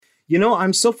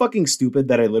I'm so fucking stupid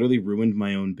that I literally ruined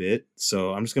my own bit.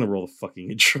 So I'm just gonna roll the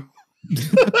fucking intro.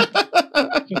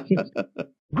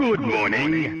 Good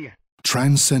morning.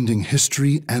 Transcending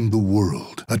history and the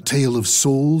world. A tale of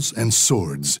souls and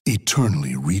swords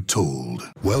eternally retold.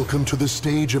 Welcome to the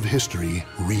stage of history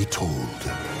retold.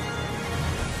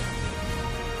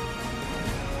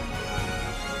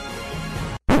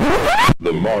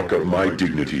 The mark of my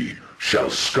dignity shall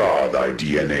scar thy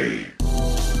DNA.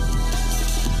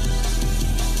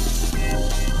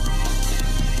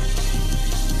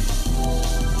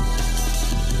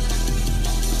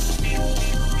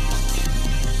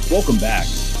 Welcome back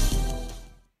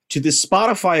to the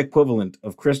Spotify equivalent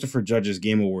of Christopher Judge's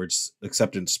Game Awards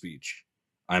acceptance speech.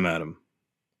 I'm Adam.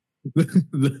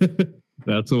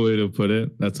 That's a way to put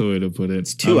it.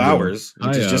 It's 2 hours,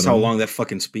 which is just how long that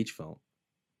fucking speech felt.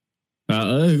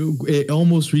 It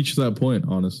almost reached that point,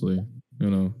 honestly.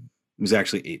 It was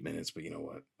actually 8 minutes, but you know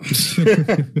what?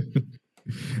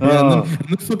 And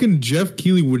then fucking Jeff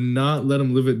Keighley would not let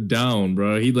him live it down,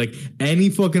 bro. He like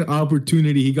any fucking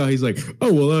opportunity he got, he's like,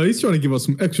 oh well, he's trying to give us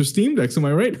some extra Steam Decks, am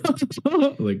I right?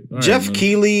 Like Jeff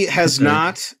Keighley has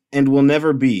not and will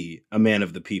never be a man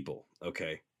of the people.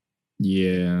 Okay.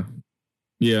 Yeah.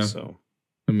 So,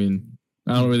 I mean,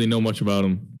 I don't really know much about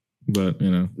him. But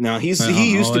now he used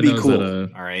to be cool.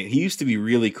 All right, he used to be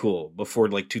really cool before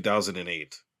like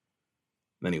 2008.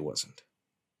 Then he wasn't.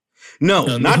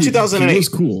 No, not 2008. He was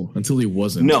cool until he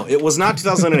wasn't. No, it was not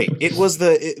 2008. It was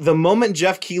the moment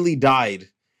Jeff Keighley died,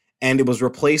 and it was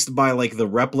replaced by like the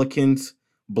replicant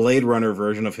Blade Runner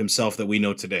version of himself that we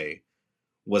know today.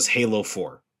 Was Halo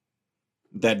 4?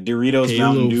 That Doritos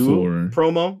Mountain Dew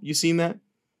promo? You seen that?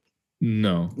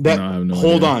 No. I have no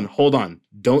idea. Hold on.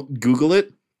 Don't Google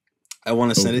it. I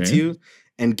want to send it to you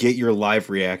and get your live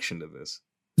reaction to this.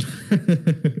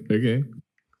 Okay.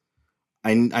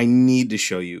 I need to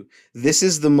show you. This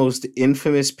is the most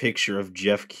infamous picture of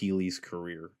Jeff Keighley's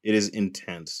career. It is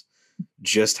intense.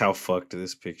 Just how fucked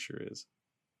this picture is.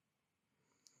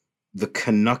 The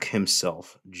Canuck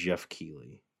himself, Jeff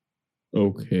Keighley.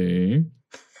 Okay.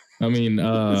 I mean,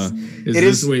 is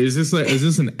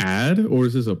this an ad or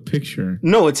is this a picture?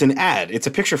 No, it's an ad. It's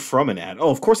a picture from an ad. Oh,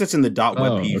 of course it's in the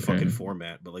 .webp fucking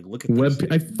format. But like, look at this.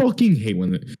 I fucking hate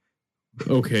when it.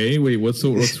 Okay, wait.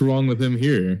 What's wrong with him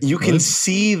here? You can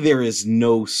see there is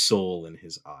no soul in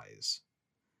his eyes.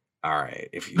 All right,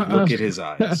 if you look at his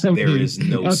eyes, there is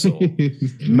no soul.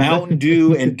 Mountain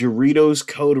Dew and Doritos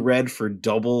Code Red for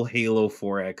double Halo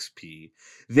 4 XP.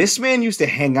 This man used to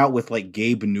hang out with like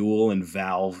Gabe Newell and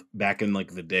Valve back in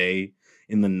like the day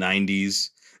in the 90s.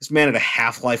 This man had a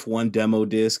Half-Life 1 demo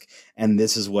disc, and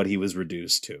this is what he was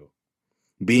reduced to.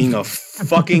 Being a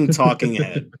fucking talking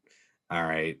head. All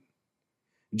right.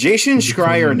 Jason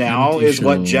Schreier now is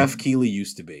what Jeff Keighley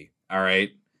used to be. All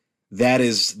right. That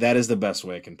is the best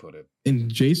way I can put it.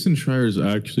 And Jason Schreier is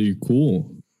actually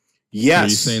cool. Yes. Are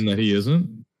you saying that he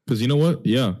isn't? Because you know what?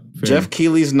 Yeah. Fair. Jeff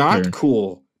Keighley's not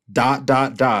cool. ...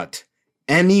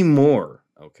 Anymore.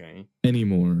 Okay.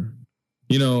 Anymore.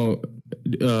 I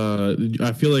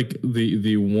feel like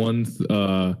the one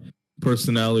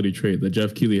personality trait that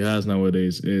Jeff Keighley has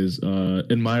nowadays is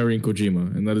admiring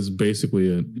Kojima, and that is basically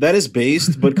it. That is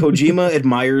based, but Kojima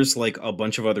admires like a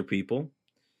bunch of other people.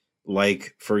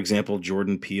 Like, for example,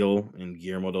 Jordan Peele and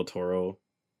Guillermo del Toro.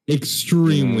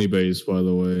 Extremely based, by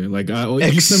the way. Like,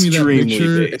 you sent me that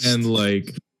picture, based. And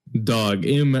like, dog,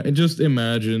 just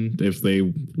imagine if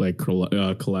they like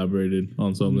collaborated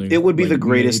on something. It would be the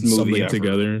greatest movie ever.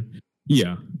 Together.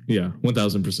 Yeah,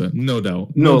 1000%, no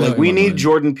doubt. No, like we need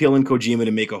Jordan Peele and Kojima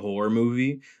to make a horror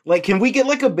movie. Like, can we get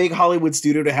like a big Hollywood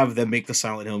studio to have them make the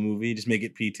Silent Hill movie? Just make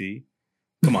it PT.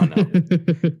 Come on now.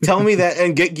 Tell me that,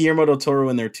 and get Guillermo del Toro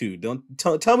in there too. Don't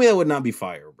tell me that would not be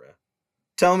fire, bro.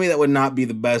 Tell me that would not be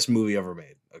the best movie ever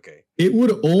made. Okay. It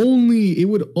would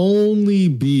only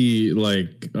be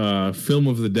like film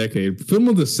of the decade, film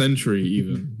of the century,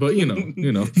 even. But you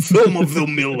know, film of the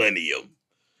millennium.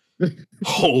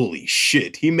 Holy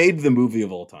shit! He made the movie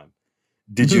of all time.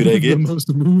 Did you dig it? The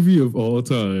most movie of all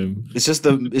time. It's just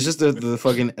the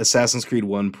fucking Assassin's Creed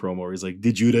 1 promo where he's like,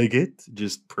 "Did you dig it?"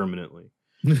 Just permanently.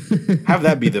 Have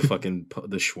that be the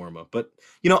shawarma. But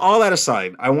all that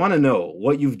aside, I want to know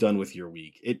what you've done with your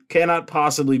week. It cannot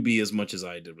possibly be as much as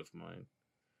I did with mine.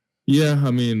 Yeah,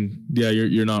 I mean,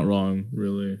 you're not wrong,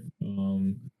 really.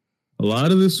 A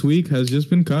lot of this week has just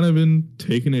been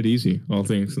taking it easy, all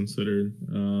things considered.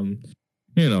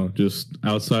 Just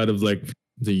outside of like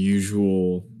the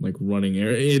usual like running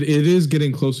air. It is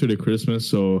getting closer to Christmas,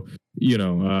 so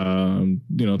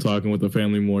talking with the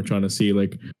family more, trying to see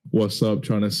like what's up,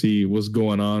 trying to see what's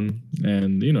going on,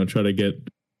 and try to get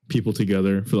people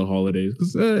together for the holidays.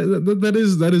 'Cause,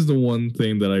 that is the one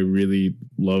thing that I really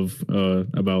love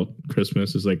about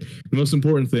Christmas. Is like the most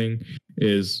important thing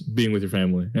is being with your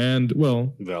family. And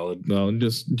well,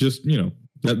 just you know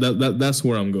that's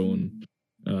where I'm going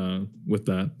with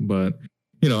that. But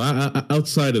you know,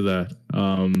 outside of that,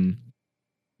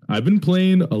 I've been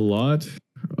playing a lot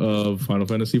of Final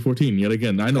Fantasy 14 yet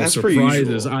again. I know,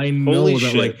 surprises. I know Holy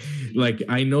that shit. like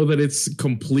I know that it's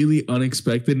completely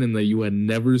unexpected and that you had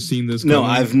never seen this No, coming,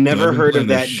 I've but never been heard playing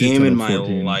of a that shit game ton in of my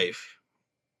 14. life.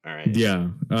 All right. Yeah,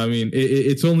 I mean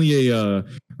it's only a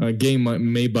game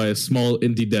made by a small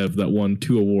indie dev that won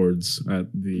 2 awards at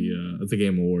the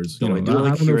Game Awards. No, You I know, do like don't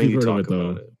know if hearing you've you heard of talk it though.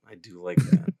 about it. I do like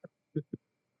that.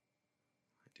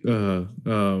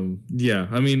 Yeah,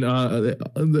 I mean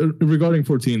regarding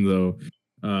 14 though,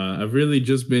 I've really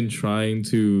just been trying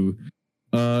to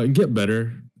get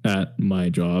better at my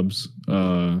jobs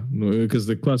because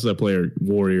the classes I play are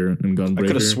Warrior and Gunbreaker. I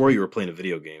could have swore you were playing a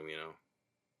video game, you know.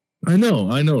 I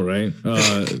know, right?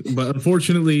 But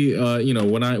unfortunately, you know,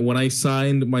 when I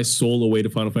signed my soul away to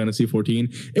Final Fantasy 14,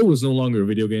 it was no longer a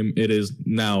video game. It is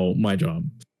now my job.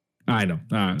 I know.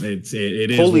 It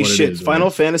is. Holy what shit! it is, Final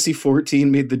right? Fantasy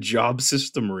 14 made the job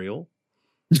system real.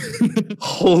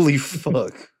 Holy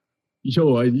fuck!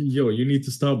 Yo, you need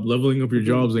to stop leveling up your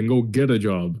jobs and go get a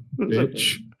job,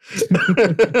 bitch.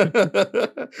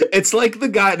 It's like the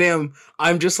goddamn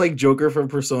I'm just like Joker from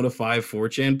Persona 5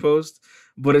 4chan post,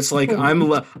 but it's like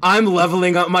I'm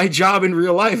leveling up my job in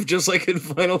real life just like in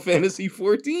Final Fantasy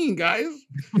 14, guys.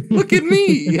 Look at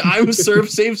me. I'm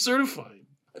save certified.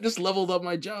 I just leveled up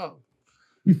my job.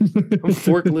 I'm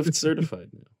forklift certified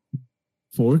now.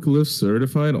 Forklift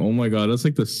certified? Oh my god, that's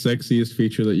like the sexiest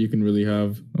feature that you can really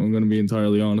have. I'm gonna be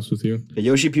entirely honest with you.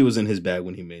 Yoshi P was in his bag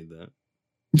when he made that.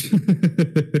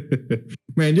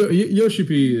 Man, Yoshi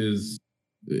P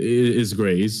is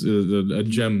great. He's a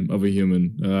gem of a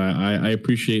human. I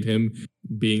appreciate him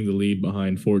being the lead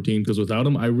behind 14 because without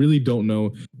him, I really don't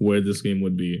know where this game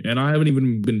would be. And I haven't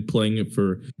even been playing it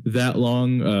for that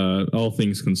long. All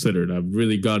things considered, I've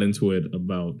really got into it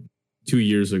about 2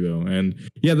 years ago, and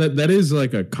yeah, that is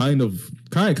like a kind of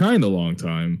long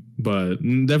time, but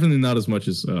definitely not as much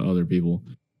as other people.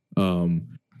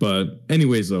 But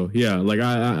anyways, though, yeah, like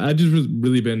I just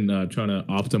really been trying to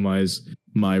optimize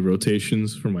my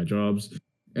rotations for my jobs,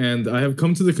 and I have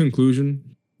come to the conclusion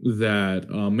that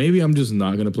maybe I'm just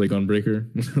not gonna play Gunbreaker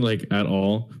like at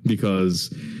all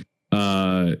because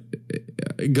Gunbreaker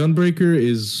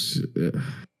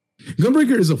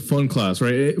is a fun class,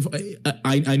 right?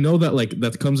 I know that like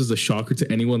that comes as a shocker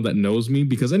to anyone that knows me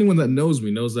because anyone that knows me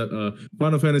knows that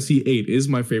Final Fantasy VIII is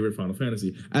my favorite Final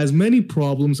Fantasy. As many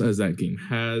problems as that game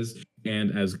has,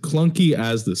 and as clunky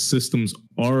as the systems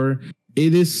are,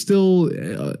 it is still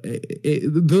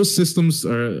those systems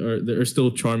are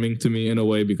still charming to me in a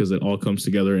way because it all comes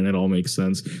together and it all makes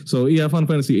sense. So yeah, Final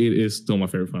Fantasy VIII is still my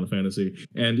favorite Final Fantasy,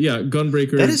 and yeah,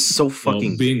 Gunbreaker That is so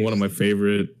fucking being based. one of my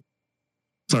favorite.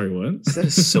 Sorry, what? That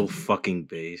is so fucking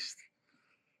based.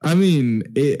 I mean,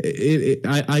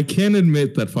 I can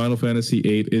admit that Final Fantasy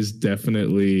VIII is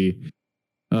definitely,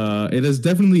 it has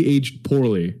definitely aged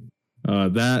poorly.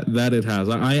 That it has.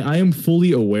 I am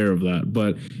fully aware of that.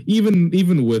 But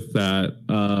even with that,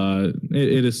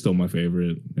 it is still my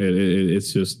favorite.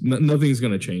 It's just nothing's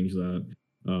gonna change that.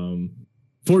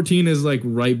 14 is like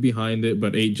right behind it,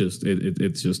 but 8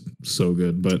 it's just so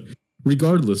good. But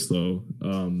regardless, though,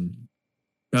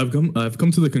 I've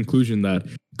come to the conclusion that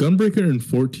Gunbreaker in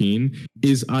 14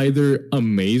 is either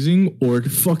amazing or it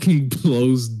fucking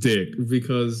blows dick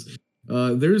because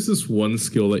there's this one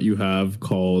skill that you have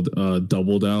called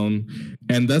Double Down,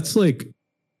 and that's like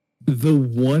the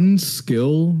one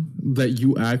skill that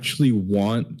you actually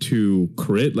want to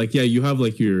crit. Like, yeah, you have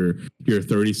like your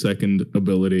 30-second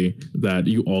ability that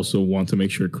you also want to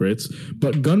make sure crits,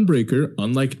 but Gunbreaker,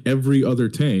 unlike every other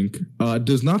tank,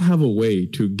 does not have a way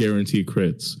to guarantee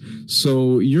crits.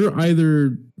 So you're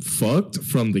either fucked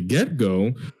from the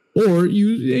get-go, or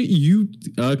you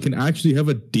can actually have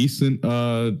a decent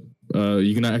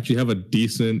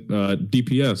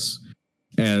DPS.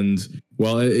 And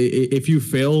well, if you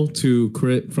fail to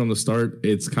crit from the start,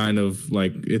 it's kind of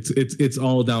like it's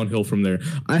all downhill from there.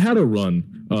 I had a run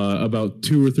about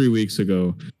 2 or 3 weeks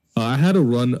ago. I had a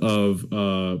run of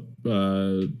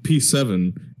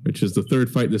P7, which is the third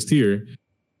fight this tier,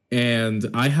 and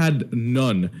I had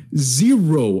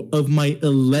zero of my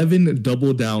 11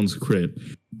 double downs crit.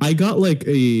 I got like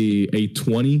a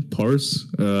 20 parse,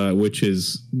 which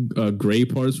is a gray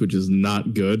parse, which is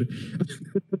not good.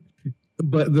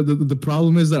 But the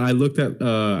problem is that I looked at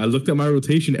my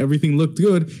rotation, everything looked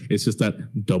good. It's just that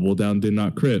double down did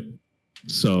not crit.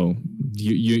 So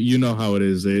you know how it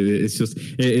is. It's just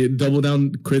it double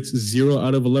down crits 0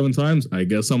 out of 11 times. I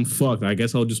guess I'm fucked. I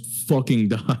guess I'll just fucking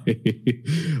die.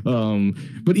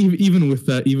 But even with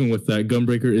that,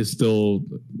 Gunbreaker is still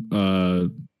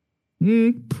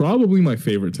probably my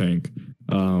favorite tank.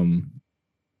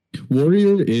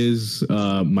 Warrior is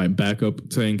my backup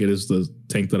tank. It is the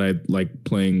tank that I like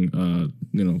playing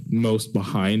most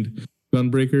behind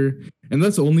Gunbreaker, and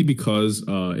that's only because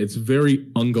it's very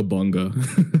unga bunga.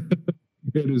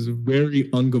 It is very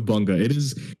unga bunga. It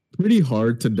is pretty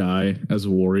hard to die as a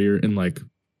warrior in like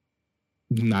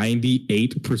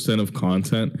 98% of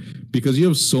content because you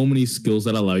have so many skills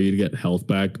that allow you to get health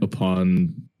back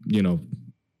upon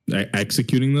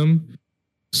executing them.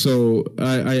 So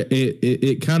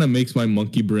it kind of makes my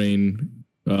monkey brain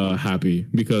happy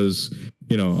because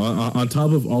on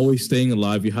top of always staying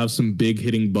alive, you have some big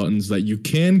hitting buttons that you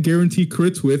can guarantee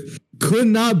crits with. Could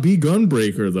not be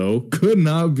Gunbreaker though. Could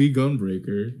not be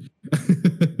Gunbreaker.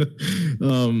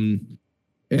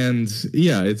 And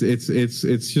yeah,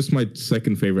 it's just my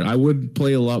second favorite. I would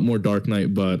play a lot more Dark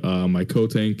Knight, but my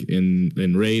co-tank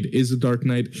in Raid is a Dark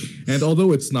Knight, and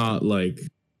although it's not like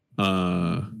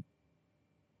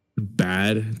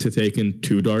bad to take in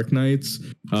 2 Dark Knights,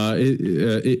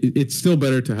 it's still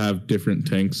better to have different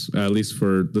tanks, at least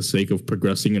for the sake of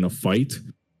progressing in a fight.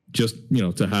 Just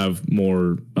to have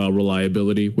more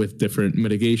reliability with different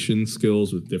mitigation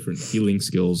skills, with different healing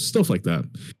skills, stuff like that.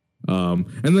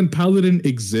 And then Paladin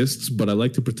exists, but I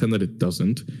like to pretend that it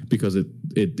doesn't because it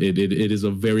is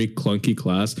a very clunky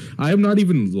class. I am not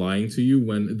even lying to you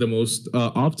when the most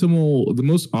optimal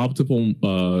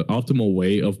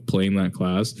way of playing that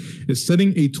class is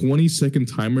setting a 20-second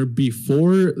timer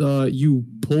before you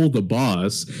pull the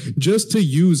boss, just to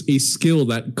use a skill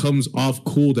that comes off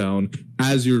cooldown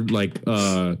as you're like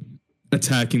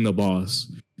attacking the boss.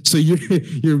 So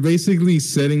you're basically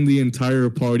setting the entire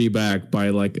party back by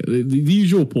like the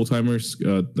usual pull timers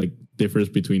like differs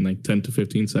between like 10 to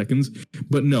 15 seconds.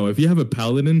 But no, if you have a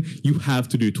Paladin, you have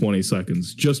to do 20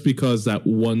 seconds just because that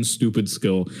one stupid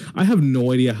skill. I have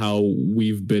no idea how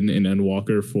we've been in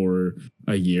Endwalker for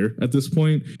a year at this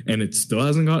point and it still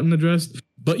hasn't gotten addressed.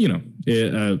 But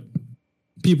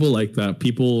people like that.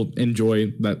 People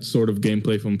enjoy that sort of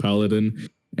gameplay from Paladin.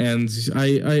 And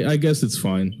I guess it's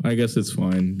fine. I guess it's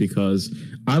fine because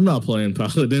I'm not playing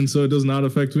Paladin, so it does not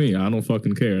affect me. I don't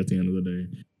fucking care at the end of the day.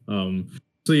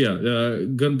 So yeah,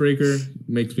 Gunbreaker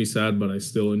makes me sad, but I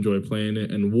still enjoy playing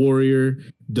it. And Warrior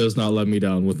does not let me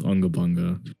down with Unga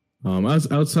Bunga.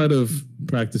 Outside of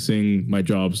practicing my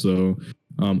jobs, though,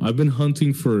 I've been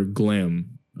hunting for Glam,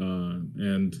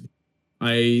 and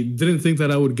I didn't think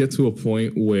that I would get to a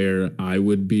point where I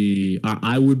would be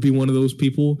one of those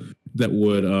people that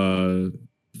would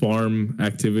farm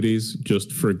activities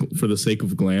just for the sake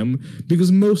of glam,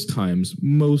 because most times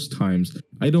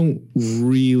I don't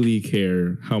really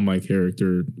care how my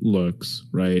character looks,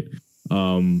 right?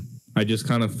 I just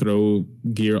kind of throw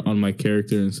gear on my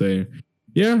character and say,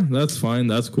 yeah, that's fine,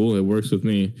 that's cool, it works with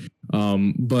me.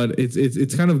 But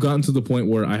it's kind of gotten to the point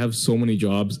where I have so many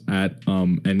jobs at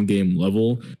end game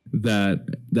level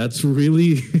that's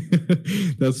really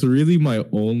that's really my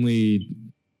only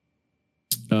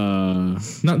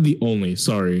not the only,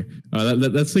 sorry.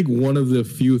 That's like one of the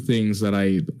few things that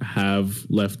I have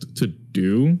left to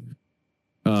do.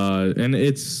 And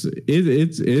it's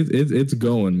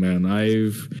going, man.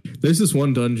 There's this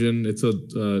one dungeon. It's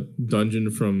a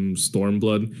dungeon from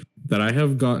Stormblood that I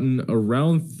have gotten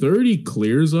around 30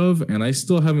 clears of, and I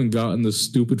still haven't gotten the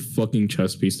stupid fucking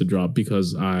chest piece to drop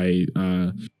because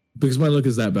my luck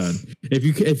is that bad. If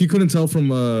you couldn't tell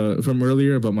from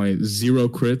earlier about my 0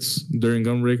 crits during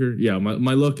Gunbreaker, yeah,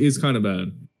 my luck is kind of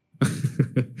bad.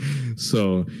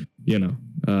 So, yeah,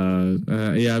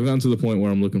 I've gotten to the point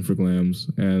where I'm looking for glams,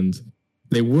 and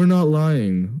they were not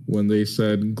lying when they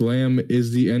said glam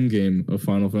is the end game of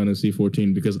Final Fantasy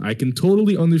XIV, because I can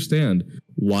totally understand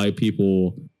why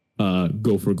people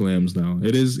go for glams now.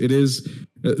 It is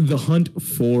the hunt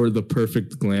for the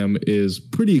perfect glam is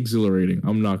pretty exhilarating.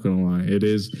 I'm not gonna lie. It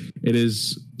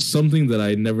is something that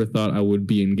I never thought I would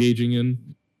be engaging in,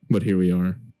 but here we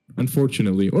are.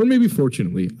 Unfortunately, or maybe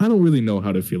fortunately, I don't really know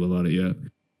how to feel about it yet.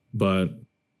 But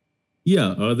yeah,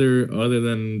 other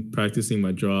than practicing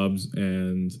my jobs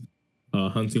and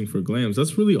hunting for glams,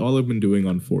 that's really all I've been doing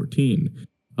on 14.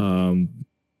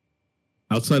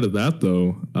 Outside of that,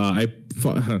 though, I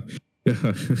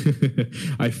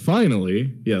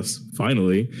finally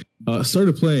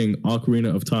started playing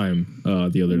Ocarina of Time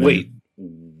the other day. Wait,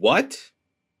 what?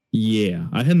 Yeah,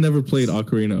 I had never played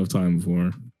Ocarina of Time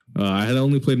before. I had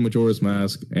only played Majora's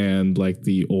Mask and like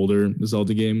the older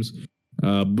Zelda games.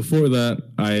 Before that,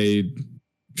 I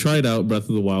tried out Breath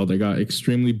of the Wild. I got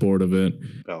extremely bored of it.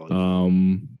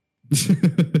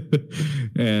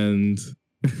 And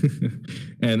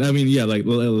and I mean, yeah, like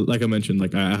I mentioned,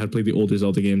 like I had played the older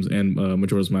Zelda games and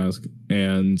Majora's Mask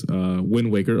and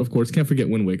Wind Waker. Of course, can't forget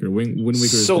Wind Waker. Wind Waker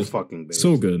is so fucking big.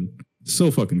 So good. So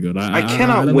fucking good. I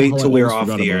cannot wait to wear off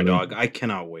the air, dog. I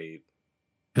cannot wait.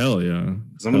 Hell yeah.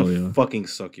 Because I'm gonna fucking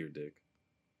suck your dick.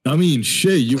 I mean,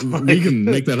 shit, we can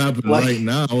make that happen right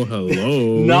now.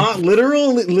 Hello. Not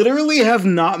literally have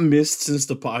not missed since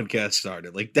the podcast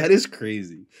started. Like, that is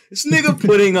crazy. This nigga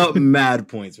putting up mad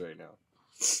points right now.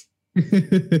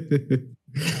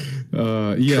 I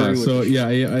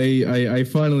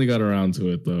finally got around to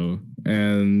it though.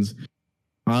 And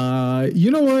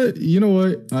you know what?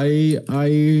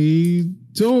 I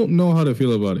don't know how to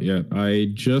feel about it yet. I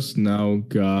just now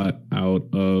got out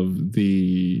of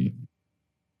the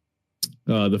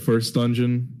first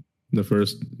dungeon.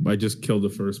 I just killed the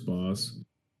first boss,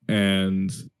 and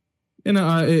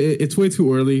it's way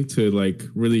too early to like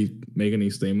really make any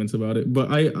statements about it.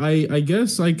 But I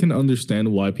guess I can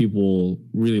understand why people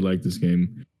really like this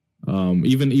game.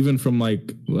 Even from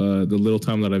like the little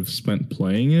time that I've spent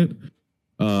playing it,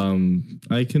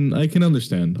 I can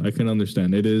understand.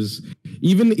 It is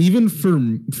even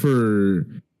for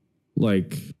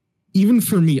like. Even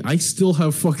for me, I still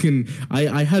have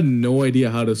I had no idea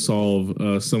how to solve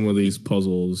some of these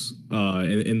puzzles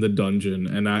in the dungeon,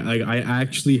 and I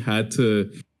actually had to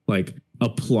like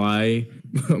apply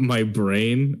my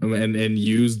brain and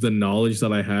use the knowledge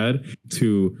that I had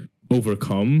to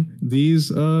overcome these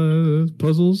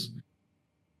puzzles.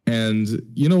 And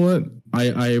you know what?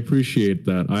 I appreciate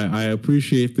that. I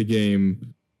appreciate the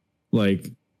game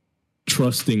like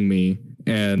trusting me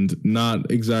and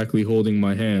not exactly holding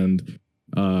my hand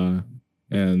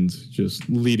and just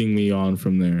leading me on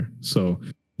from there. So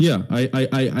yeah,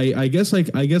 I guess I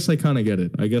kind of get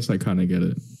it. I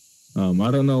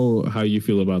don't know how you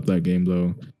feel about that game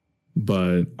though,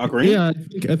 but agree. Yeah,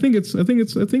 I think it's fine.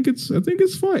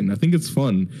 I think it's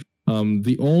fun.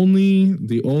 The only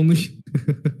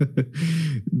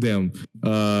damn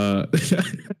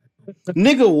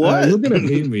nigga, what? You're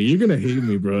gonna hate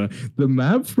me, bro. The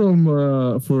map from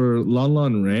for Lon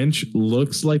Lon Ranch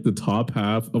looks like the top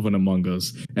half of an Among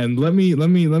Us. And let me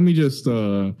just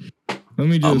here's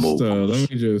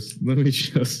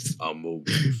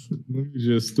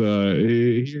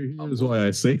why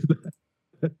I say that.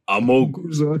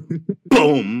 Amogus.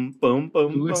 Boom, boom,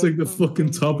 boom. It looks like the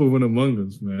fucking top of an Among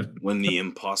Us, man. When the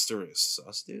imposter is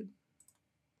sus, dude.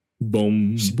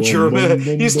 Boom, boom, Germa. boom,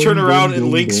 boom, He's boom, turned around boom, and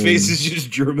boom, Link's boom. face is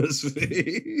just Germa's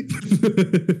face.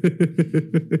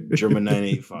 Germa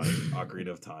 985, Ocarina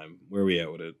of Time. Where are we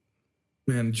at with it?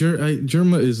 Man,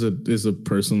 Germa is a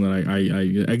person that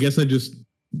I guess I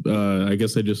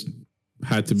just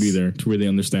had to be there to really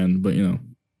understand. But you know,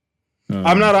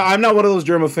 I'm not one of those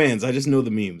Germa fans. I just know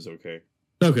the memes. Okay.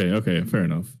 Okay. Fair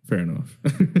enough.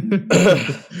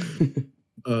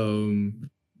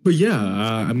 But yeah,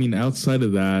 I mean, outside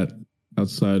of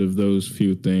those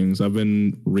few things, I've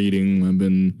been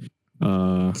reading.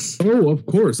 Of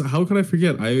course. How could I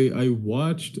forget? I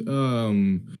watched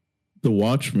The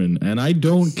Watchmen, and I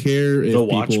don't care if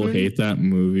people hate that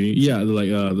movie. Yeah, like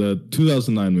the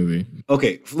 2009 movie.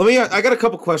 Okay, I got a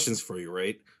couple questions for you,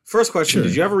 right? First question, Sure.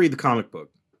 Did you ever read the comic book?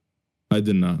 I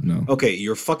did not know. Okay,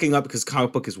 you're fucking up because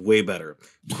comic book is way better.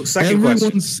 Second Everyone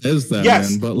question. says that,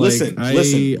 yes, man, but listen. Let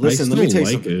me tell you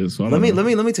something. So let me tell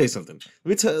you something. Let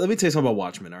me tell you something about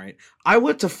Watchmen. All right, I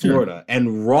went to Florida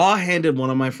and raw handed one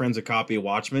of my friends a copy of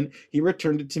Watchmen. He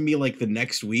returned it to me like the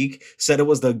next week. Said it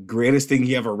was the greatest thing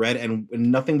he ever read, and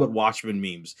nothing but Watchmen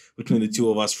memes between the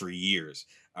two of us for years.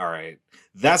 All right,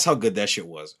 that's how good that shit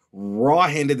was. Raw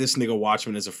handed this nigga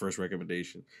Watchmen as a first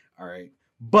recommendation. All right.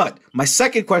 But my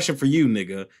second question for you,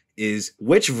 nigga, is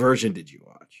which version did you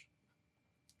watch?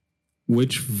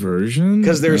 Which version?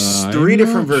 Because there's three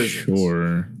different versions.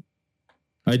 Sure.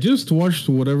 I just watched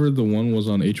whatever the one was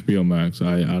on HBO Max.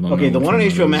 I don't know. Okay, the one on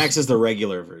HBO Max is the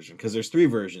regular version because there's three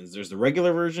versions. There's the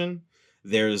regular version.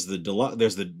 There's the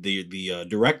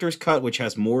director's cut, which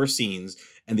has more scenes,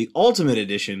 and the Ultimate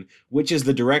Edition, which is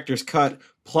the director's cut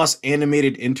plus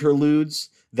animated interludes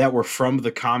that were from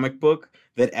the comic book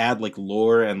that add like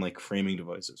lore and like framing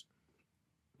devices.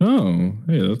 Oh,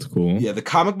 hey, that's cool. Yeah, the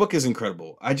comic book is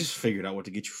incredible. I just figured out what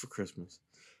to get you for Christmas.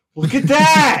 Look at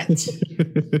that!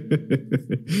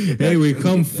 Hey, we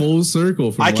come full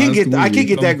circle. I can get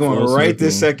that going right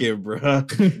this second, bro.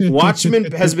 Watchmen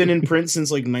has been in print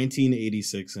since like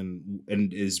 1986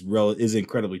 and is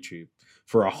incredibly cheap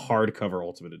for a hardcover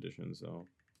Ultimate Edition. So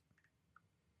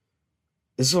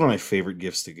This is one of my favorite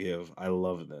gifts to give. I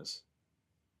love this.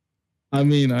 I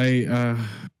mean, I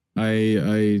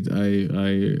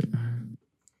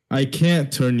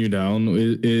can't turn you down. No,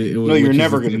 you're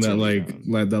never gonna turn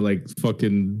that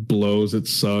fucking blows. It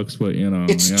sucks, but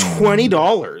it's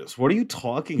 $20. What are you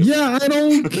talking about? Yeah, I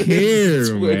don't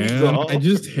care, man. I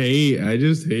just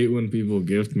hate when people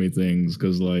gift me things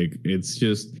because like it's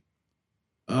just.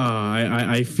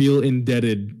 I feel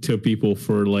indebted to people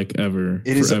for like ever.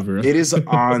 It is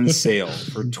on sale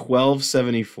for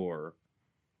 $12.74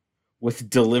 with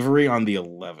delivery on the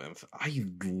 11th. I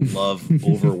love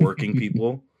overworking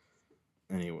people.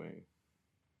 Anyway,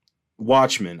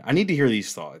 Watchmen. I need to hear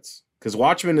these thoughts because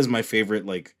Watchmen is my favorite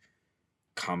like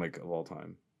comic of all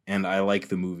time, and I like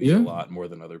the movie a lot more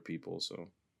than other people. So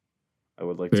I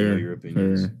would like to know your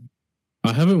opinions.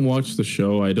 I haven't watched the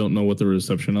show. I don't know what the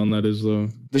reception on that is, though.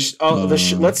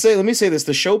 Let me say this: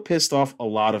 the show pissed off a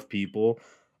lot of people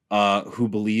who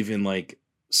believe in like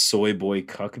soy boy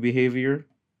cuck behavior.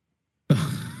 I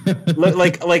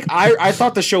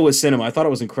thought the show was cinema. I thought it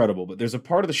was incredible, but there's a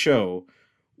part of the show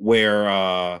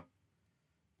where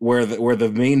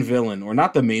the main villain, or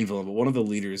not the main villain, but one of the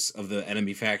leaders of the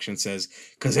enemy faction says,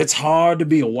 "'Cause it's hard to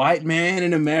be a white man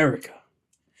in America,"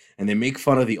 and they make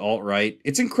fun of the alt-right.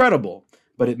 It's incredible.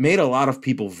 But it made a lot of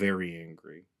people very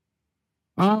angry.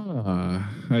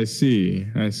 I see.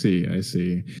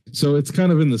 So it's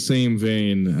kind of in the same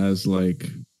vein as like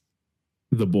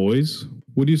The Boys,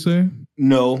 would you say?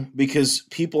 No, because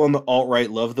people on the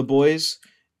alt-right love The Boys,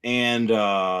 and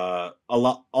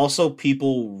also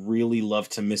people really love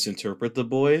to misinterpret The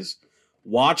Boys.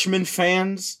 Watchmen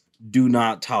fans do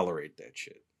not tolerate that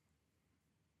shit.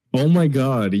 Oh my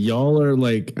god, y'all are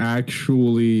like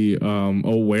actually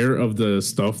aware of the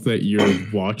stuff that you're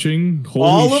watching? Holy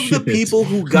all of shit. The people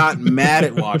who got mad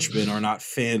at Watchmen are not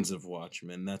fans of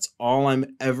Watchmen. That's all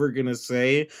I'm ever gonna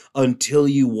say until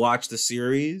you watch the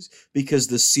series, because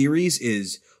the series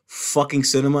is fucking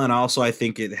cinema, and also I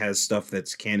think it has stuff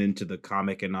that's canon to the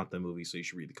comic and not the movie, so you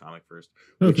should read the comic first,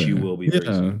 which you will be very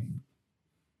soon.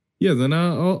 Yeah, then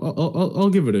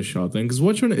I'll give it a shot then, because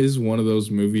Watchmen is one of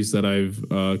those movies that I've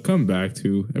come back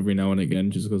to every now and again,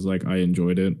 just because like I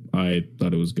enjoyed it. I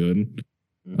thought it was good,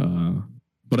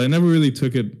 but I never really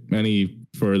took it any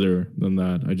further than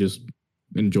that. I just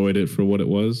enjoyed it for what it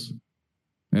was,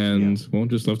 and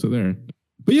just left it there.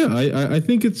 But yeah, I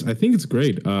think it's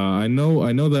great. I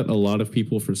know that a lot of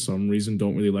people for some reason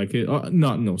don't really like it.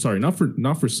 Not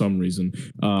for some reason.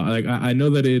 I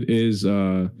know that it is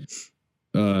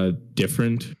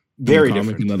different, very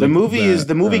different.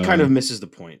 The movie kind of misses the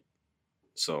point.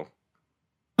 So,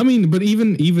 I mean, but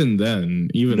even then,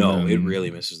 it really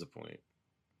misses the point.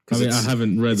 I mean, I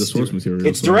haven't read the source material.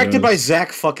 It's directed by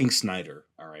Zack fucking Snyder.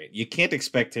 All right, you can't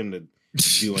expect him to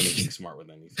do anything smart with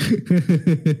anything.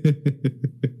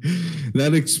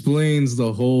 That explains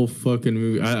the whole fucking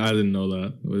movie. I didn't know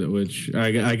that, which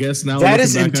I guess now that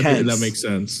is intense. That makes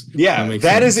sense. Yeah,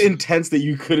 that is intense that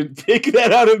you couldn't pick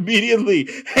that out immediately.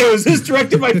 Hey, was this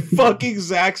directed by fucking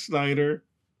Zack Snyder?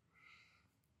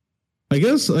 I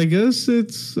guess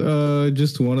it's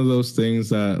just one of those things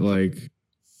that like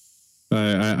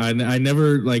I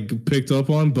never like picked up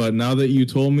on, but now that you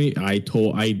told me, I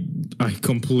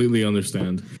completely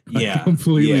understand. Yeah, I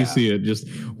completely see it. Just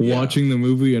watching the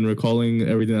movie and recalling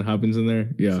everything that happens in there.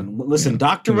 Yeah. Listen,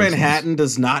 Dr. Manhattan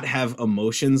does not have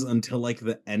emotions until like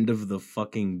the end of the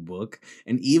fucking book,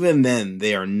 and even then,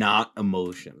 they are not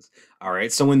emotions. All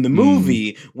right. So in the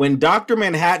movie, when Dr.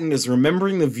 Manhattan is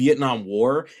remembering the Vietnam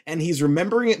War, and he's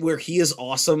remembering it where he is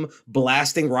awesome,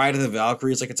 blasting Ride of the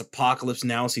Valkyries like it's apocalypse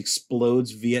now, so he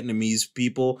explodes Vietnamese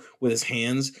people with his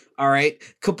hands. All right.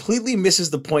 Completely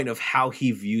misses the point of how he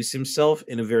views himself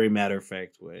in a very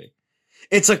matter-of-fact way.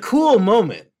 It's a cool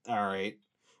moment. All right.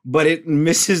 But it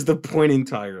misses the point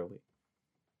entirely.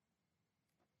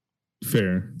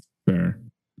 Fair.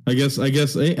 I guess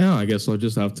I'll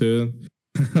just have to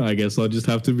I guess I'll just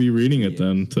have to be reading it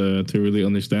then to really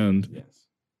understand. Yes.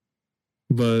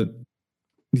 But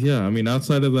yeah, I mean,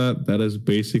 outside of that has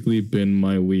basically been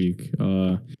my week.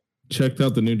 Checked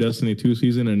out the new Destiny 2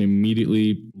 season and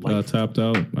immediately tapped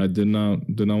out. I did not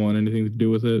want anything to do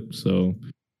with it. So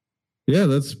yeah,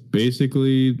 that's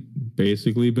basically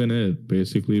been it.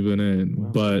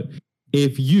 Wow. But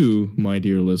if you, my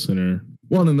dear listener,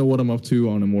 want to know what I'm up to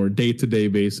on a more day-to-day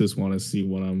basis, want to see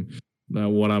what I'm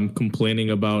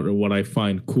complaining about or what I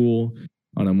find cool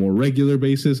on a more regular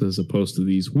basis as opposed to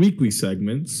these weekly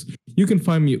segments, you can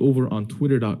find me over on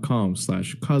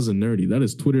twitter.com/KazaNerdy. That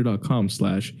is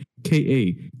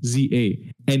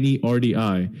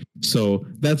twitter.com/KAZANERDI. So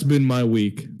that's been my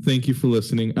week. Thank you for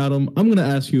listening. Adam, I'm going to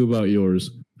ask you about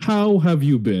yours. How have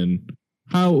you been?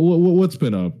 What's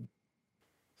been up?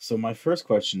 So my first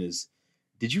question is,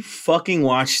 did you fucking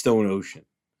watch Stone Ocean?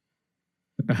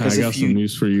 I got some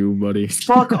news for you, buddy.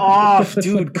 Fuck off,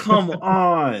 dude. Come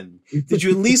on. Did you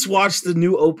at least watch the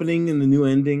new opening and the new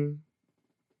ending?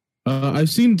 I've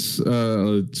seen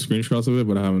screenshots of it,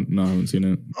 but I haven't seen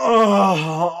it.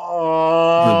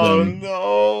 Oh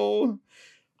no.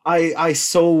 I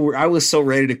was so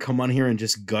ready to come on here and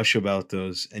just gush about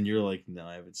those, and you're like, no,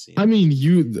 I haven't seen it. I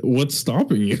mean, what's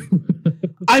stopping you?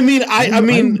 I mean, I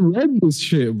read this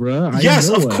shit, bro. Yes,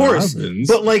 of course.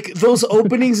 But like those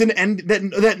openings and end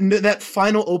that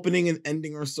final opening and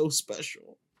ending are so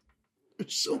special. They're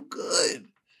so good.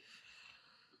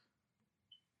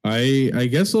 I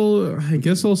guess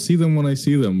I'll see them when I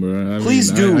see them, bro.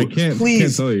 Please do. I can't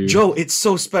tell you, Joe. It's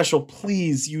so special.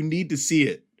 Please, you need to see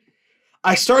it.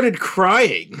 I started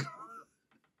crying.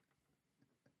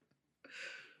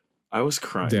 I was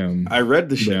crying. Damn. I read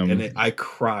the shit and I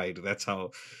cried. That's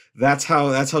how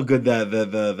good that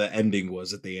the ending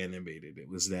was that they animated. It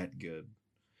was that good.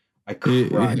 I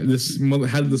cried. How did this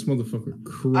motherfucker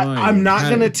cry? I'm not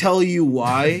gonna tell you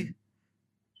why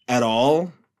at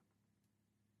all.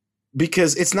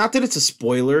 Because it's not that it's a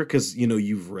spoiler, because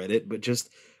you've read it, but just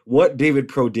what David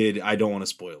Pro did, I don't want to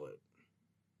spoil it.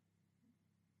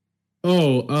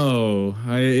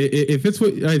 If it's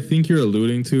what I think you're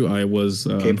alluding to, I was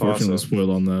unfortunately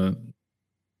spoiled on that.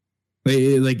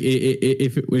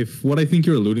 If what I think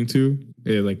you're alluding to,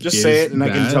 just say it, and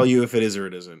bad, I can tell you if it is or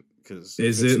it isn't. Because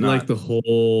is it not like the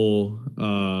whole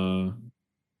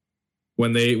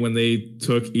when they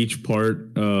took each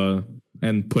part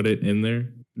and put it in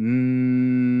there?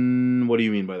 What do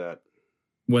you mean by that?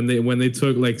 When they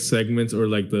took like segments or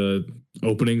like the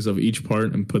openings of each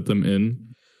part and put them in?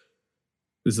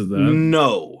 Is it that?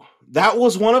 No. That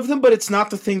was one of them, but it's not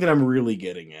the thing that I'm really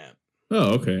getting at.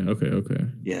 Oh, okay.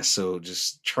 Yeah, so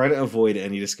just try to avoid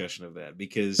any discussion of that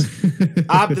because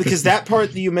that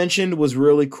part that you mentioned was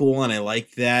really cool and I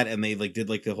liked that, and they did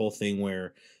the whole thing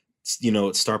where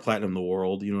it's Star Platinum the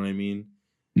world, you know what I mean?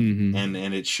 Mm-hmm.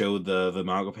 And it showed the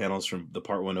manga panels from the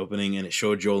part 1 opening, and it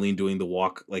showed Jolene doing the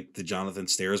walk, like the Jonathan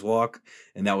Stairs walk,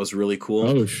 and that was really cool.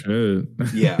 Oh shit!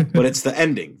 Yeah, but it's the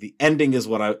ending. The ending is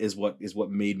what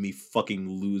made me fucking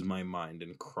lose my mind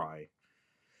and cry,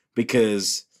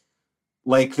 because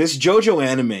this JoJo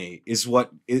anime is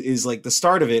what is like the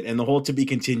start of it, and the whole to be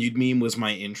continued meme was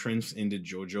my entrance into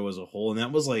JoJo as a whole, and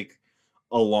that was like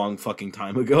a long fucking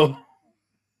time ago.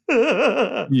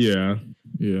 Yeah.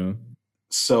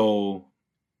 So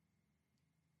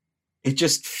it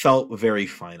just felt very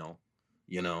final,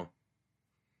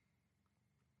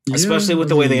 especially with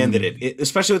the way they ended it.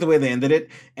 Especially with the way they ended it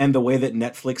and the way that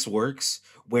Netflix works,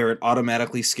 where it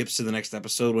automatically skips to the next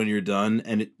episode when you're done,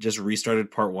 and it just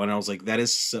restarted part 1. I was like, that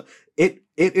is so, it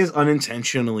is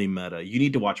unintentionally meta. You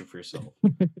need to watch it for yourself.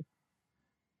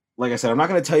 Like I said, I'm not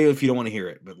going to tell you if you don't want to hear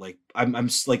it, but I'm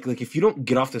just like if you don't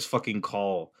get off this fucking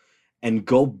call and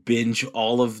go binge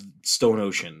all of Stone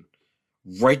Ocean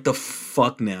right the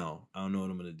fuck now, I don't know what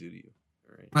I'm gonna do to you.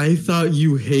 All right. I thought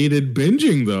you hated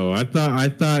binging though. I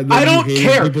thought that I don't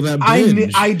care.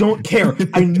 I don't care.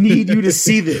 I need you to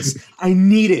see this. I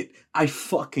need it. I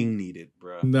fucking need it,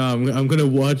 bro. No, I'm gonna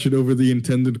watch it over the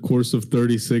intended course of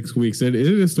 36 weeks. It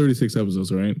is 36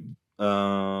 episodes, right?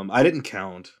 I didn't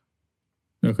count.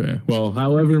 Okay, well,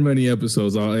 however many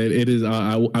episodes, it is.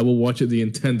 I will watch it the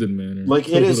intended manner. Like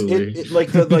it is,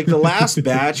 the last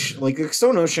batch. Like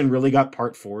Stone Ocean really got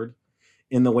part forward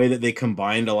in the way that they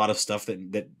combined a lot of stuff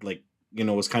that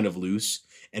was kind of loose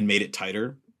and made it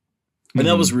tighter, and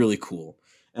that was really cool.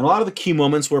 And a lot of the key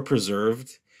moments were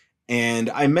preserved.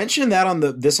 And I mentioned that on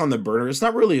the burner. It's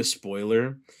not really a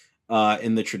spoiler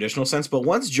in the traditional sense, but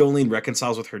once Jolene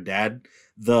reconciles with her dad,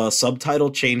 the subtitle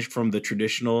changed from the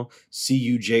traditional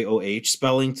CUJOH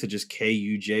spelling to just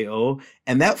KUJO,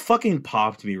 and that fucking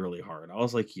popped me really hard. I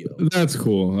was like, "Yo, that's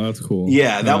cool. That's cool."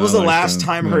 Yeah, that was the last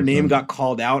time her name got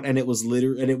called out, and it was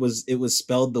it was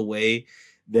spelled the way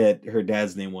that her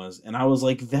dad's name was, and I was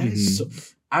like, "That is so."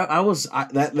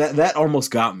 That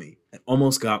almost got me. It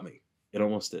almost got me. It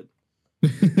almost did.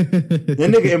 That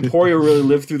nigga Emporio really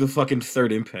lived through the fucking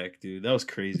third impact, dude. That was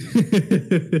crazy.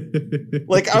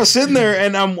 I was sitting there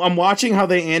and I'm watching how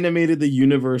they animated the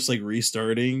universe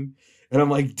restarting, and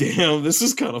I'm like, damn, this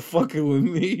is kind of fucking with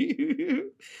me.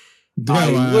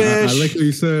 Damn, I like what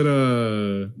you said.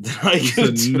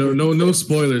 No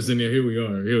spoilers in here. Here we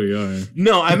are.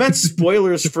 No, I meant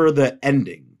spoilers for the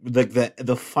ending,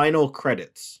 the final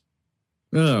credits.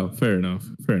 Oh, fair enough.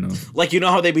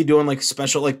 How they be doing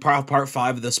special part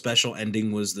 5 of the special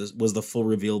ending was the full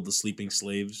reveal of the sleeping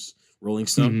slaves Rolling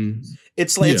Stone. Mhm.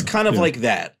 It's like it's Yeah, kind of yeah. like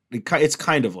that. It's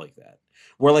kind of like that,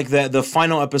 where like the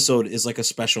final episode is like a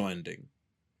special ending.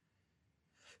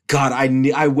 God,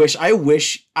 I wish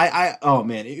oh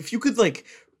man, if you could like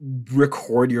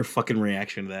record your fucking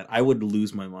reaction to that, I would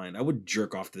lose my mind. I would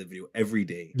jerk off to the video every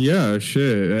day. Yeah,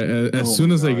 shit. As Oh soon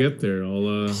my as I God. get there,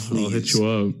 I'll hit Please. you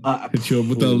up. Hit you up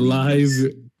with a Please.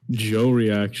 live Joe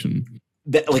reaction.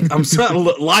 That like I'm so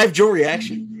live Joe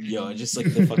reaction. Yo, just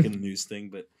like the fucking news thing,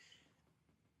 but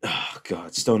oh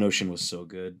god, Stone Ocean was so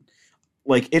good.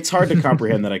 Like it's hard to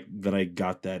comprehend that I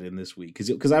got that in this week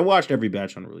because I watched every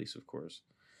batch on release, of course.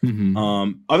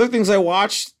 Mhm. Other things I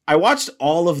watched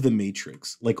all of The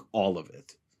Matrix, like all of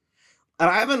it. And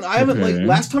I haven't like Okay.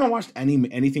 last time I watched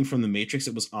anything from The Matrix,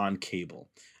 it was on cable.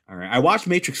 All right. I watched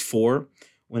Matrix 4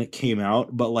 when it came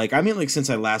out, but like I mean like since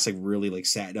I last like really like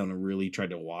sat down and really tried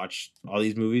to watch all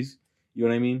these movies, you know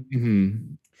what I mean?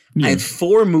 Mhm. I Yeah. had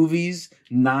 4 movies,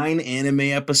 9 anime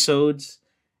episodes,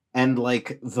 and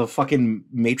like the fucking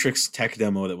Matrix tech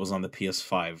demo that was on the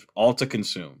PS5, all to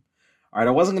consume. All right,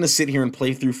 I wasn't gonna sit here and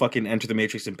play through fucking Enter the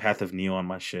Matrix and Path of Neo on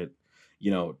my shit, you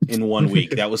know, in 1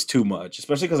 week. That was too much,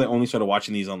 especially because I only started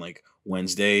watching these on like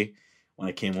Wednesday when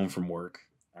I came home from work.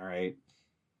 All right,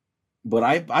 but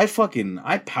I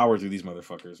power through these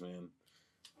motherfuckers, man,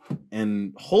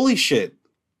 and holy shit,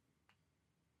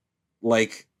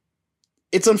 like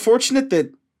it's unfortunate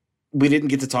that we didn't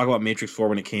get to talk about Matrix 4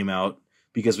 when it came out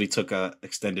because we took a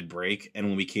extended break, and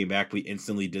when we came back, we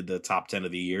instantly did the top 10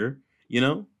 of the year, you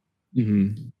know.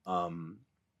 Mhm.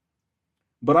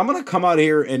 But I'm gonna come out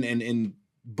here and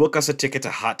book us a ticket to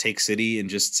Hot Take City and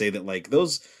just say that like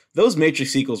those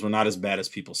Matrix sequels were not as bad as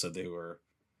people said they were.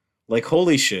 Like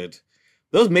holy shit,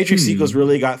 those Matrix sequels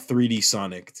really got 3D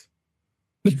Sonic'd.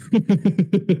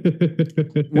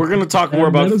 We're gonna talk more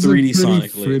about That is 3D a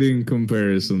Sonic pretty later. fitting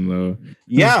comparison, though. That's a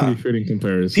Yeah, pretty fitting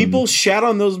comparison. people shat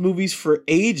on those movies for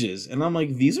ages, and I'm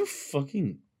like, these are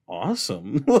fucking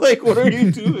awesome. Like, what are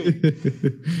you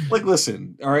doing? Like,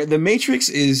 listen, all right, The Matrix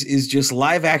is just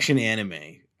live action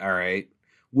anime, all right,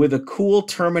 with a cool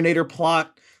Terminator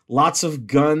plot, lots of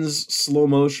guns, slow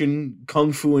motion,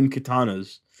 kung fu, and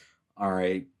katanas, all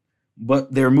right,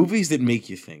 but they're movies that make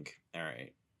you think, all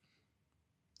right.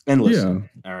 And listen,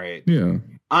 all right, Yeah.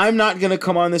 I'm not gonna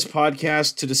come on this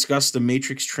podcast to discuss the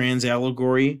Matrix trans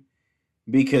allegory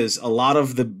because a lot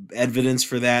of the evidence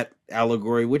for that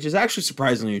allegory, which is actually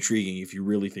surprisingly intriguing if you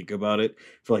really think about it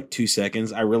for like 2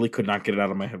 seconds, I really could not get it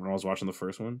out of my head when I was watching the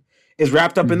first one, is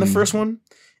wrapped up in the Mhm. first one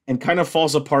and kind of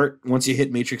falls apart once you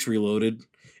hit Matrix Reloaded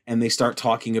and they start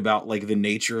talking about like the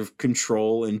nature of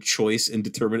control and choice and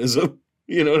determinism.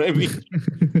 You know what I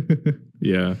mean?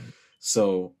 Yeah.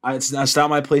 So it's not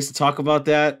my place to talk about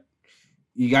that.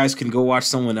 You guys can go watch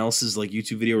someone else's like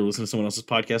YouTube video or listen to someone else's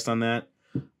podcast on that.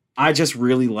 I just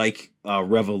really like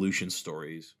revolution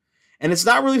stories. And it's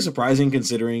not really surprising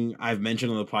considering I've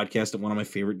mentioned on the podcast that one of my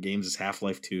favorite games is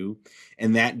Half-Life 2.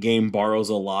 And that game borrows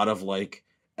a lot of like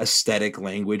aesthetic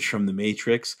language from the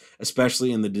Matrix,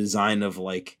 especially in the design of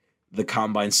like the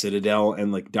Combine Citadel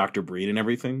and like Dr. Breed and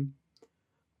everything.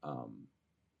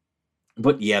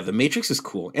 But yeah, the Matrix is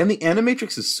cool. And the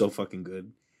Animatrix is so fucking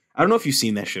good. I don't know if you've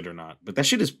seen that shit or not, but that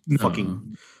shit is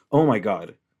fucking... Oh my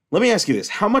god. Let me ask you this.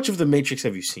 How much of the Matrix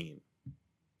have you seen?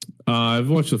 I've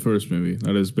watched the first movie.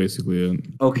 That is basically it.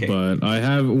 Okay. But I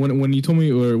have when you told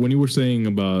me or when you were saying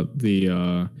about the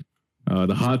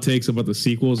hot takes about the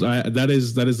sequels, that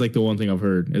is like the one thing I've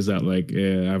heard is that like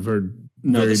I've heard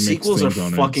No, very the mixed sequels are things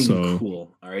on fucking it, so.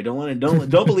 cool. All right, don't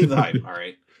believe the hype. All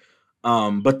right.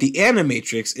 But the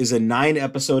Animatrix is a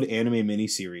 9-episode anime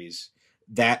miniseries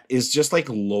that is just like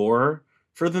lore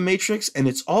for the Matrix, and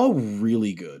it's all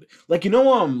really good. Like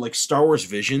like Star Wars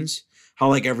Visions, how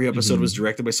like every episode was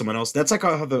directed by someone else. That's like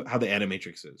how the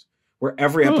Animatrix is, where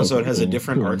every episode has a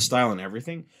different art style and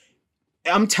everything.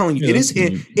 I'm telling you, Yeah,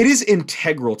 it is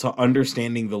integral to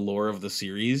understanding the lore of the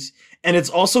series, and it's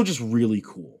also just really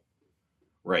cool,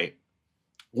 right?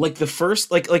 Like the first,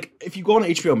 like if you go on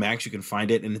HBO Max, you can find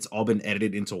it, and it's all been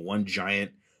edited into one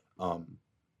giant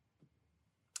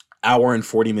hour and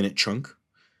 40-minute chunk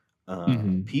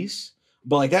piece.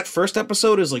 But like that first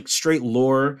episode is like straight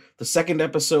lore. The second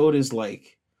episode is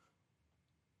like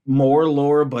more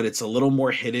lore, but it's a little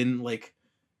more hidden. Like,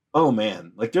 oh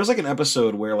man, like there's like an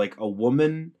episode where like a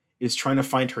woman is trying to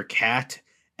find her cat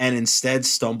and instead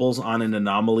stumbles on an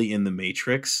anomaly in the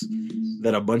Matrix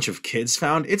that a bunch of kids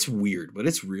found. It's weird, but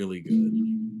it's really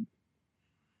good.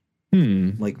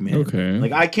 Like, man, Okay.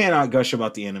 like I cannot gush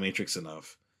about the Animatrix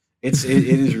enough. It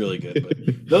is really good,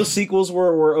 but those sequels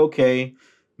were okay.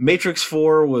 Matrix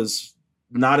 4 was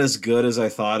not as good as I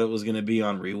thought it was going to be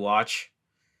on rewatch.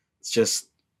 It's just,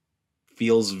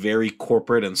 feels very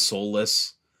corporate and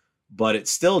soulless, but it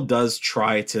still does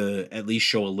try to at least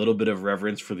show a little bit of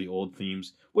reverence for the old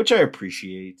themes, which I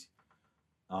appreciate.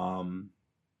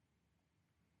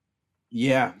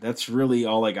 Yeah, that's really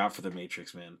all I got for The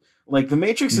Matrix, man. Like, The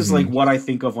Matrix is like what I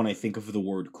think of when I think of the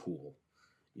word cool,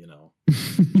 you know?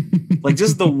 Like,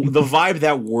 just the vibe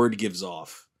that word gives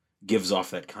off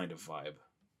that kind of vibe,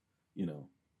 you know?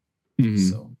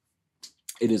 So,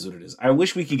 it is what it is. I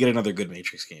wish we could get another good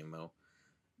Matrix game, though,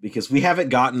 because we haven't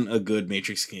gotten a good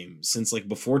Matrix game since, like,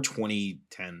 before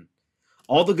 2010.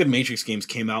 All the good Matrix games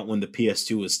came out when the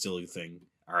PS2 was still a thing,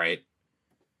 all right?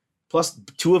 Plus,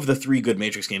 2 of the 3 good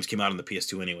Matrix games came out on the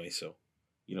PS2 anyway, so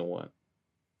you know what?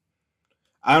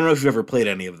 I don't know if you've ever played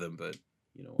any of them, but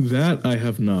you know what? That I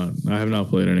have not. I have not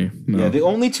played any. No. Yeah, the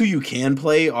only 2 you can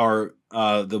play are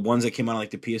the ones that came out on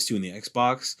like the PS2 and the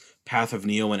Xbox, Path of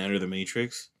Neo and Enter the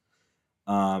Matrix.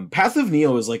 Path of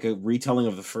Neo is like a retelling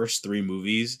of the first 3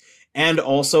 movies, and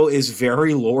also is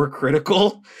very lore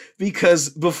critical, because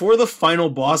before the final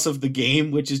boss of the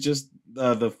game, which is just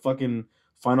the fucking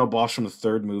final boss from the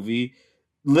 3rd movie,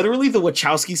 literally the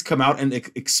Wachowskis come out and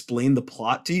explain the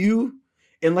plot to you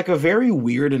in like a very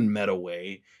weird and meta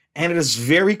way, and it is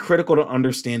very critical to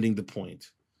understanding the point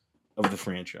of the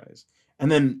franchise.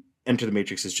 And then Enter the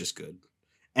Matrix is just good,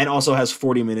 and also has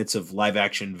 40 minutes of live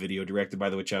action video directed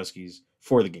by the Wachowskis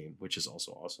for the game, which is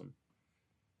also awesome.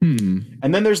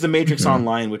 And then there's The Matrix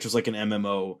Online, which was like an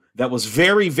MMO that was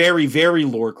very, very, very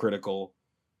lore critical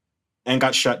and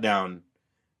got shut down,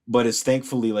 but is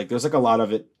thankfully like there's like a lot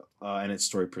of it and its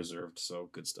story preserved, so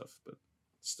good stuff. But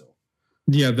still,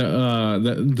 yeah.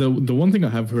 The one thing I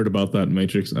have heard about that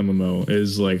Matrix MMO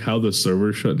is like how the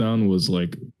server shutdown was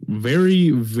like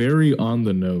very, very on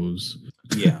the nose.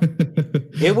 Yeah,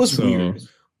 it was weird.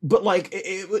 But like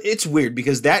it's weird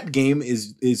because that game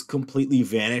is completely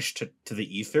vanished to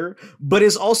the ether, but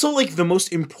is also like the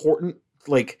most important.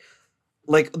 Like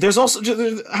there's also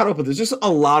how do I put this? There's just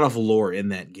a lot of lore in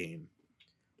that game,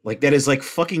 like that is like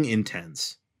fucking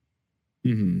intense.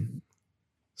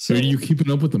 So are you keeping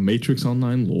up with the Matrix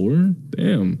Online lore?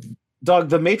 Damn, dog.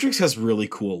 The Matrix has really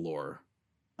cool lore.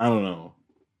 I don't know.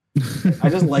 I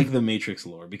just like the Matrix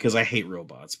lore because I hate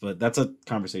robots, but that's a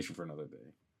conversation for another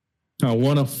day. I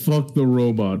want to fuck the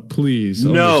robot. Please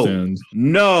understand.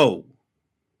 No.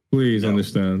 Please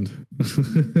understand.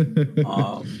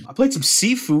 I played some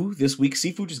Sifu this week.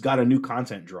 Sifu just got a new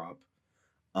content drop.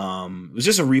 It was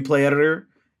just a replay editor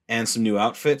and some new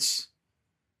outfits.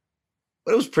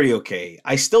 But it was pretty okay.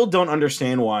 I still don't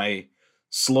understand why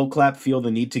Slow Clap feel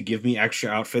the need to give me extra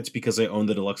outfits because I own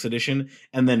the deluxe edition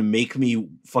and then make me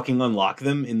fucking unlock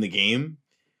them in the game,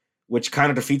 which kind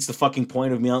of defeats the fucking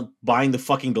point of me buying the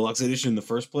fucking deluxe edition in the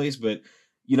first place. But,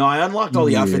 you know, I unlocked all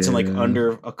the outfits in like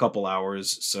under a couple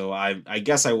hours. So I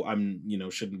guess I'm, you know,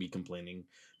 shouldn't be complaining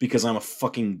because I'm a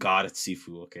fucking god at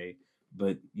Sifu. Okay.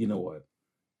 But you know what?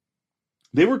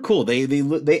 They were cool.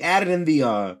 They added in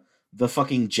the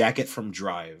fucking jacket from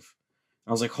Drive.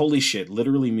 I was like, holy shit,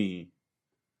 literally me.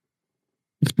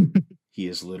 He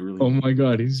is literally. Oh my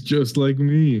god, he's just like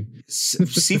me.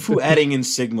 Sifu adding in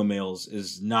Sigma males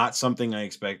is not something I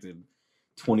expected.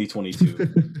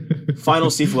 2022. Final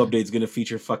Sifu update is going to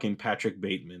feature fucking Patrick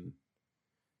Bateman.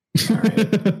 All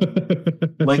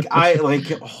right.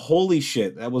 Holy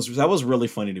shit, that was really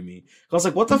funny to me. I was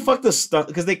like, what the fuck, the stunt?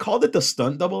 Because they called it the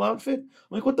stunt double outfit. I'm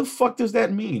like, what the fuck does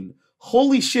that mean?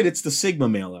 Holy shit, it's the Sigma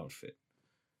male outfit.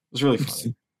 It was really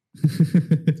funny.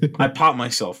 I pop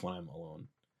myself when I'm alone.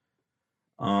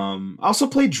 I also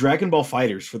played Dragon Ball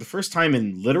FighterZ for the first time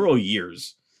in literal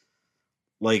years.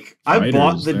 Like, I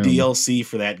bought the DLC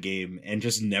for that game and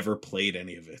just never played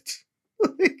any of it.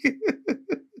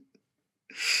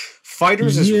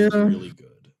 FighterZ is really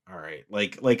good. All right.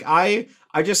 Like I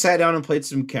just sat down and played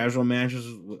some casual matches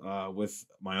with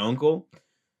my uncle.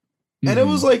 And it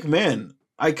was like, man,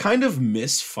 I kind of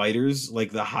miss FighterZ,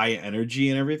 like the high energy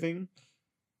and everything.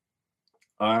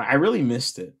 I really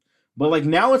missed it. But like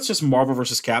now it's just Marvel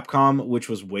vs. Capcom, which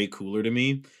was way cooler to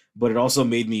me. But it also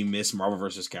made me miss Marvel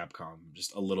vs. Capcom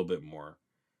just a little bit more.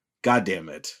 God damn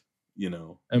it. You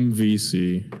know.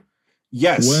 MVC.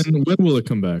 Yes. When will it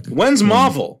come back? When's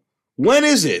Marvel? When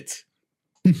is it?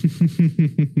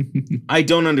 I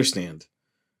don't understand.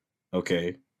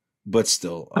 Okay. But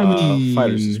still, I mean,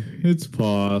 FighterZ. It's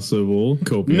possible.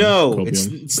 Copium. No,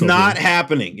 it's not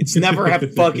happening. It's never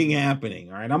fucking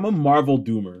happening. All right. I'm a Marvel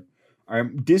doomer. All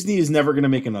right. Disney is never going to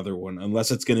make another one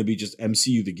unless it's going to be just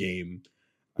MCU the game.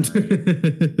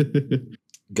 Right.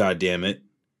 God damn it.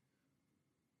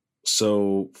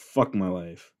 So fuck my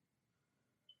life.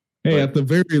 Hey, at the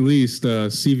very least,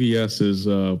 CVS is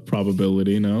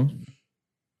probability, no?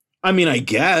 I mean, I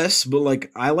guess, but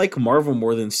like I like Marvel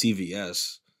more than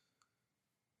CVS.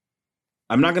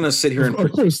 I'm not gonna sit here and.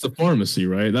 Of course, the pharmacy,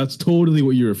 right? That's totally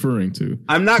what you're referring to.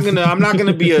 I'm not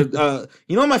gonna be a.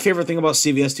 You know what my favorite thing about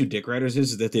CVS2 Dick Riders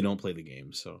is that they don't play the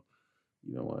game. So,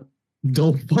 you know what?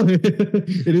 Don't fuck.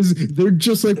 It is. They're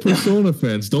just like Persona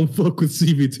fans. Don't fuck with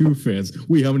CV2 fans.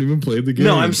 We haven't even played the game.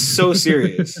 No, I'm so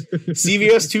serious.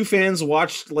 CVS2 fans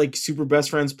watched like Super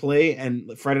Best Friends play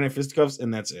and Friday Night Fisticuffs,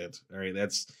 and that's it. All right,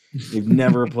 they've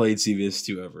never played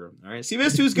CVS2 ever. All right,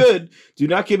 CVS2 is good. Do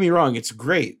not get me wrong; it's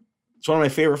great. It's one of my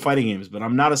favorite fighting games, but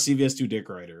I'm not a CVS2 Dick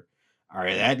Rider. All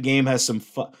right, that game has some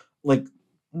like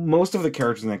most of the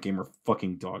characters in that game are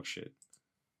fucking dog shit.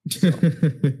 So.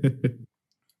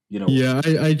 You know, yeah,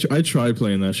 I tried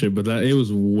playing that shit, but it was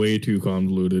way too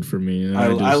convoluted for me. And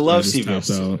I love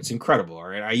CVS. It's incredible. All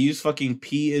right, I use fucking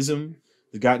P-ism,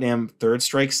 the goddamn Third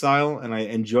Strike style, and I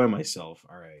enjoy myself.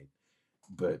 All right,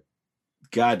 but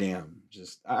goddamn,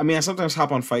 I mean, I sometimes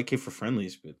hop on Fight Cave for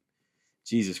friendlies, but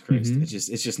Jesus Christ,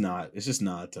 it's just not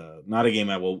not a game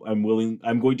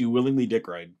I'm going to willingly dick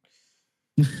ride.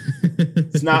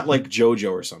 It's not like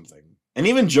JoJo or something, and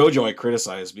even JoJo I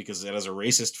criticize because it has a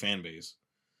racist fan base.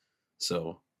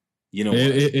 So, you know,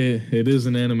 it is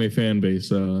an anime fan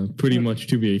base, pretty much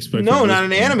to be expected. No, not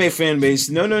an anime fan base.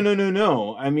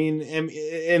 No. I mean,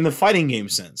 in the fighting game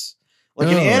sense, like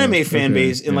an anime fan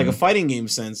base in like a fighting game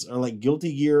sense, are like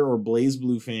Guilty Gear or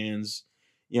BlazBlue fans.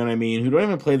 You know what I mean? Who don't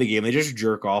even play the game; they just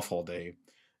jerk off all day.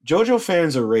 JoJo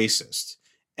fans are racist.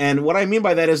 And what I mean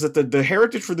by that is that the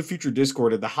Heritage for the Future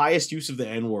Discord had the highest use of the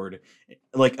N-word,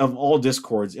 like of all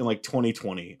Discords in like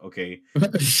 2020. Okay.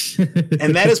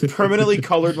 And that has permanently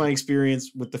colored my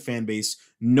experience with the fan base.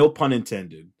 No pun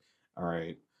intended. All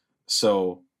right.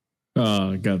 So.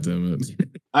 God damn it.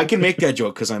 I can make that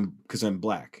joke because I'm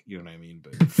black. You know what I mean?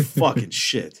 But fucking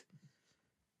shit.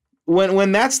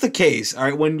 When that's the case, all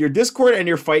right, when your Discord and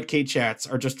your Fight K chats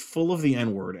are just full of the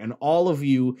N-word and all of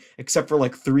you, except for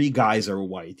like 3 guys, are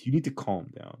white, you need to calm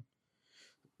down.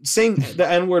 Saying the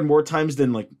N-word more times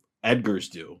than like Edgar's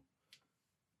do.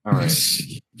 All right.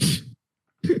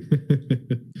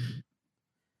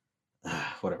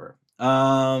 Whatever.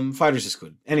 Fighters is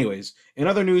good. Anyways, in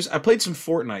other news, I played some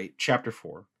Fortnite Chapter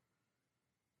 4.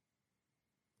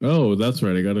 Oh, that's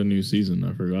right. I got a new season.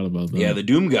 I forgot about that. Yeah, the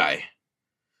Doom guy.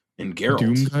 And Geralt.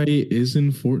 Doom guy is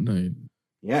in Fortnite.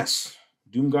 Yes.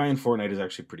 Doom guy in Fortnite is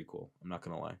actually pretty cool. I'm not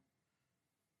going to lie.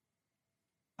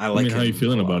 I mean, how you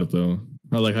feeling about it, though?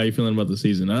 How you feeling about the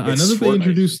season? I know that they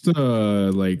introduced, I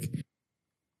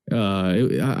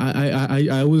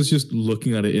was just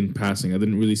looking at it in passing. I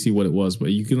didn't really see what it was,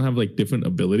 but you can have, like, different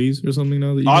abilities or something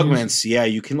now that you augments, yeah.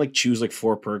 You can, like, choose, like,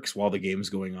 4 perks while the game's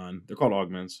going on. They're called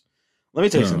augments. Let me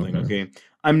tell you something, okay?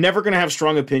 I'm never going to have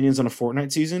strong opinions on a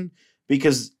Fortnite season,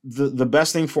 because the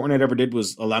best thing Fortnite ever did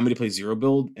was allow me to play Zero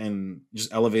Build and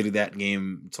just elevated that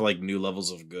game to like new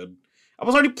levels of good. I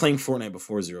was already playing Fortnite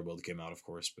before Zero Build came out, of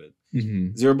course, but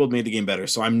Zero Build made the game better.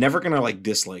 So I'm never going to like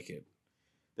dislike it.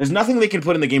 There's nothing they can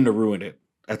put in the game to ruin it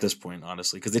at this point,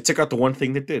 honestly, because they took out the one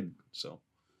thing that did. So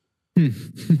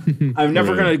I'm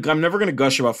never gonna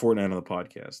gush about Fortnite on the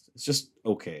podcast. It's just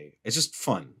okay. It's just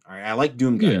fun. All right. I like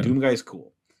Doom Guy. Yeah. Doom Guy is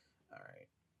cool.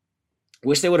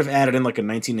 Wish they would have added in like a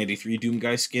 1983 Doom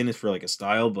Guy skin for like a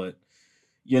style, but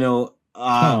you know,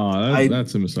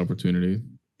 that's a missed opportunity.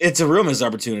 It's a real missed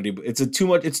opportunity, but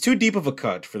it's too deep of a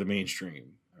cut for the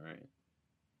mainstream. All right.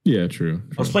 Yeah, true.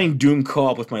 I was playing Doom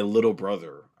co-op with my little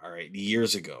brother. All right,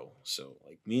 years ago. So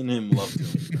like me and him loved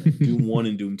Doom, right? Doom 1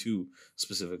 and Doom 2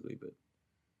 specifically, but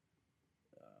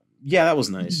yeah, that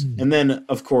was nice. And then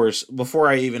of course, before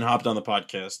I even hopped on the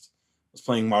podcast, I was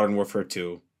playing Modern Warfare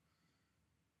 2.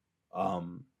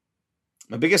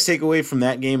 My biggest takeaway from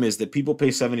that game is that people pay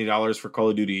 $70 for Call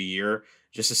of Duty a year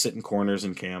just to sit in corners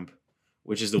and camp,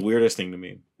 which is the weirdest thing to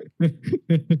me.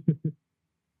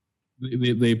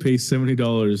 They pay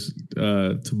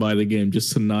 $70 to buy the game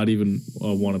just to not even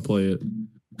want to play it.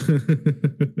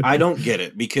 I don't get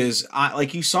it because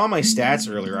like you saw my stats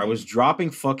earlier, I was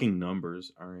dropping fucking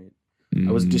numbers. All right.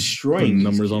 I was destroying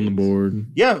numbers on the board.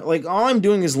 Yeah. Like all I'm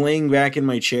doing is laying back in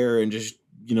my chair and just,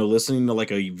 listening to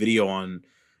like a video on,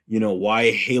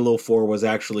 why Halo 4 was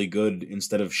actually good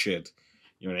instead of shit.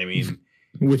 You know what I mean?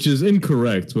 Which is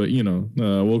incorrect, but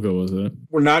we'll go with it.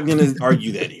 We're not going to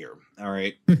argue that here. All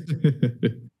right.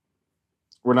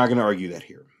 We're not going to argue that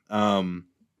here. But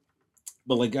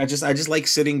like, I just like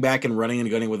sitting back and running and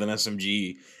gunning with an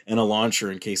SMG and a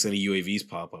launcher in case any UAVs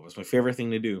pop up. It's my favorite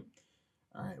thing to do.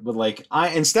 All right. But like,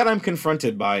 I'm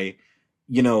confronted by,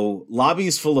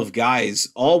 lobbies full of guys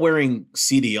all wearing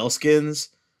CDL skins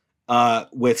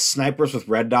with snipers with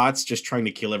red dots, just trying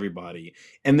to kill everybody,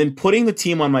 and then putting the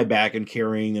team on my back and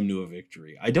carrying them to a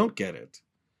victory. I don't get it.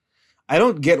 I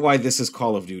don't get why this is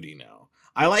Call of Duty now.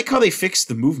 I like how they fixed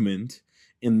the movement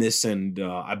in this, and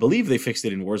I believe they fixed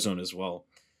it in Warzone as well,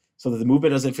 so that the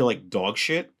movement doesn't feel like dog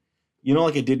shit. You know,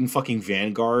 like it did in fucking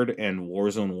Vanguard and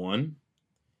Warzone 1.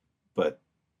 But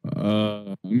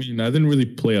I mean, I didn't really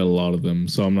play a lot of them,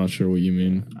 so I'm not sure what you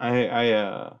mean.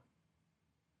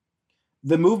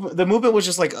 The movement was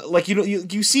just like you know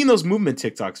you've seen those movement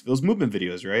TikToks, those movement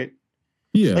videos, right?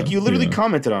 Yeah. Like you literally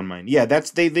commented on mine. Yeah,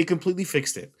 that's they completely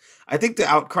fixed it. I think the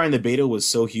outcry in the beta was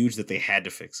so huge that they had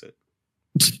to fix it.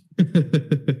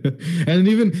 and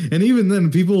even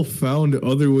then, people found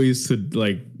other ways to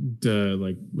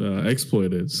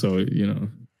exploit it. So you know,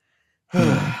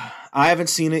 I haven't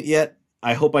seen it yet.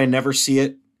 I hope I never see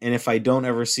it. And if I don't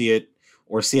ever see it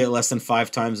or see it less than 5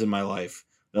 times in my life,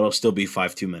 that'll still be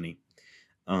 5 too many.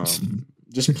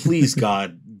 Just please,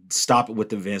 God, stop it with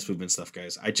the advanced movement stuff,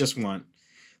 guys. I just want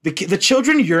the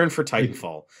children yearn for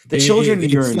Titanfall. The children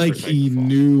yearn. It's like for he Titanfall.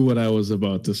 knew what I was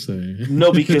about to say.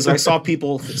 No, because I saw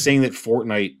people saying that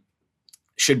Fortnite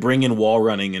should bring in wall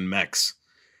running and mechs,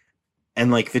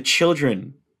 and like the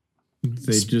children.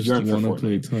 They just want to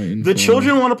play Titanfall. The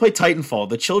children want to play Titanfall.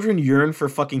 The children yearn for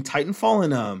fucking Titanfall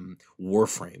and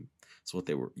Warframe. That's what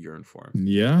they were yearn for.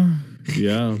 Yeah,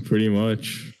 pretty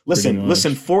much. Listen,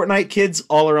 Fortnite kids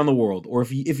all around the world, or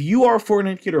if you are a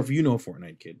Fortnite kid, or if you know a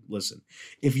Fortnite kid, listen.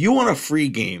 If you want a free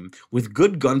game with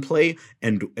good gunplay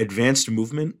and advanced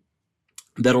movement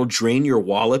that'll drain your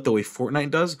wallet the way Fortnite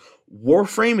does,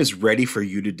 Warframe is ready for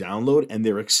you to download, and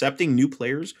they're accepting new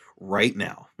players right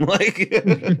now. Like,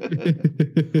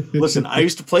 listen, I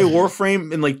used to play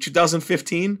Warframe in like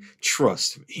 2015.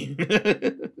 Trust me.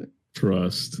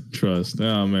 Trust.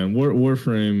 Oh man,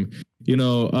 Warframe. You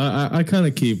know, I kind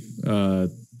of keep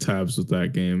tabs with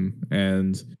that game,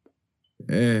 and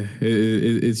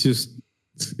it's just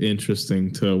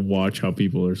interesting to watch how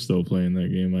people are still playing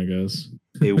that game. I guess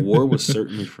a war was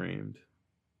certainly framed.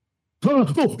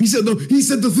 Oh, he said the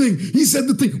thing. He said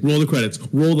the thing. Roll the credits.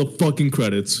 Roll the fucking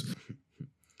credits.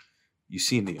 You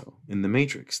see, Neo, in The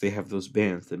Matrix, they have those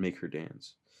bands that make her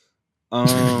dance.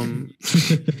 No,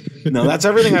 that's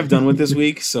everything I've done with this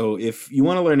week. So if you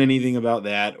want to learn anything about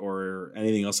that or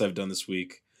anything else I've done this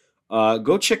week,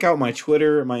 go check out my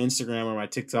Twitter, my Instagram, or my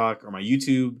TikTok, or my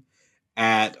YouTube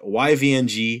at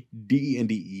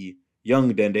YVNGDENDE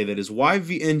Young Dende. That is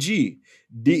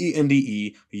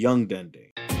YVNGDENDE Young Dende.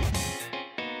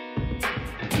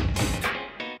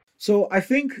 So I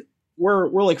think we're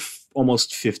like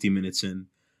almost 50 minutes in.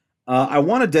 I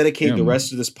want to dedicate the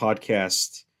rest of this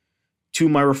podcast to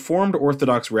my Reformed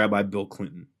Orthodox Rabbi, Bill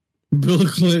Clinton. Bill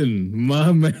Clinton,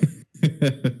 my man.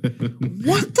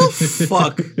 What the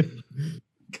fuck?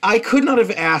 I could not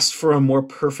have asked for a more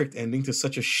perfect ending to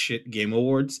such a shit Game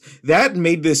Awards. That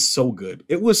made this so good.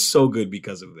 It was so good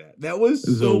because of that. That was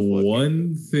so the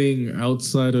one thing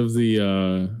outside of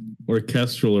the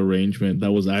orchestral arrangement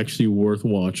that was actually worth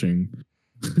watching.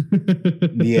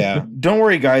 Yeah. Don't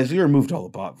worry, guys. We removed all the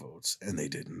bot votes, and they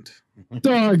didn't.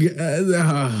 Dog.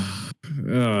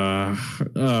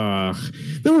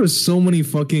 There were so many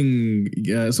so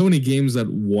many games that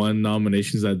won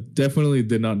nominations that definitely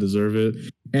did not deserve it.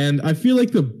 And I feel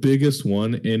like the biggest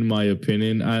one, in my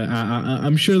opinion,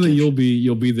 I'm sure that you'll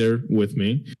be there with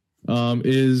me,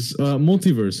 is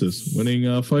Multiversus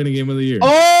winning Fighting Game of the Year.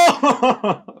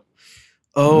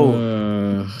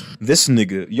 This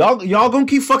nigga, y'all gonna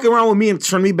keep fucking around with me and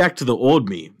turn me back to the old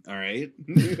me. All right.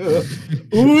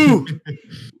 Ooh,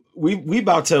 we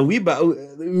about.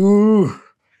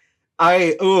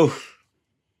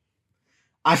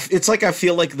 It's like I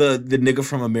feel like the nigga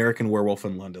from American Werewolf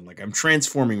in London. Like I'm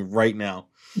transforming right now.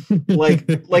 Like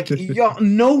y'all,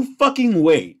 no fucking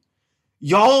way.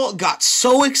 Y'all got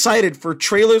so excited for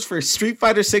trailers for Street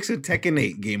Fighter 6 and Tekken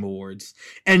 8 Game Awards,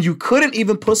 and you couldn't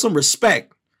even put some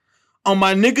respect on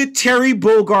my nigga Terry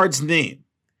Bogard's name.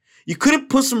 You couldn't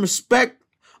put some respect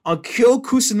on Kyo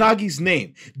Kusanagi's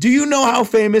name. Do you know how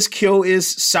famous Kyo is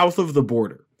south of the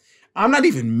border? I'm not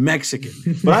even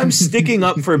Mexican, but I'm sticking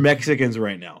up for Mexicans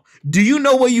right now. Do you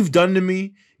know what you've done to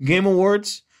me, Game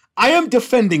Awards? I am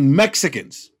defending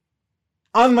Mexicans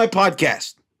on my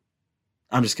podcast.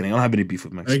 I'm just kidding. I don't have any beef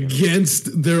with Mexicans.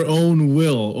 Against their own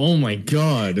will. Oh my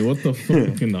God. What the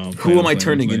fuck? No, Who am I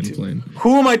turning into?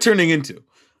 Who am I turning into?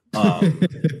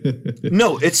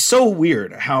 No, it's so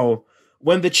weird how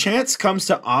when the chance comes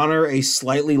to honor a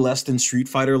slightly less than Street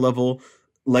Fighter level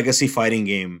legacy fighting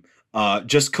game,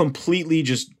 just completely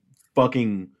just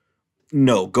fucking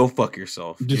no, go fuck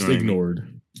yourself. Just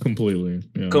ignored. Completely.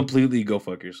 Yeah. Completely go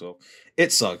fuck yourself.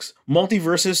 It sucks.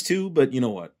 Multiverses too, but you know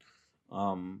what?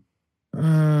 No,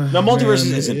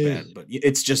 Multiverses isn't bad, but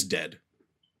it's just dead.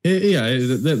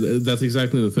 That's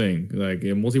exactly the thing. Like,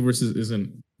 Multiverses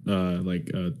isn't like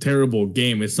a terrible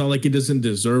game. It's not like it doesn't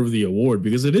deserve the award,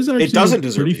 because it is actually it doesn't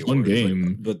deserve pretty the fun award,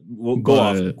 game. but we'll go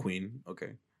off Queen.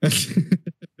 Okay.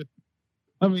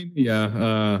 I mean,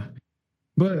 yeah,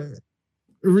 but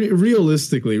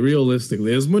realistically,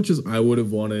 as much as I would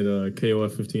have wanted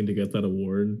KOF 15 to get that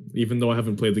award, even though I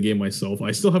haven't played the game myself,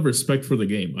 I still have respect for the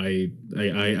game. I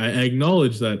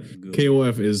acknowledge that Good.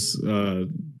 KOF is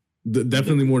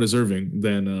definitely more deserving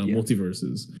than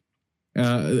Multiverses.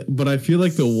 But I feel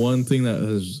like the one thing that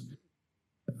has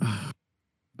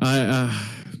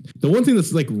the one thing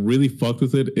that's like really fucked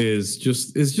with it is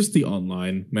just the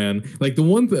online, man. Like the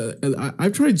one that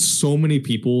I've tried so many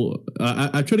people,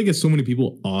 I've tried to get so many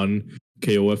people on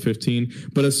KOF 15,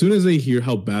 but as soon as they hear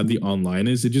how bad the online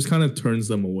is, it just kind of turns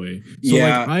them away. So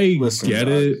yeah, like, get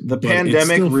it. The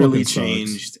pandemic really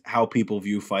changed how people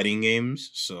view fighting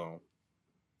games. So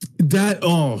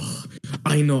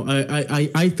I know.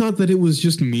 I thought that it was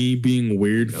just me being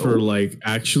weird for like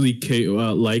actually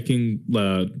liking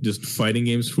just fighting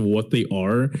games for what they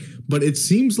are, but it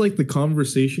seems like the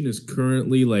conversation is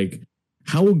currently like,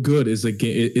 how good is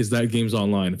that game's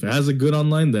online? If it has a good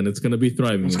online, then it's going to be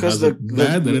thriving. It's because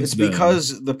it's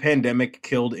because the pandemic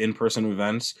killed in-person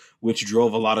events, which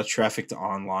drove a lot of traffic to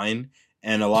online.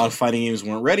 And a lot of fighting games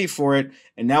weren't ready for it.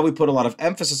 And now we put a lot of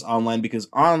emphasis online, because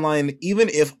online, even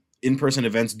if in-person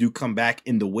events do come back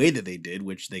in the way that they did,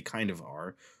 which they kind of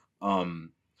are, online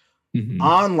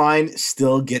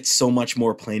still gets so much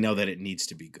more play now that it needs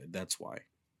to be good. That's why.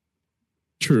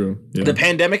 True. Yeah. The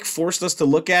pandemic forced us to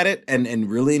look at it and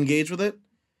really engage with it.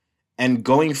 And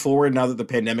going forward, now that the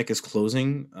pandemic is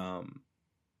closing,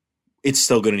 it's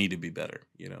still going to need to be better,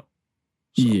 you know?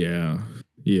 So.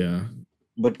 Yeah.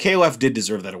 But KOF did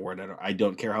deserve that award. I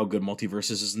don't care how good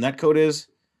Multiverses' netcode is.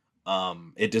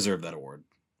 It deserved that award.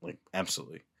 Like,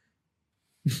 absolutely.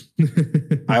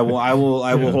 I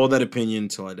will hold that opinion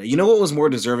until I die. You know what was more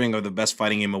deserving of the best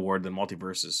fighting game award than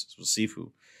Multiverses? It was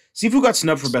Sifu. Sifu got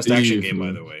snubbed for best action game,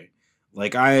 by the way.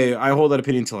 Like, I hold that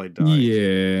opinion until I die.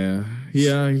 Yeah.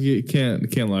 You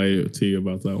can't lie to you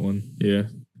about that one. Yeah.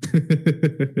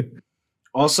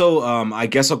 Also, I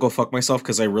guess I'll go fuck myself,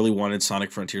 because I really wanted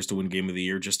Sonic Frontiers to win Game of the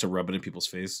Year just to rub it in people's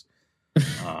face.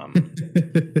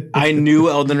 I knew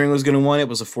Elden Ring was going to win. It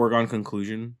was a foregone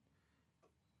conclusion.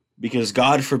 Because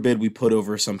God forbid we put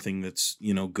over something that's,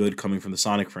 good coming from the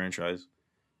Sonic franchise.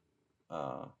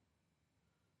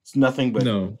 It's nothing but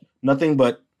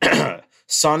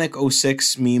Sonic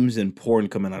 06 memes and porn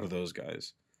coming out of those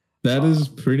guys. That is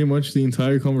pretty much the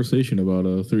entire conversation about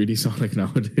 3D Sonic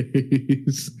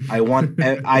nowadays.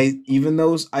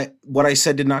 What I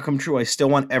said did not come true. I still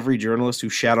want every journalist who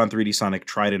shat on 3D Sonic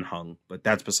tried and hung, but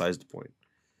that's besides the point.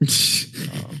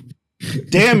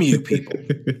 Damn you people.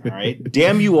 All right.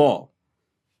 Damn you all.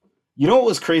 You know what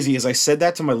was crazy is I said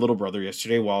that to my little brother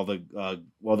yesterday while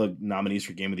the nominees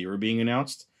for Game of the Year were being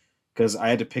announced, because I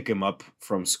had to pick him up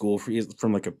from school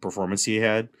from like a performance he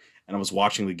had. And I was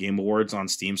watching the Game Awards on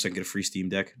Steam, so I could get a free Steam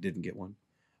Deck. Didn't get one.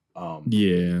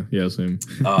 Yeah, same.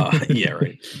 Yeah,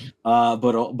 right.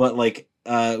 But like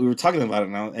we were talking about it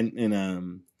now,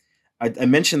 and I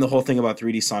mentioned the whole thing about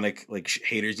 3D Sonic, like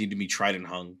haters need to be tried and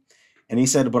hung, and he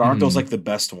said, "But aren't those like the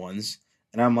best ones?"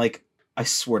 And I'm like, I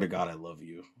swear to God, I love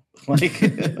you. Like,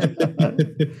 yes,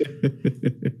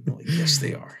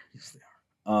 they are. Yes, they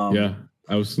are. Yeah,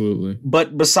 absolutely.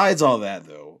 But besides all that,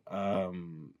 though.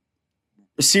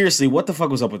 Seriously, what the fuck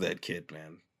was up with that kid,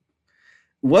 man?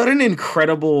 What an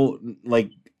incredible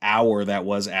hour that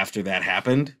was after that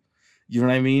happened. You know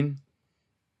what I mean?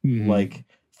 Mm-hmm. Like,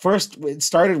 first it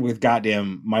started with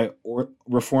goddamn my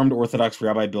Reformed Orthodox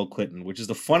Rabbi Bill Clinton, which is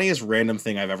the funniest random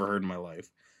thing I've ever heard in my life.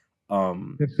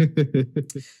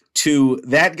 To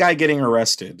that guy getting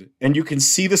arrested, and you can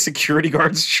see the security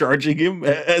guards charging him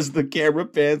as the camera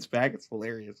pans back. It's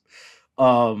hilarious.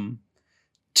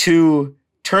 To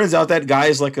turns out that guy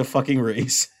is like a fucking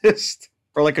racist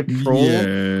or like a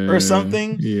troll or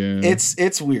something. Yeah.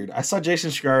 It's weird. I saw Jason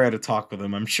Schreier had a talk with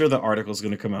him. I'm sure the article's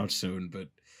going to come out soon, but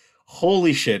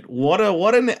holy shit. What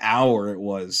an hour it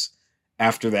was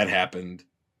after that happened.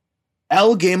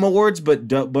 Game Awards,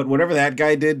 but whatever that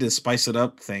guy did to spice it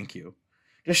up, thank you.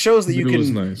 Just shows that you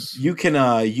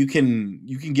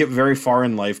can get very far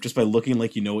in life just by looking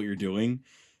like you know what you're doing.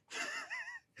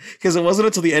 Because it wasn't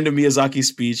until the end of Miyazaki's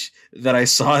speech that I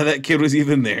saw that kid was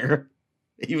even there,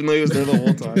 even though he was there the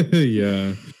whole time.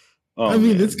 Yeah. Oh, I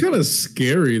mean, man. it's kind of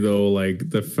scary though.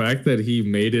 Like the fact that he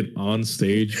made it on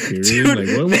stage. Period. Dude, like,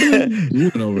 what are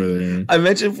you doing over there? I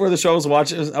mentioned before the show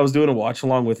I was doing a watch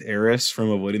along with Eris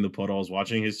from Avoiding the Puddle. I was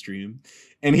watching his stream,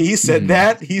 and he said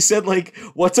that he said like,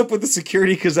 "What's up with the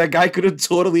security?" Because that guy could have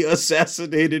totally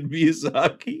assassinated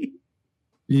Miyazaki.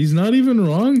 He's not even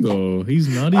wrong though. He's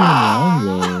not even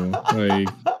wrong though. Like.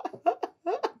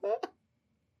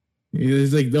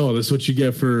 He's like, no, that's what you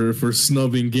get for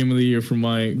snubbing Game of the Year for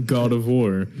my God of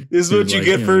War. This is what you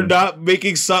get for not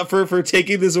making for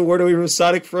taking this award away from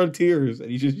Sonic Frontiers, and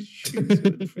he just shoots him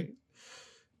in the face.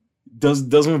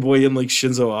 Does my boy in like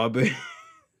Shinzo Abe?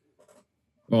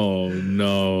 Oh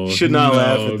no! Should not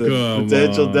laugh at the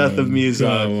potential death of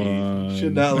Miyazaki.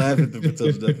 Should not laugh at the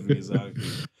potential death of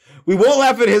Miyazaki. We won't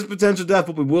laugh at his potential death,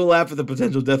 but we will laugh at the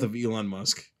potential death of Elon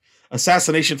Musk.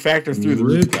 Assassination factor through the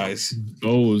roof, guys.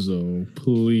 Bozo,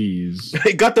 please.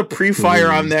 They got the pre-fire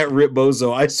on that Rip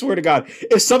Bozo. I swear to God,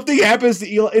 if something happens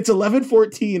to Elon, it's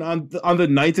 11:14 on the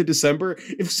 9th of December.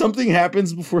 If something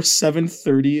happens before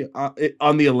 7:30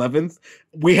 on the 11th,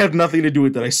 we have nothing to do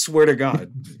with that. I swear to God,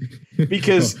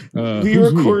 because we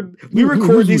record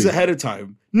these ahead of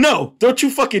time. No, don't you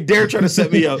fucking dare try to set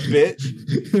me up,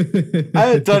 bitch. I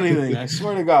haven't done anything. I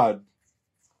swear to God.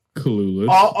 Clueless.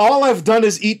 All I've done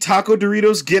is eat taco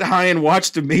Doritos, get high, and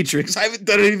watch The Matrix. I haven't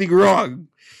done anything wrong.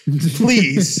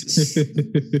 Please.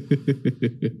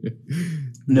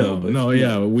 No,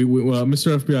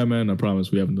 Mr. FBI man, I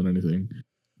promise we haven't done anything.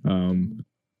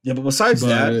 Yeah, but besides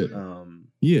that,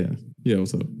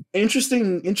 what's up?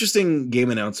 Interesting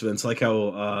game announcements, like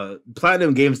how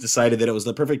Platinum Games decided that it was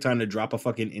the perfect time to drop a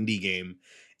fucking indie game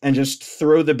and just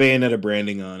throw the Bayonetta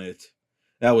branding on it.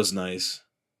 That was nice.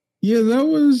 Yeah, that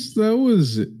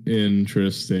was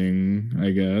interesting,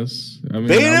 I guess. I mean,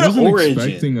 Bayonetta I wasn't Origin.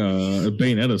 expecting a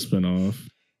Bayonetta spinoff.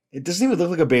 It doesn't even look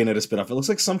like a Bayonetta spinoff. It looks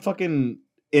like some fucking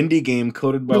indie game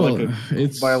coded by a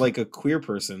queer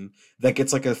person that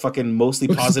gets like a fucking mostly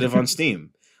positive on Steam.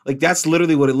 Like that's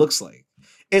literally what it looks like.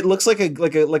 It looks like a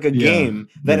game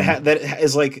that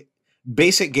is like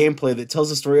basic gameplay that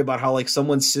tells a story about how like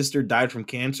someone's sister died from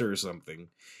cancer or something.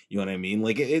 You know what I mean?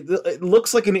 Like it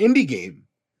looks like an indie game.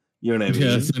 You know what I mean?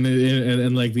 Yes,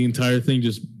 and like the entire thing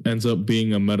just ends up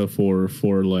being a metaphor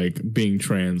for like being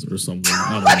trans or something.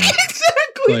 I don't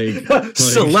know. Exactly.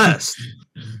 Celeste.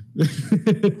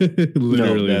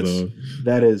 Literally, though.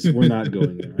 That is, we're not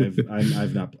going there. I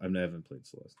haven't played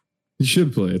Celeste. You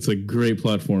should play. It's a great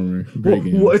platformer. Great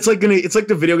game. Well, it's like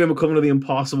the video game equivalent of the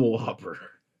Impossible Whopper.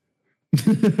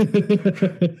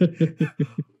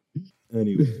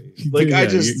 Anyway, like I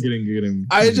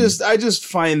just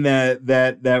find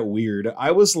that weird.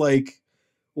 I was like,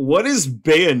 what is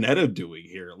Bayonetta doing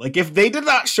here? Like, if they did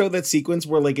not show that sequence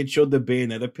where like it showed the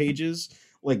Bayonetta pages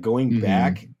like going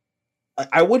back,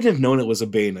 I wouldn't have known it was a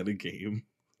Bayonetta game.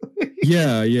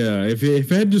 yeah. If it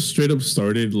had just straight up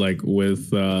started like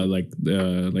with like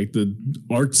the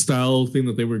art style thing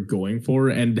that they were going for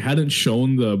and hadn't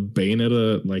shown the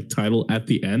Bayonetta like title at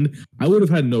the end, I would have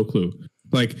had no clue.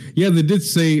 Like, yeah, they did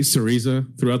say Cereza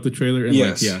throughout the trailer, and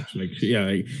yes.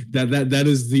 That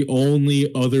is the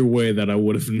only other way that I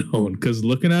would have known. Because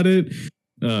looking at it,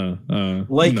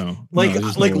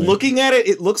 looking at it,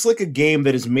 it looks like a game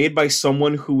that is made by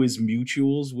someone who is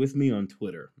mutuals with me on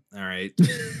Twitter. All right,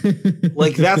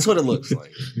 like that's what it looks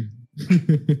like.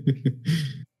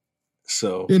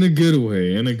 So in a good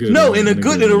way, in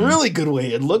a really good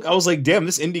way. I was like, damn,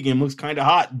 this indie game looks kind of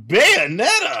hot.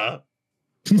 Bayonetta.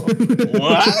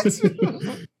 What?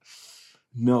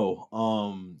 No.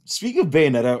 Speaking of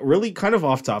Bayonetta, really kind of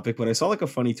off topic, but I saw like a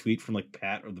funny tweet from like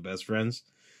Pat of the Best Friends,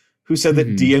 who said that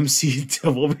DMC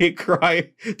Devil May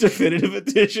Cry Definitive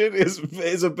Edition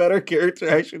is a better character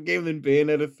action game than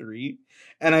Bayonetta 3,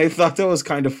 and I thought that was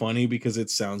kind of funny because it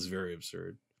sounds very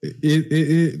absurd. That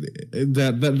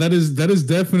is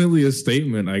definitely a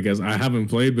statement. I guess I haven't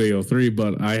played Bayo 3,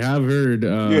 but I have heard.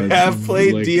 You have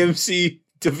played DMC.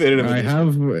 Definitive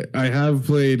edition. I have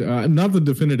played not the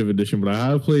definitive edition, but I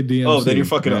have played DMC. Oh, then you're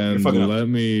fucking up. You're fucking up. Let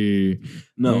me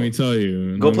tell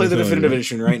you. Go play the definitive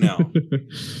edition right now.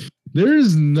 There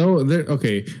is no there.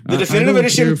 Okay, the definitive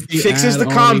edition fixes the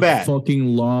combat. Fucking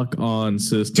lock on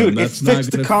system. Dude, it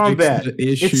fixed the combat.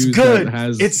 It's good.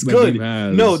 It's good.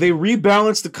 No, they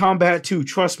rebalanced the combat too.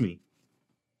 Trust me.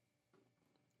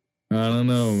 I don't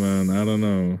know, man. I don't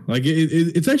know. Like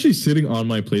it's actually sitting on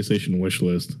my PlayStation wish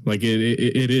list. Like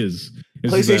it is.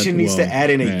 PlayStation needs to add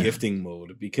in a gifting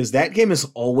mode because that game is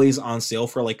always on sale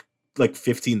for like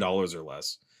 $15 or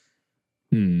less.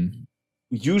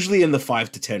 Usually in the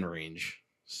 5 to 10 range.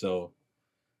 So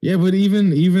yeah, but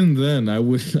even then, I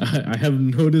have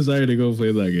no desire to go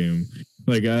play that game.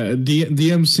 Like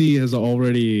DMC has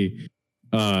already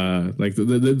like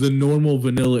the normal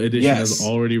vanilla edition has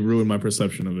already ruined my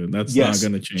perception of it. That's not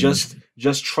going to change.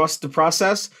 Just trust the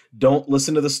process. Don't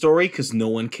listen to the story because no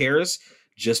one cares.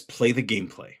 Just play the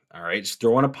gameplay. All right. Just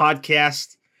throw on a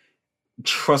podcast.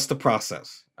 Trust the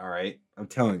process. All right. I'm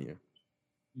telling you.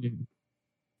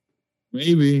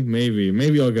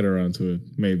 Maybe I'll get around to it.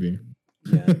 Maybe.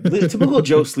 Yeah. The typical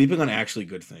Joe sleeping on actually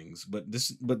good things, but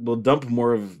we'll dump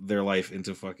more of their life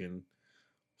into fucking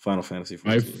Final Fantasy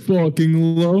 14. I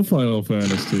fucking love Final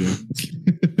Fantasy.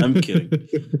 I'm kidding.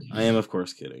 I am, of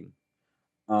course, kidding.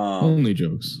 Only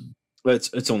jokes. But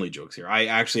it's only jokes here. I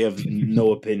actually have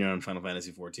no opinion on Final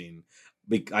Fantasy 14.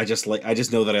 I just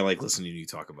know that I like listening to you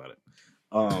talk about it.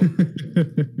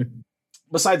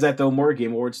 Besides that, though, more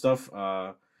Game Awards stuff.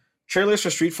 Trailers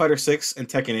for Street Fighter 6 and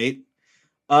Tekken 8.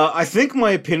 I think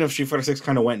my opinion of Street Fighter 6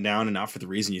 kind of went down, and not for the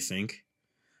reason you think.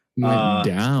 Went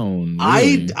down.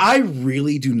 Really? I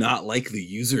really do not like the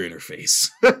user interface.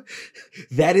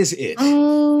 That is it.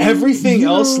 Everything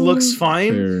else looks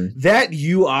fine. Fair. That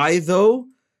UI though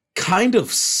kind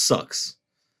of sucks.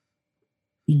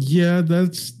 Yeah,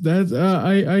 that's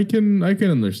I can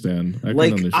understand.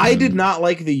 I did not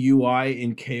like the UI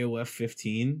in KOF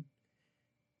 15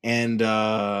 and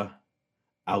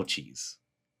ouchies.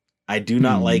 I do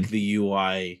not like the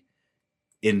UI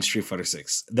in Street Fighter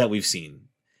 6 that we've seen.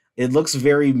 It looks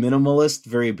very minimalist,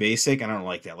 very basic. I don't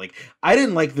like that. Like, I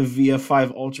didn't like the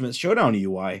VF5 Ultimate Showdown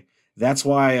UI. That's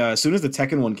why as soon as the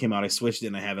Tekken one came out, I switched it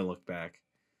and I haven't looked back.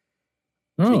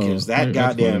 Because that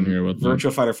goddamn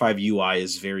Virtua Fighter 5 UI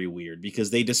is very weird because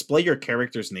they display your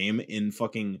character's name in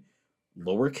fucking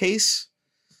lowercase.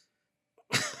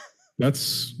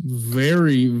 That's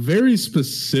very, very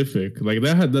specific. Like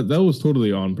that was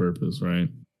totally on purpose, right?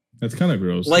 That's kind of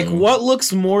gross. Like, what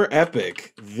looks more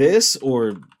epic, this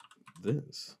or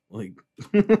this? Like,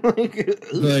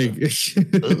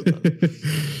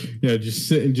 yeah, just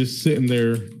sitting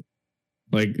there,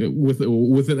 like with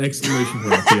an exclamation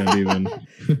point at the end,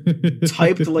 even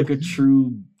typed like a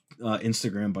true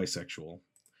Instagram bisexual.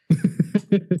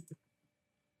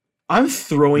 I'm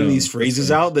throwing these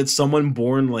phrases out that someone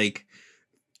born like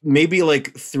maybe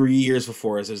like 3 years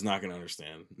before us is not going to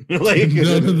understand. Like,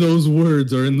 none of those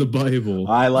words are in the Bible.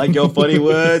 I like your funny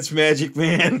words, Magic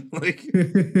Man. Like,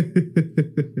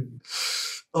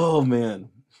 oh man.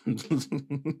 I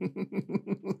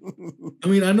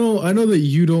mean, I know that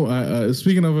you don't.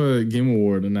 Speaking of Game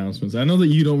Award announcements, I know that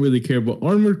you don't really care, but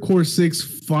Armored Core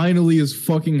 6 finally is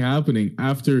fucking happening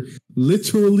after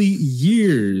literally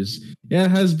years. Yeah,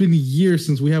 it has been years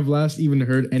since we have last even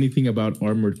heard anything about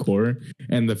Armored Core,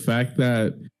 and the fact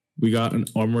that we got an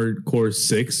Armored Core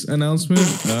 6 announcement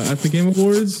at the Game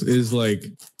Awards is like,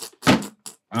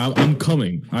 I'm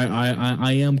coming.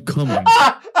 I am coming.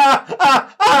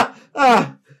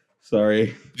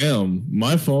 Sorry. Damn,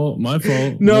 my fault.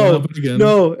 No,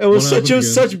 it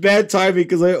was such bad timing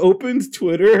because I opened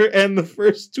Twitter and the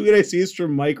first tweet I see is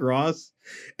from Mike Ross,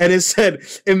 and it said,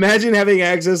 "Imagine having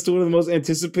access to one of the most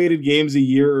anticipated games a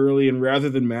year early, and rather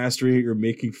than mastering it, you're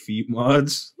making feet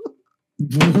mods."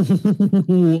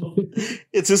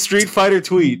 It's a Street Fighter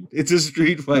tweet.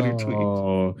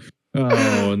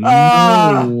 Oh,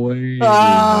 no way! No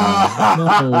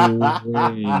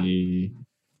way!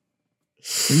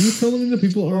 Are you telling me that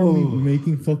people are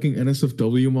making fucking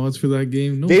NSFW mods for that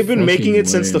game? No, they've been making it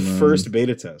since the first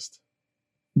beta test.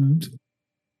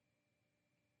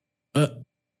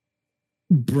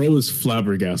 Bro is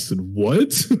flabbergasted.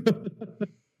 What?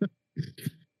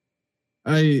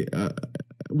 Why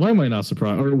am I not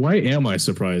surprised? Or why am I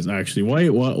surprised? Actually, why?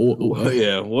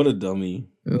 Yeah, what a dummy!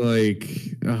 Like,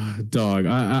 dog.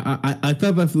 I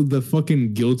thought that the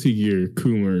fucking Guilty Gear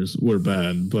Coomers were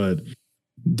bad, but.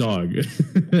 Dog,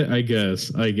 I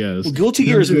guess. Well, Guilty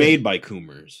Gear is made by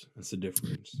Coomers. That's the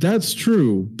difference. That's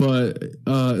true, but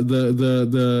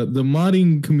the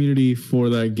modding community for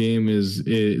that game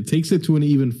it takes it to an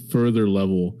even further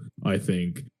level. I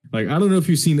think. Like, I don't know if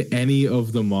you've seen any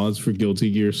of the mods for Guilty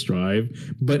Gear Strive,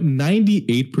 but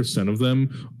 98% of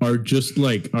them are just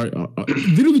like are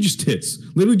literally just tits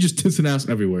and ass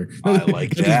everywhere. I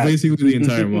like that. Basically the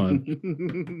entire mod.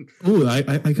 Oh,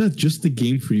 I got just the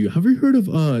game for you. Have you heard of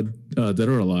Dead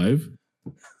or Alive?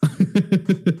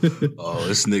 Oh,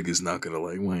 this nigga's not gonna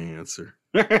like my answer.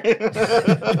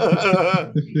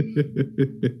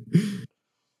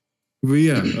 But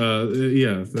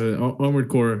Armored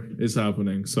Core is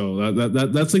happening. So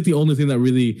that's like the only thing that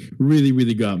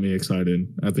really got me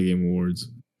excited at the Game Awards.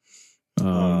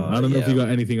 I don't know if you got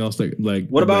anything else that like.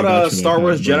 What about Star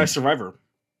Wars Jedi Survivor?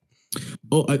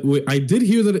 Oh, I did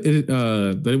hear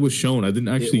that it was shown. I didn't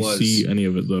actually see any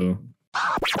of it though.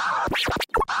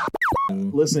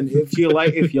 Listen, if you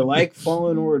like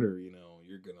Fallen Order, you know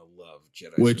you're gonna love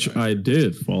Jedi. Which Survivor. I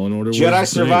did. Fallen Order. Jedi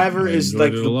Survivor I is enjoyed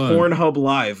like it the a lot. Pornhub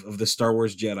Live of the Star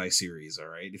Wars Jedi series. All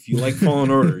right, if you like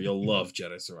Fallen Order, you'll love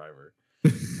Jedi Survivor.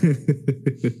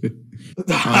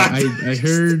 I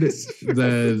heard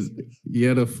that he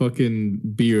had a fucking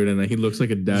beard and that he looks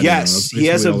like a dad. Yes, he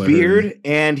has a beard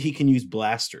and he can use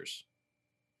blasters,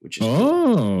 which is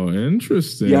cool.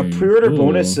 Interesting. Yeah, pre-order cool.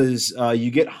 bonuses.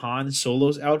 You get Han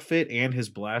Solo's outfit and his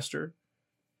blaster.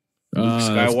 Luke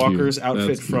Skywalker's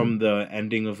outfit from the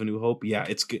ending of A New Hope. Yeah,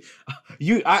 it's good.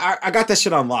 I got that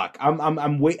shit on lock.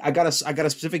 I got a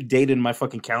specific date in my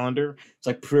fucking calendar. It's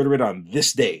like pre-order it on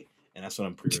this day, and that's when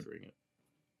I'm pre-ordering it.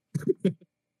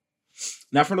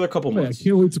 Not for another couple months. I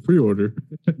can't wait to pre-order.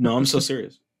 No, I'm so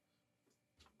serious.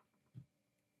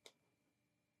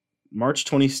 March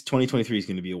 2023 is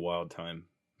going to be a wild time,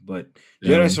 but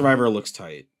Jedi Survivor looks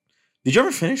tight. Did you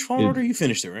ever finish Fallen Order? You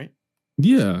finished it, right?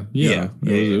 Yeah.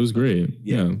 It was great.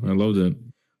 Yeah, I loved it.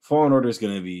 Fallen Order is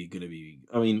going to be.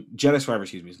 I mean, Jedi Survivor,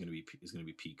 is going to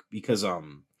be peak because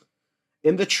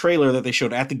in the trailer that they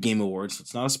showed at the Game Awards, so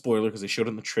it's not a spoiler because they showed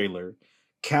it in the trailer.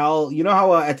 Cal, you know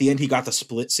how at the end he got the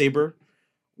split saber,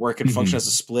 where it can function as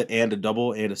a split and a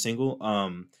double and a single.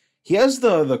 He has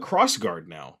the cross guard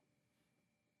now.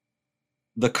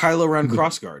 The Kylo Ren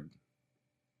cross guard.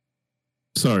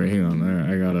 Sorry, hang on.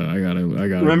 I gotta.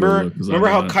 Remember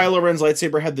how Kylo Ren's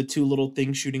lightsaber had the two little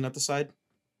things shooting out the side?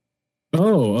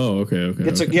 Oh, okay.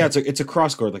 It's a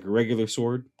cross guard like a regular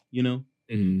sword, you know.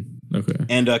 Mm-hmm. Okay.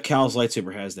 And Cal's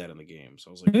lightsaber has that in the game, so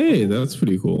I was like, hey, that's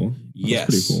pretty cool. Yes.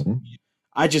 That's pretty cool.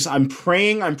 I'm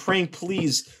praying,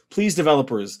 please,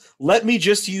 developers, let me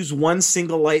just use one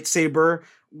single lightsaber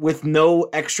with no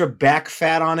extra back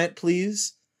fat on it,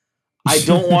 please. I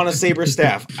don't want a saber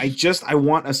staff. I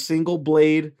want a single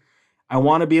blade. I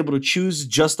want to be able to choose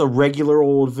just a regular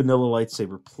old vanilla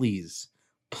lightsaber, please.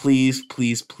 Please.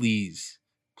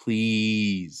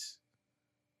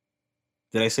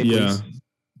 Did I say please?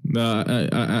 No,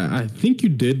 I think you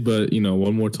did, but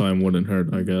one more time wouldn't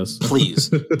hurt, I guess. Please,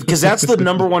 because that's the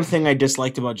number one thing I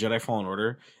disliked about Jedi Fallen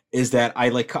Order is that I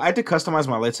had to customize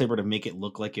my lightsaber to make it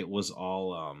look like it was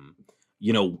all,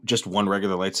 just one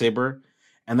regular lightsaber,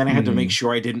 and then I had to make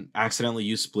sure I didn't accidentally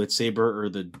use split saber or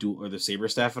the saber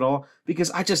staff at all because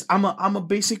I'm a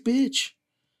basic bitch.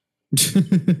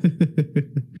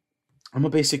 I'm a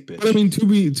basic bitch. But I mean, to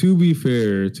be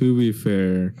fair,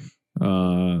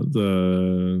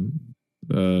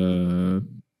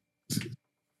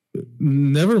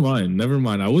 never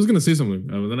mind. I was gonna say something,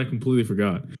 but then I completely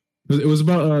forgot. It was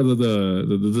about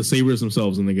the sabers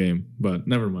themselves in the game, but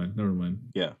never mind.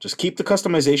 Yeah, just keep the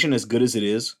customization as good as it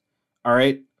is. All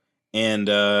right, and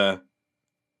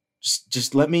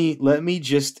just let me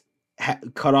just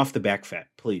cut off the back fat,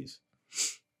 please,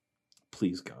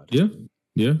 God. Yeah.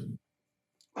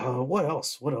 What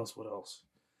else?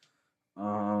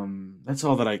 That's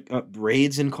all that I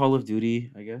raids in Call of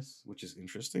Duty, I guess, which is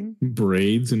interesting.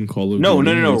 Braids in Call of Duty? No,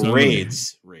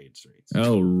 raids.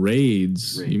 Oh,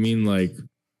 raids. You mean like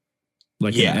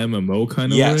an MMO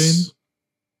kind of raid?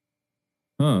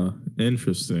 Huh.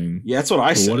 Interesting. Yeah, that's what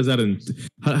I said. What is that in?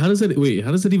 How does that? Wait,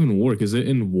 how does that even work? Is it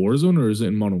in Warzone or is it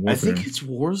in Modern Warfare? I think it's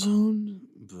Warzone,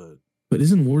 but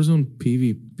isn't Warzone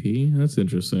PvP? That's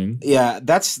interesting. Yeah,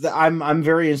 I'm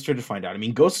very interested to find out. I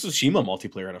mean, Ghost of Tsushima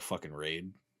multiplayer had a fucking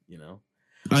raid.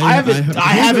 I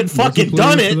haven't fucking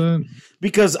done it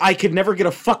because I could never get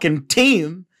a fucking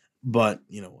team. But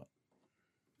you know what?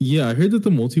 Yeah, I heard that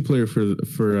the multiplayer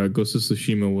for Ghost of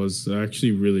Tsushima was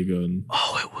actually really good.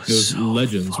 Oh, it was so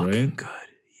Legends, right? Good,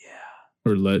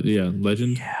 yeah. Or Legend,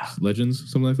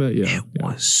 Legends, something like that. Yeah, it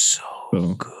was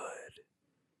so good.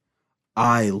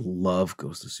 I love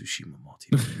Ghost of Tsushima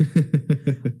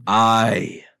multiplayer.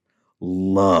 I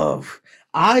love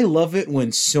it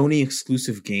when Sony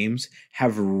exclusive games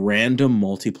have random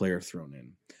multiplayer thrown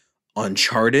in.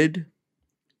 Uncharted,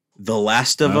 The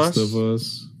Last of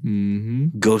Us,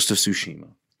 Mm-hmm. Ghost of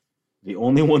Tsushima. The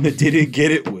only one that didn't get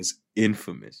it was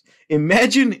Infamous.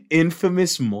 Imagine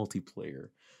Infamous multiplayer.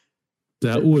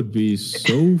 That would be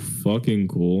so fucking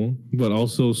cool, but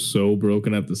also so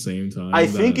broken at the same time. I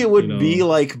think it would be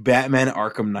like Batman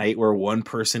Arkham Knight, where one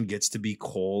person gets to be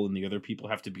Cole and the other people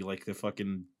have to be like the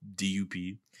fucking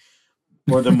DUP.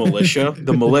 Or the militia.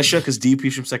 The militia, because DUP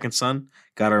is from Second Son.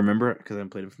 Gotta remember it, because I haven't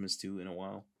played Infamous 2 in a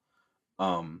while.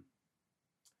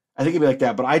 I think it'd be like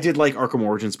that, but I did like Arkham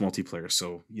Origins multiplayer,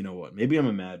 so you know what? Maybe I'm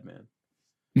a madman.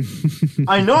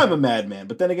 I know I'm a madman,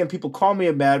 but then again, people call me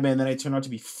a madman, then I turn out to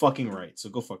be fucking right. So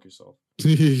go fuck yourself.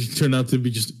 You turn out to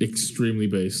be just extremely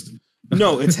based.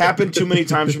 No, it's happened too many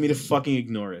times for me to fucking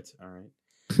ignore it. All right.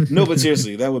 No, but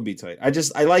seriously, that would be tight.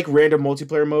 I like random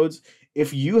multiplayer modes.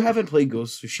 If you haven't played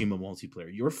Ghost of Tsushima multiplayer,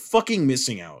 you're fucking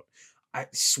missing out. I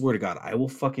swear to God, I will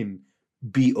fucking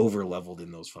be over leveled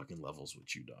in those fucking levels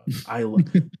with you, dog. I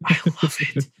love it. I love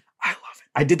it.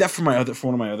 I did that for one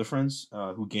of my other friends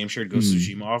who game shared Ghost of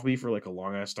Tsushima off me for like a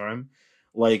long ass time.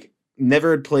 Like,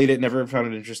 never had played it, never found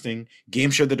it interesting.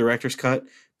 Game shared the director's cut,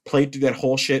 played through that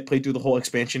whole shit, played through the whole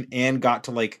expansion, and got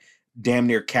to like damn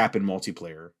near cap in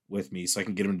multiplayer with me so I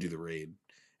can get him to do the raid.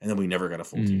 And then we never got a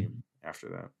full team after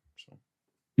that. So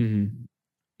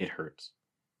it hurts.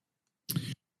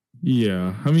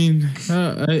 Yeah, I mean,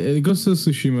 Ghost of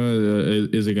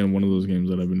Tsushima is again one of those games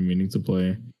that I've been meaning to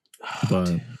play, but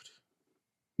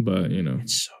you know,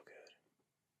 it's so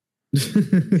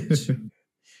good.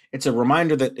 It's a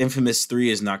reminder that Infamous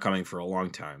 3 is not coming for a long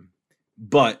time,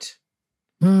 but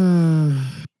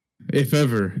if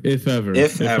ever.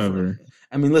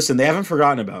 I mean, listen, they haven't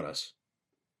forgotten about us.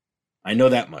 I know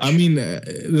that much. I mean,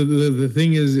 the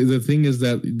thing is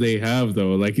that they have,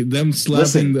 though, like them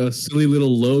slapping the silly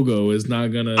little logo is not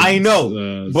gonna. I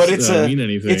know, but mean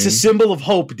anything. It's a symbol of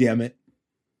hope. Damn it!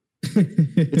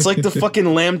 It's like the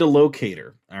fucking Lambda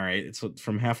locator. All right, it's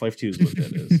from Half-Life 2 is what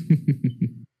that is.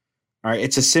 All right,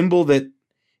 it's a symbol that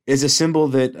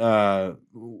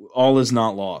all is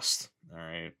not lost. All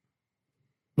right.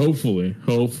 Hopefully.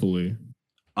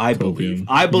 I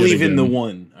believe in the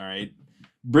one. All right.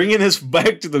 Bringing us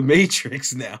back to the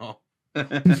Matrix now.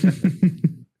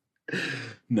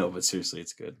 No, but seriously,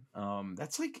 it's good.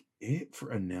 That's like it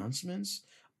for announcements.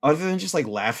 Other than just like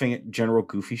laughing at general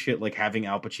goofy shit, like having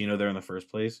Al Pacino there in the first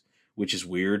place, which is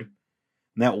weird.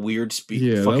 And that weird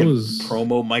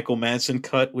promo Michael Madsen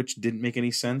cut, which didn't make any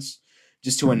sense.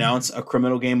 Just to announce a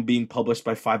criminal game being published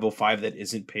by 505 that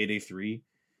isn't Payday 3,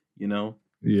 you know?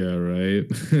 Yeah, right.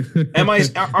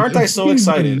 Aren't I so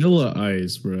excited? Vanilla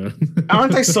Ice, bro.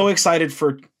 Aren't I so excited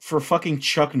for fucking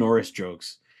Chuck Norris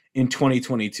jokes in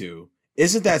 2022?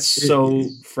 Isn't that so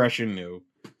fresh and new?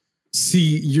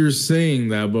 See, you're saying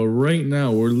that, but right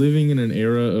now we're living in an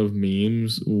era of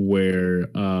memes where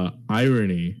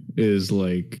irony is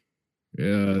like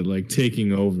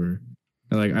taking over.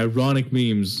 And like ironic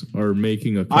memes are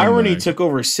making a comeback. Irony took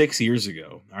over 6 years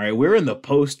ago. All right, we're in the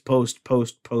post-modern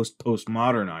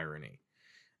irony.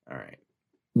 All right,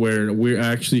 where we're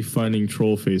actually finding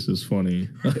troll faces funny.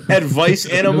 Advice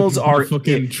animals are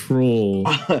fucking troll.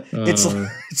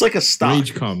 It's like a stock.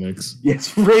 Rage Comics.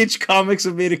 Yes, Rage Comics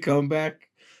have made a comeback.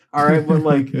 All right, but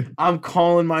like I'm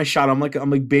calling my shot. I'm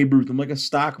like Babe Ruth. I'm like a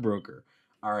stockbroker.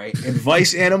 All right,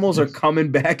 Advice animals are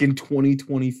coming back in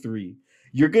 2023.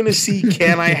 You're going to see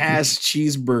Can I Has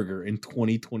Cheeseburger in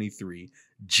 2023.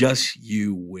 Just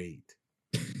you wait.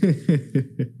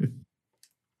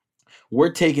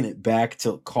 We're taking it back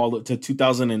to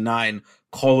 2009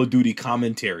 Call of Duty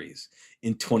commentaries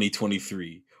in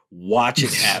 2023. Watch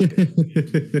it happen.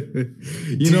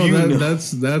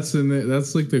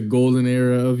 That's like the golden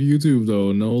era of YouTube,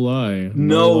 though. No lie.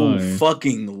 No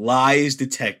fucking lies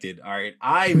detected. All right.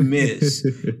 I miss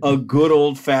a good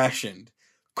old fashioned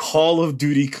Call of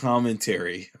Duty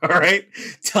commentary, all right?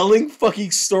 Telling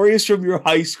fucking stories from your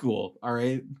high school, all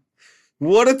right?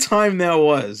 What a time that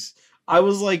was. I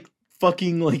was like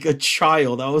fucking like a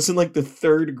child. I was in like the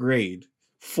 4th grade,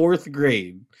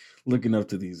 looking up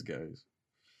to these guys.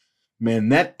 Man,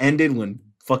 that ended when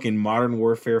fucking Modern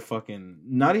Warfare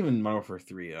not even Modern Warfare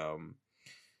 3,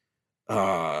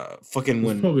 fucking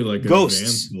when probably like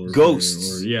Ghosts.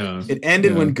 It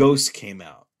ended when Ghosts came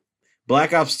out.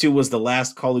 Black Ops 2 was the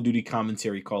last Call of Duty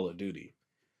commentary Call of Duty,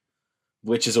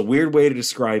 which is a weird way to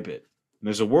describe it. And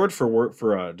there's a word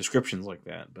for descriptions like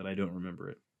that, but I don't remember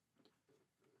it.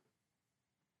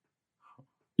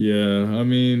 Yeah, I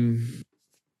mean,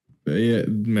 yeah,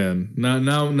 man. Now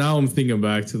I'm thinking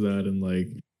back to that and like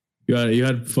you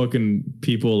had fucking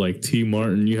people like T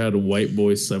Martin. You had White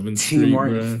Boy 7th Street. T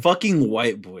Martin, bro. Fucking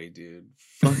White Boy, dude.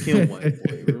 Fucking White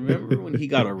Boy. Remember when he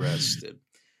got arrested?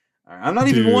 I'm not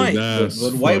even white,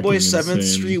 but White Boy 7th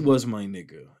Street was my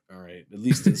nigga. All right, at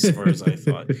least as far as I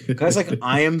thought. Guys like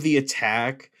I Am the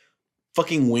Attack,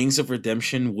 fucking Wings of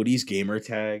Redemption, Woody's gamer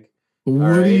tag.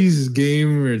 Woody's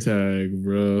gamer tag,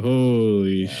 bro.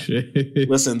 Holy shit.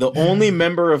 Listen, the only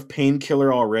member of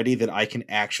Painkiller already that I can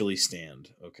actually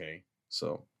stand. Okay,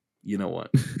 so you know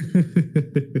what?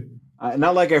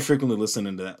 Not like I frequently listen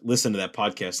to that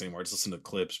podcast anymore. I just listen to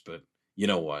clips, but you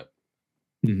know what?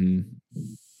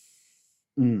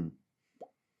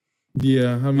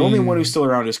 Yeah, I mean, the only one who's still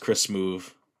around is Chris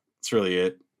Smoove. That's really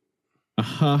it.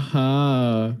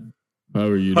 How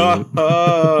are you doing?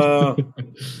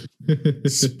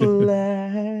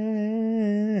 Splash.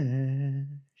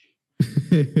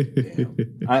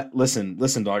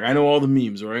 Listen, dog. I know all the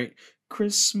memes, right?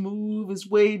 Chris Smooth is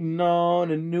waiting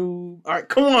on a new. All right,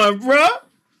 come on, bro.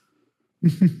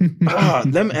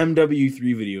 Them MW3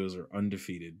 videos are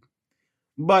undefeated.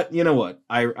 But you know what?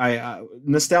 I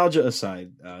nostalgia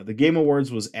aside, the Game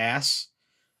Awards was ass,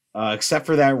 except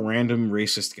for that random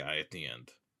racist guy at the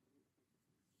end.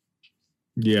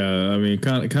 Yeah, I mean,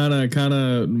 kind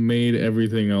of made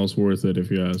everything else worth it,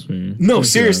 if you ask me. No,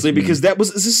 seriously, because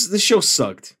this show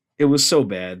sucked. It was so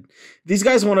bad. These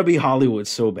guys want to be Hollywood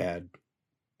so bad.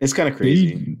 It's kind of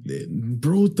crazy.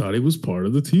 Bro thought it was part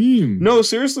of the team. No,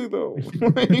 seriously though.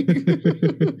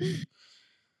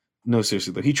 No,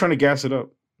 seriously though. He's trying to gas it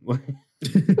up.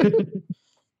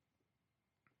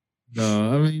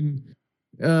 No, I mean,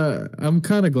 I'm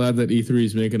kind of glad that E3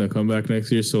 is making a comeback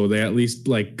next year, so they at least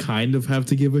like kind of have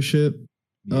to give a shit,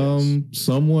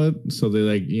 somewhat. So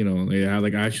they they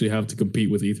actually have to compete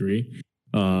with E3.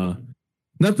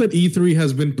 Not that E3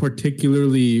 has been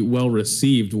particularly well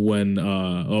received when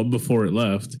before it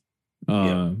left,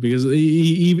 because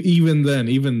even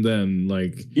then,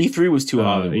 like E3 was too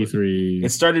Hollywood. E3 it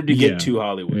started to get too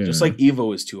Hollywood, just like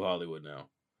Evo is too Hollywood now.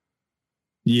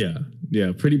 Yeah,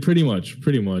 pretty much,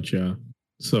 yeah.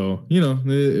 So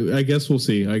I guess we'll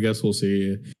see.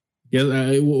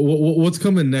 Yeah, what's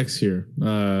coming next year?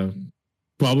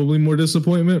 Probably more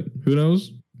disappointment. Who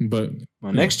knows? But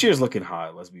next year's looking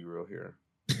hot. Let's be real here.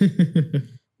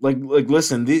 like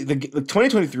listen, the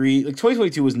 2023, like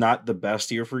 2022 was not the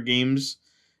best year for games,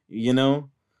 but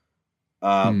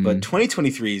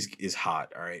 2023 is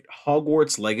hot. All right,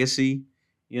 Hogwarts Legacy,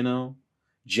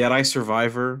 Jedi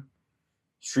Survivor,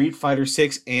 Street Fighter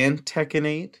 6, and Tekken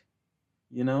 8.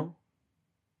 Oh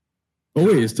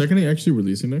wait, is Tekken 8 actually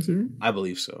releasing next year? I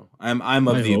believe so. I'm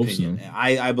of the opinion. So.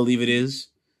 I believe it is,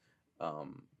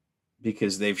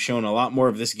 because they've shown a lot more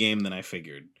of this game than I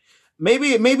figured.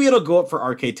 Maybe it'll go up for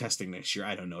arcade testing next year.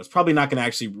 I don't know. It's probably not going to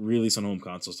actually release on home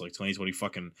consoles till like 2020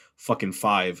 fucking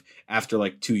 5 after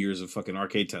like 2 years of fucking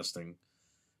arcade testing,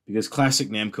 because classic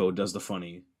Namco does the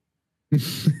funny. But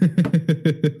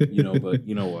you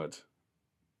know what?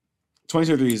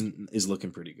 2023 is looking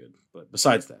pretty good. But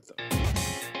besides that, though.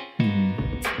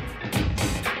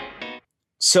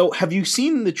 So, have you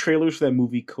seen the trailers for that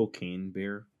movie Cocaine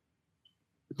Bear?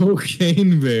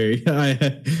 Cocaine Bear.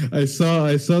 I saw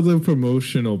the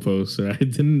promotional poster. I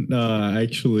didn't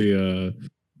actually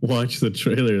watch the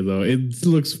trailer though. It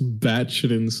looks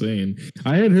batshit insane.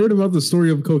 I had heard about the story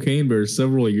of Cocaine Bear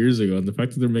several years ago, and the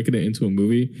fact that they're making it into a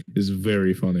movie is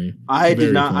very funny. I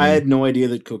had no idea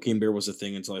that Cocaine Bear was a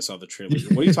thing until I saw the trailer.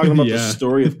 What are you talking about? The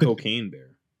story of Cocaine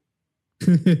Bear?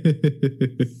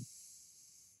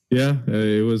 Yeah,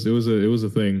 it was a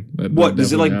thing. What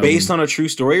is it like happened. Based on a true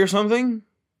story or something?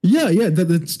 Yeah,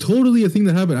 that's totally a thing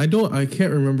that happened. I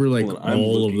can't remember like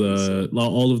all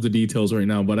of the details right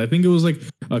now, but I think it was like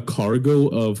a cargo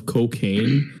of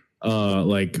cocaine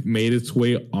like made its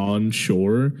way on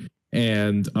shore,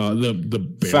 and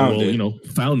the barrel,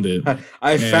 found it.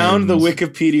 I found the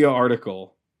Wikipedia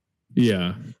article.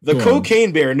 Yeah. The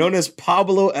Cocaine Bear, known as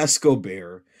Pablo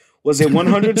Escobar, was a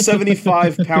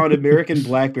 175-pound American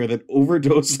black bear that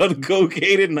overdosed on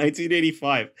cocaine in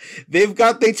 1985. They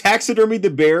taxidermied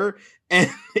the bear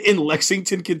in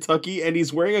Lexington, Kentucky, and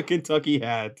he's wearing a Kentucky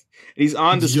hat. He's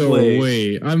on display. Yo,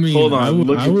 wait. I mean, hold on, I would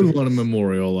want to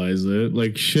memorialize it.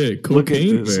 Like, shit, Cocaine look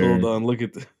at this. Bear. Hold on, look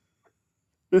at this.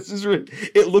 This is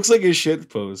it looks like a shit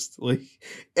post. Like,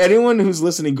 anyone who's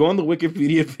listening, go on the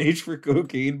Wikipedia page for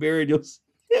Cocaine Bear, and you'll see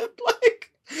it,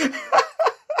 like...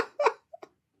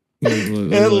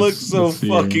 It looks so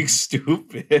fucking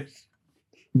stupid.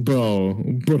 Bro's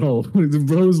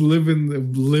living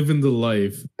the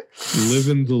life.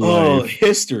 Living the life. Oh,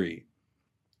 history.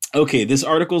 Okay, this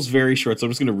article's very short, so I'm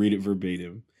just going to read it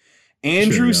verbatim.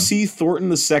 Andrew C.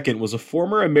 Thornton II was a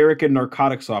former American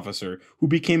narcotics officer who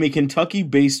became a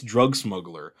Kentucky-based drug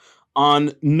smuggler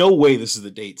on, no way this is the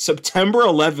date, September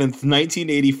 11th,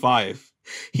 1985.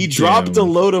 He dropped a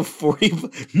load of 40,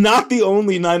 not the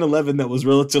only 9/11 that was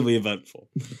relatively eventful.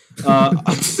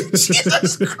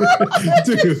 Jesus Christ.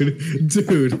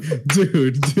 Dude.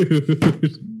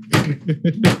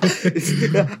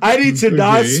 I need to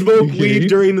not smoke weed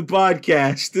during the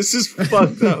podcast. This is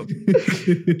fucked up.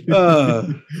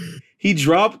 He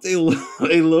dropped a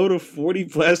load of 40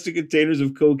 plastic containers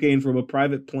of cocaine from a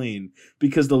private plane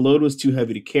because the load was too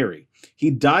heavy to carry. He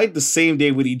died the same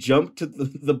day when he jumped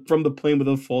from the plane with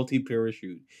a faulty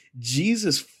parachute.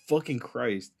 Jesus fucking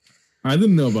Christ. I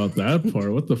didn't know about that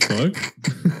part. What the fuck?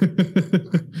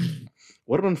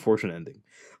 What an unfortunate ending.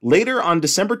 Later on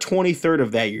December 23rd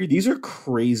of that year, these are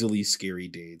crazily scary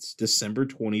dates. December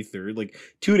 23rd, like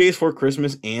 2 days before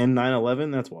Christmas and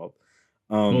 9/11. That's wild.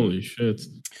 Holy shit.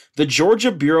 The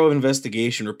Georgia Bureau of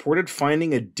Investigation reported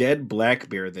finding a dead black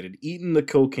bear that had eaten the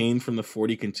cocaine from the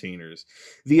 40 containers.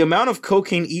 The amount of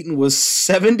cocaine eaten was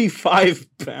 75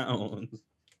 pounds.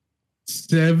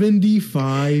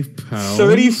 75 pounds?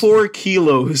 34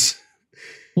 kilos.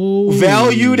 Holy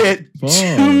valued at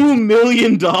 $2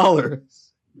 million. God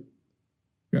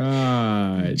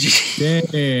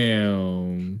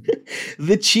damn.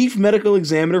 The chief medical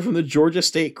examiner from the Georgia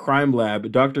State Crime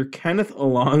Lab, Dr. Kenneth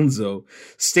Alonzo,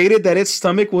 stated that its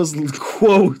stomach was,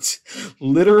 quote,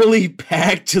 literally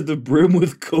packed to the brim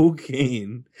with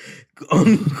cocaine,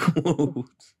 unquote.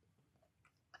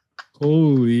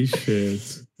 Holy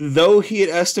shit. Though he had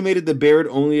estimated the bear had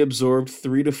only absorbed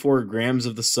 3 to 4 grams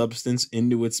of the substance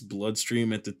into its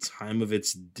bloodstream at the time of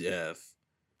its death.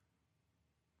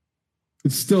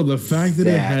 It's still the fact that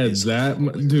it had that,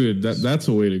 crazy. dude. That's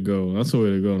a way to go. That's a way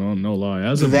to go. No lie.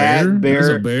 As a That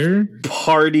bear,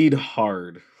 partied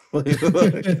hard.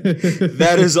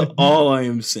 That is all I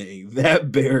am saying.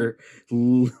 That bear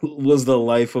was the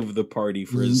life of the party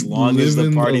for as long as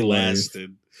the party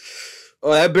lasted.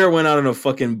 Oh, that bear went out in a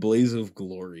fucking blaze of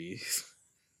glory.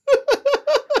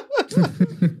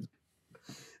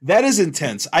 That is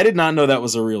intense. I did not know that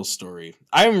was a real story.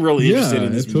 I'm really interested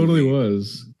in this movie. It totally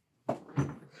was.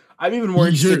 I'm even more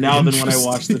interested now than when I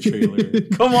watched the trailer.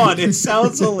 Come on, it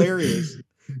sounds hilarious.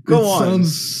 Go on. It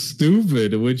sounds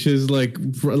stupid, which is like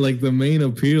the main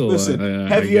appeal. Listen,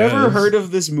 have you ever heard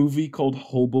of this movie called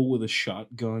Hobo with a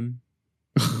Shotgun?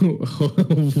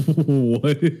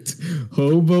 What?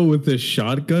 Hobo with a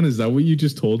shotgun? Is that what you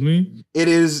just told me? It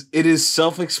is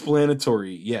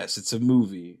self-explanatory. Yes, it's a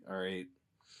movie. All right.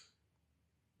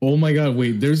 Oh my god,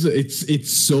 wait,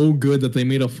 it's so good that they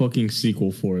made a fucking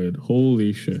sequel for it.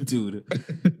 Holy shit. Dude.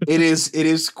 It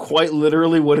is quite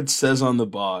literally what it says on the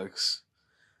box.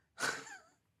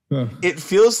 It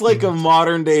feels like a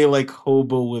modern day like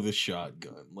Hobo with a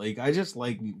Shotgun. Like I just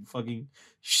like fucking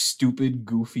stupid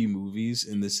goofy movies,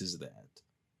 and this is that.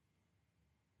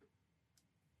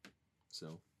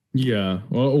 So yeah.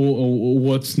 Well,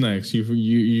 what's next?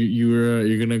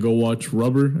 You're gonna go watch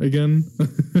Rubber again?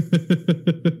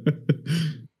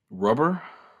 Rubber?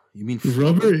 You mean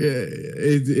Rubber?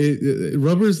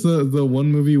 Rubber's the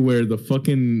one movie where the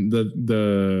fucking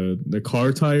the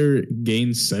car tire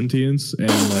gains sentience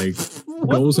and like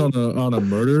goes on a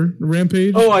murder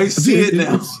rampage. Oh, I see it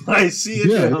now. I see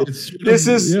it now. This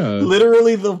is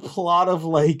literally the plot of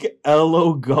like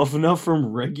Ello Governor from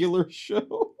Regular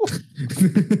Show.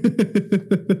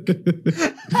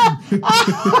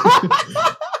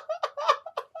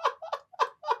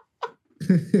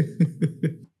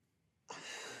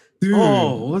 Dude,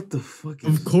 oh, what the fuck?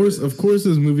 Of course,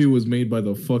 this movie was made by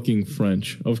the fucking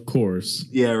French. Of course.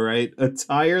 Yeah, right. A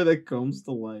tire that comes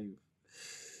to life.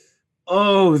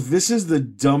 Oh, this is the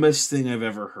dumbest thing I've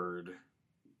ever heard.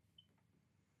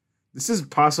 This is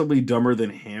possibly dumber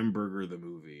than Hamburger the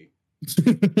movie.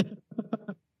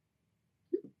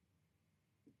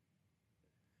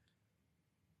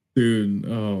 Dude,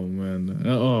 oh man.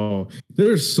 Oh,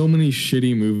 there are so many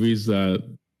shitty movies that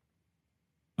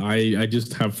I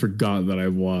just have forgot that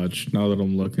I've watched now that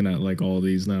I'm looking at like all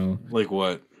these now. Like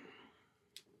what?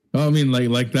 I mean,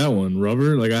 like that one,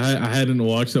 Rubber. Like I hadn't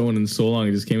watched that one in so long;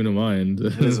 it just came to mind.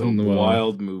 That is a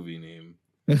wild movie name,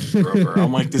 Rubber.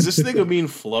 I'm like, does this nigga mean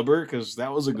Flubber? Because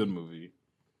that was a good movie.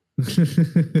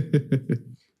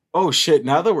 Oh shit!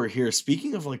 Now that we're here,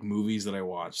 speaking of like movies that I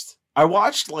watched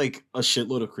like a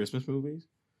shitload of Christmas movies.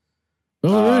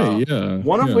 Oh right, yeah.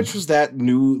 One of which was that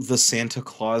new The Santa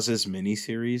Clauses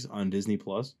miniseries on Disney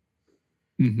Plus.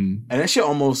 Mm-hmm. And that shit I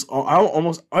almost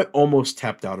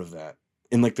tapped out of that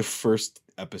in like the first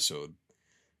episode,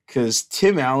 because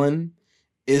Tim Allen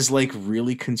is like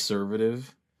really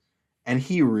conservative, and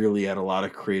he really had a lot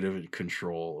of creative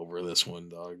control over this one,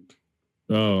 dog.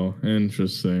 Oh,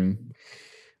 interesting.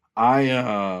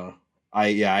 I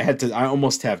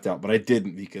almost tapped out, but I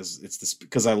didn't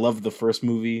because I loved the first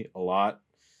movie a lot,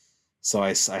 so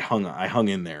I hung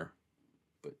in there.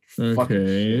 But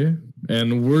okay,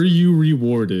 and were you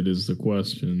rewarded? Is the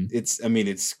question. It's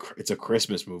a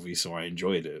Christmas movie, so I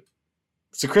enjoyed it.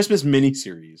 It's a Christmas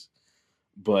miniseries,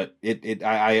 but it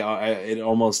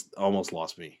almost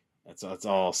lost me. That's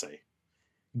all I'll say.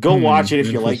 Go watch it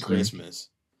if you like Christmas.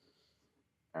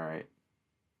 All right.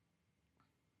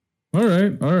 All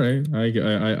right.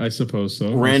 I suppose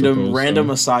so. Random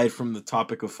aside from the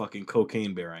topic of fucking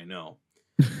Cocaine Bear, I know.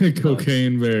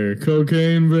 Cocaine Bear.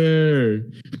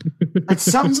 That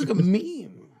sounds like a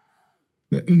meme.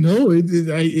 No,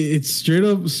 it's straight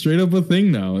up a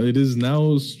thing now. It is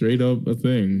now straight up a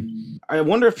thing. I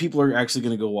wonder if people are actually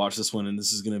going to go watch this one, and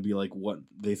this is going to be like what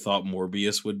they thought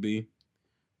Morbius would be.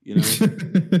 You know.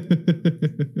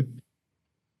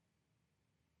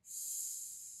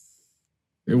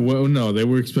 Well, no, they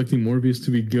were expecting Morbius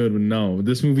to be good, but no,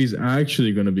 this movie's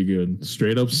actually going to be good.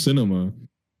 Straight up cinema.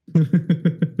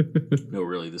 No,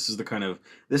 really, this is the kind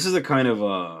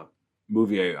of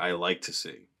movie I like to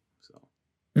see. So.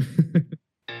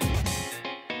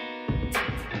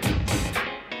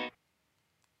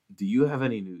 Do you have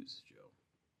any news, Joe?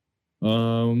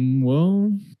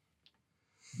 Well,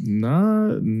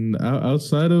 not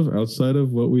outside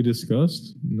of what we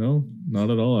discussed. No, not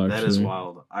at all. Actually, that is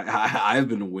wild. I've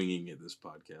been winging it this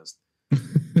podcast.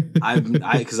 I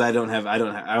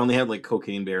only had like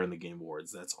Cocaine Bear and the Game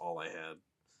Awards. That's all I had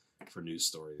for news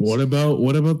stories. What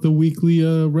about the weekly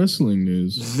wrestling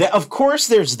news? Of course,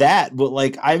 there's that, but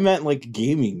like I meant like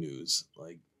gaming news.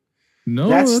 Like no,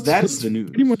 that's the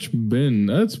news.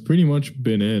 That's pretty much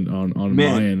been it on my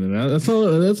end, and that's all.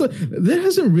 There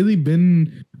hasn't really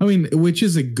been. I mean, which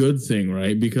is a good thing,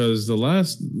 right? Because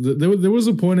there was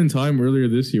a point in time earlier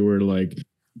this year where like.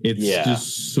 It's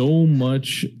just so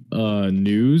much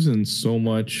news and so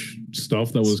much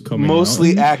stuff that was coming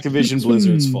mostly out. Activision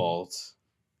Blizzard's fault.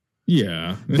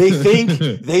 Yeah. They think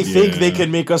they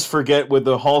can make us forget with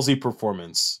the Halsey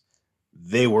performance.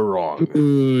 They were wrong.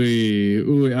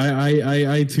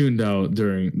 I tuned out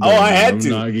during I had to.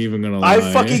 I'm not even gonna lie.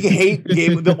 I fucking hate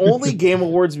Game. The only Game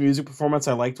Awards music performance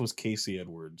I liked was Casey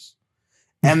Edwards.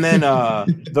 And then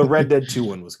the Red Dead 2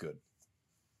 one was good.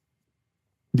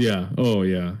 Yeah. Oh,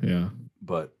 yeah.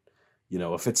 But, you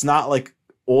know, if it's not like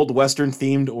old Western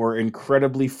themed or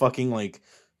incredibly fucking like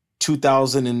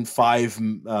 2005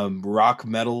 rock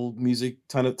metal music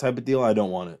type of deal, I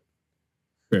don't want it.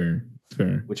 Fair.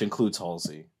 Which includes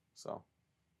Halsey. So,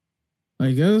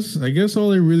 I guess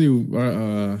all I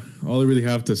really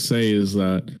have to say is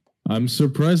that I'm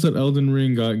surprised that Elden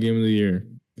Ring got Game of the Year.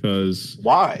 Because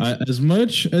why? As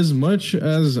much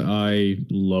as I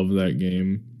love that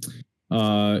game.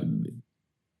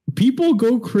 People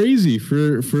go crazy for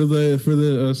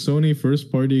the Sony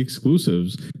first party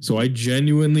exclusives. So I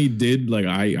genuinely did like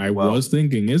I was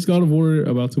thinking, is God of War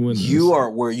about to win this? You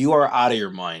are out of your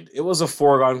mind. It was a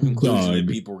foregone conclusion that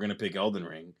people were going to pick Elden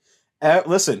Ring.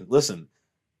 Listen.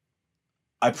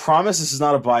 I promise this is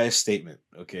not a biased statement.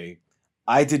 Okay,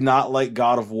 I did not like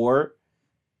God of War.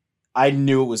 I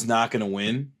knew it was not going to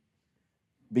win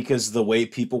because the way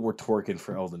people were twerking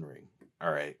for Elden Ring.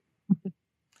 All right.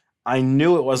 I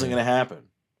knew it wasn't going to happen.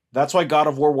 That's why God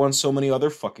of War won so many other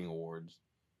fucking awards.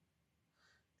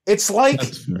 It's like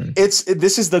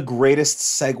this is the greatest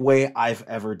segue I've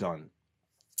ever done.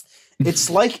 It's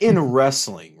like in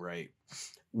wrestling, right?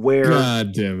 Where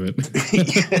God damn it.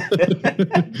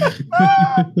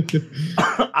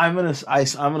 I'm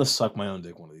gonna suck my own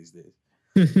dick one of these days.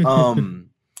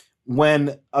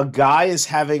 When a guy is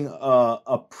having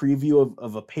a preview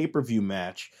of a pay-per-view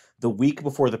match the week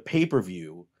before the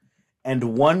pay-per-view,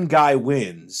 and one guy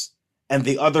wins, and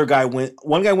the other guy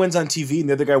one guy wins on TV, and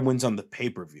the other guy wins on the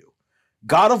pay-per-view.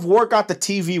 God of War got the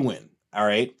TV win, all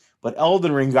right? But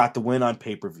Elden Ring got the win on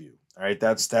pay-per-view. All right,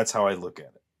 that's how I look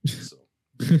at it. So.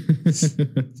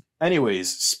 Anyways,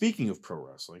 speaking of pro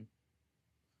wrestling,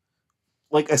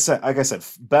 like I said,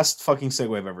 best fucking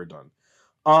segue I've ever done.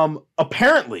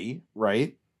 Apparently,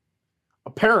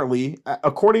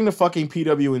 according to fucking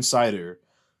PW Insider,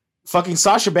 fucking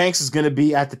Sasha Banks is going to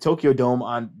be at the Tokyo Dome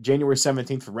on January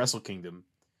 17th for Wrestle Kingdom,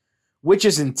 which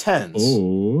is intense.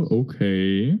 Oh,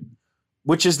 okay.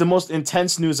 Which is the most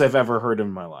intense news I've ever heard in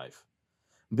my life.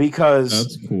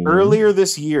 Because cool. Earlier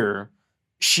this year,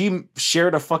 she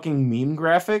shared a fucking meme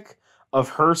graphic of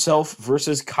herself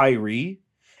versus Kyrie,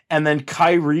 and then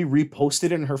Kyrie reposted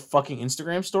it in her fucking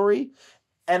Instagram story.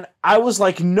 And I was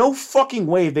like, no fucking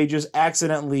way they just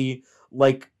accidentally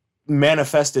like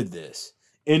manifested this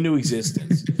into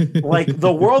existence. Like,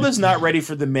 the world is not ready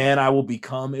for the man I will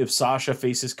become if Sasha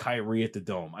faces Kyrie at the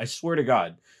Dome. I swear to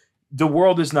God, the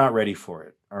world is not ready for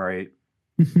it. All right.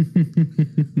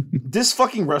 This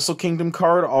fucking Wrestle Kingdom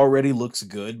card already looks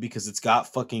good because it's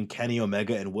got fucking Kenny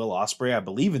Omega and Will Ospreay, I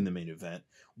believe, in the main event,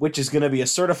 which is going to be a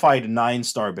certified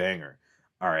 9-star banger.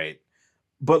 All right.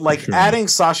 But like adding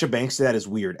Sasha Banks to that is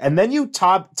weird. And then you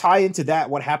tie into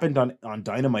that what happened on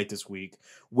Dynamite this week,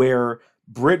 where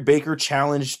Britt Baker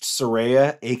challenged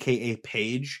Saraya, aka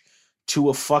Paige, to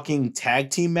a fucking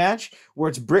tag team match where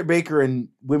it's Britt Baker and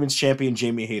women's champion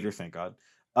Jamie Hayter, thank God,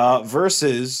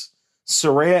 versus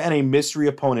Saraya and a mystery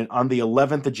opponent on the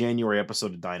 11th of January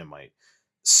episode of Dynamite.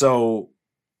 So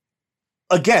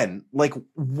again, like,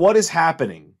 what is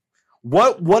happening?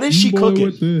 What is she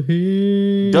cooking?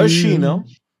 Does she know?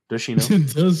 Does she know?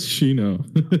 Does she know?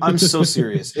 I'm so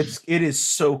serious. It is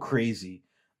so crazy.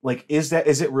 Like, is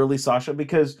it really Sasha?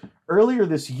 Because earlier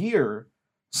this year,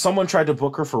 someone tried to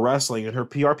book her for wrestling, and her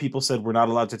PR people said we're not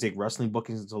allowed to take wrestling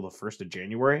bookings until the 1st of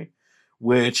January,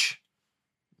 which,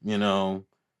 you know,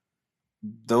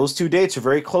 those two dates are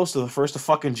very close to the 1st of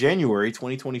fucking January,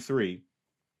 2023.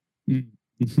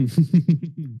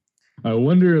 I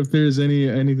wonder if there's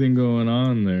anything going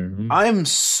on there.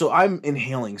 I'm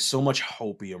inhaling so much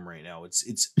hopium right now.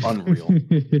 It's unreal.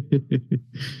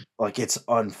 Like, it's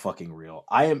unfucking real.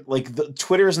 I am like, the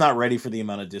Twitter is not ready for the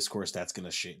amount of discourse that's gonna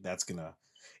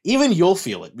even you'll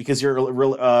feel it, because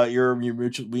you're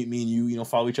mutual, me and you know,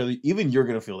 follow each other. Even you're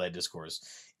gonna feel that discourse.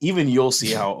 Even you'll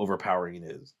see how overpowering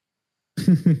it is.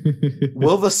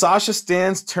 Will the Sasha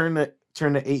stands turn to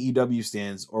AEW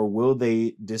stands, or will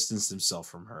they distance themselves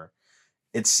from her?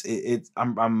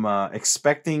 I'm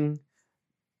expecting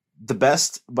the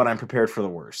best, but I'm prepared for the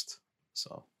worst.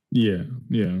 So yeah.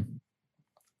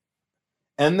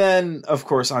 And then, of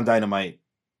course, on Dynamite,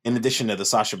 in addition to the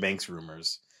Sasha Banks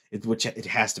rumors, which it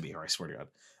has to be her, I swear to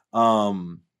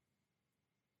God,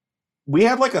 we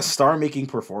had like a star-making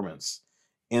performance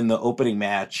in the opening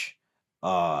match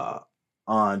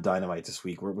on Dynamite this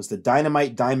week, where it was the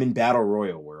Dynamite Diamond Battle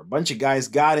Royal, where a bunch of guys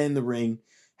got in the ring,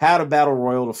 had a battle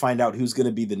royal to find out who's going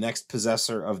to be the next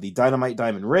possessor of the Dynamite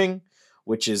Diamond Ring,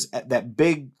 which is that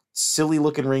big,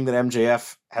 silly-looking ring that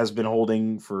MJF has been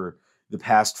holding for the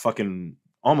past fucking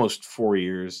almost 4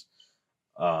 years.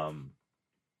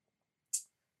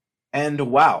 And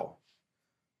wow,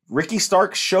 Ricky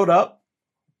Starks showed up,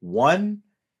 won,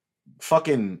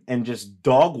 fucking, and just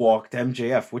dog walked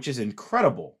MJF, which is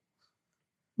incredible.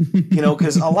 You know,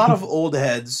 because a lot of old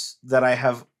heads that I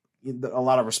have a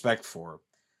lot of respect for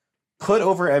put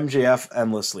over MJF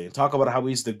endlessly and talk about how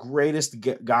he's the greatest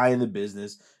guy in the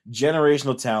business,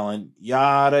 generational talent,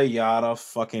 yada, yada,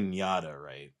 fucking yada,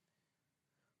 right?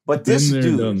 But this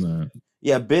dude, done that.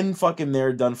 Yeah, been fucking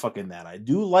there, done fucking that. I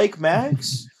do like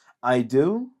Max. I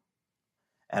do.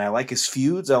 And I like his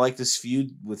feuds. I like this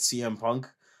feud with CM Punk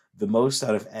the most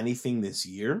out of anything this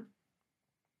year.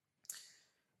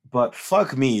 But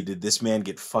fuck me, did this man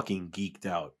get fucking geeked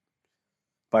out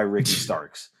by Ricky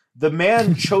Starks. The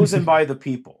man chosen by the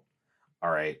people. All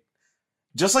right.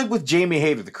 Just like with Jamie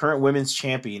Hayter, the current women's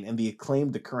champion, and the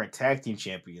Acclaimed, the current tag team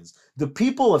champions, the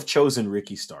people have chosen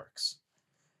Ricky Starks.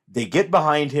 They get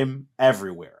behind him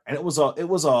everywhere. And it was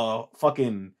a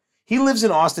fucking... He lives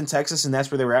in Austin, Texas, and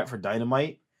that's where they were at for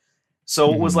Dynamite.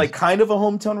 So it was like kind of a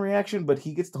hometown reaction, but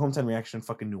he gets the hometown reaction in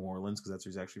fucking New Orleans, because that's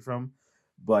where he's actually from.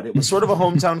 But it was sort of a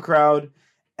hometown crowd,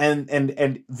 and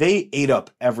they ate up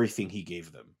everything he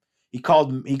gave them. He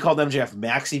called MJF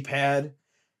Maxi Pad,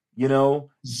 you know.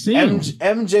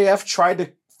 MJF tried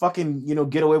to fucking, you know,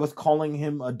 get away with calling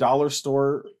him a dollar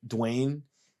store Dwayne,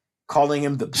 calling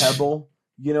him the Pebble,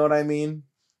 you know what I mean?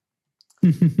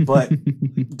 But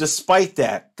despite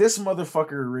that, this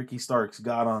motherfucker Ricky Starks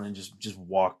got on and just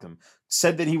walked him.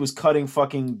 Said that he was cutting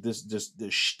fucking this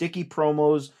shticky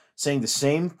promos, saying the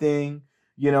same thing,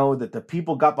 you know, that the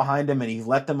people got behind him and he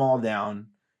let them all down,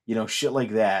 you know, shit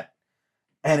like that.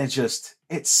 And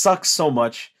it sucks so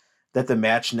much that the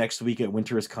match next week at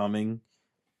Winter is Coming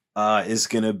is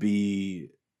gonna be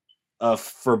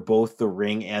for both the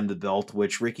ring and the belt,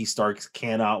 which Ricky Starks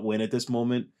cannot win at this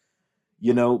moment.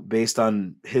 You know, based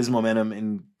on his momentum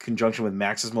in conjunction with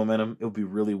Max's momentum, it would be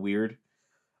really weird.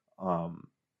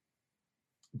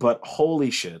 But holy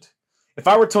shit. If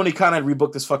I were Tony Khan, I'd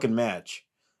rebook this fucking match.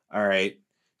 All right.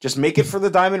 Just make it for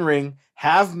the Diamond Ring,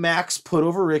 have Max put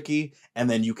over Ricky, and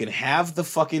then you can have the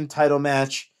fucking title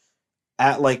match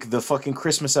at like the fucking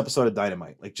Christmas episode of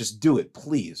Dynamite. Like, just do it,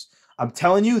 please. I'm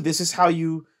telling you, this is how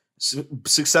you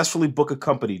successfully book a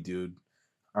company, dude.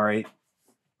 All right.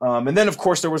 And then, of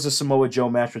course, there was a Samoa Joe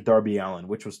match with Darby Allin,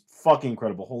 which was fucking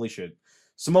incredible. Holy shit.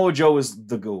 Samoa Joe is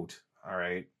the GOAT. All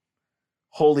right.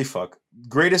 Holy fuck.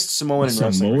 Greatest Samoan in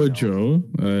wrestling. Samoa Joe?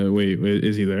 Wait,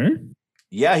 is he there?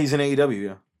 Yeah, he's in AEW,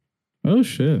 yeah. Oh,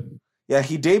 shit. Yeah,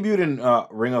 he debuted in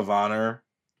Ring of Honor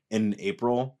in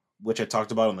April, which I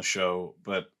talked about on the show.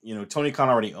 But, you know, Tony Khan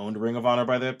already owned Ring of Honor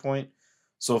by that point.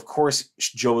 So, of course,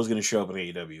 Joe was going to show up in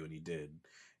AEW, and he did.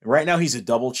 And right now, he's a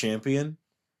double champion.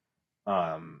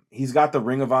 He's got the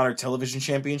Ring of Honor Television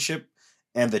Championship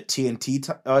and the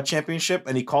TNT Championship,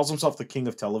 and he calls himself the King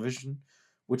of Television,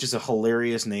 which is a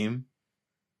hilarious name.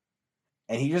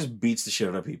 And he just beats the shit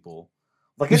out of people.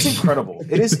 Like, it's incredible.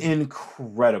 It is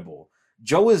incredible.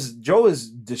 Joe is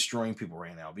destroying people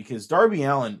right now because Darby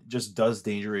Allin just does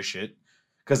dangerous shit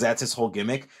because that's his whole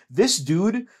gimmick. This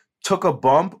dude took a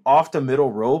bump off the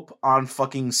middle rope on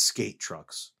fucking skate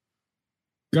trucks.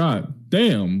 God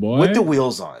damn, boy. With the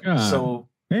wheels on. God so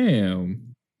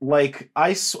damn. Like,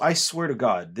 I swear to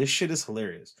God, this shit is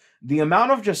hilarious. The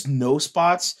amount of just no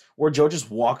spots where Joe just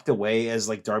walked away as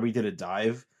like Darby did a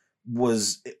dive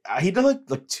was, he did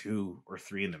like 2 or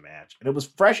 3 in the match, and it was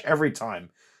fresh every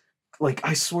time. Like,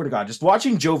 I swear to God, just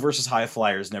watching Joe versus High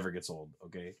Flyers never gets old.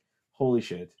 Okay, holy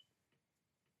shit.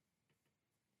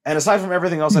 And aside from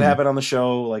everything else that happened on the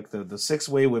show, like the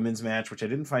 6-way women's match, which I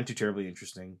didn't find too terribly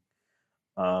interesting,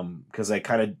 because I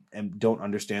kind of don't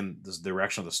understand the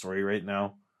direction of the story right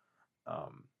now.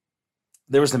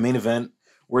 There was the main event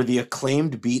where the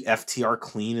Acclaimed beat FTR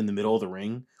clean in the middle of the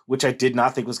ring, which I did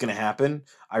not think was going to happen.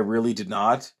 I really did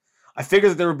not. I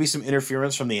figured that there would be some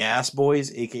interference from the Ass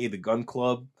Boys, aka the Gun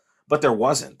Club, but there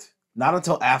wasn't. Not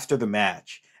until after the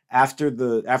match, after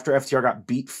FTR got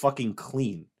beat fucking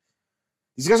clean.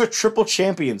 These guys are triple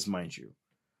champions, mind you,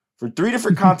 for 3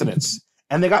 different continents,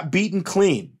 and they got beaten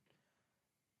clean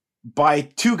by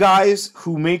 2 guys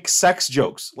who make sex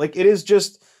jokes. Like, it is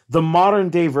just the modern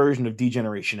day version of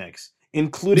D-Generation X,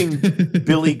 including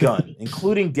Billy Gunn,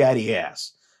 including Daddy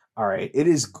Ass. All right, it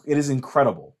is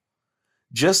incredible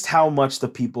just how much the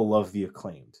people love the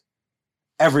Acclaimed.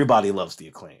 Everybody loves the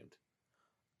Acclaimed.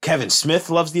 Kevin Smith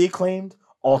loves the Acclaimed.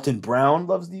 Alton Brown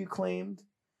loves the Acclaimed.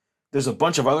 There's a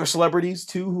bunch of other celebrities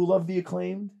too who love the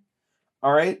Acclaimed.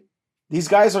 All right, these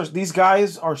guys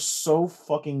are so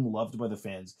fucking loved by the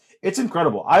fans. It's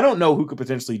incredible. I don't know who could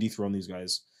potentially dethrone these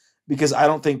guys, because I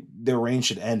don't think their reign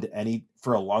should end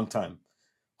for a long time.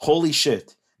 Holy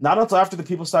shit. Not until after the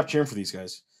people stop cheering for these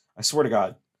guys. I swear to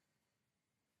God.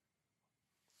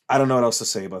 I don't know what else to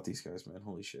say about these guys, man.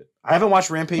 Holy shit. I haven't watched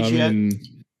Rampage yet.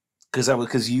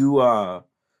 Because you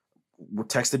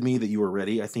texted me that you were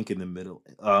ready, I think in the middle.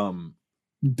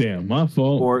 Damn, my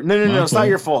fault. Or no, it's not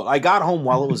your fault. I got home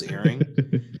while it was airing.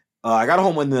 I got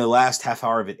home in the last half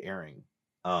hour of it airing.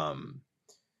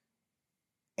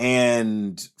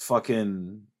 And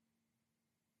fucking,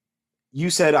 you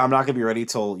said I'm not gonna be ready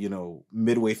till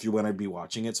midway through when I'd be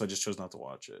watching it, so I just chose not to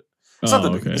watch it. It's not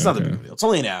the big deal. It's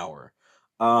only an hour.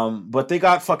 But they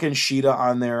got fucking Sheeta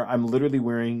on there. I'm literally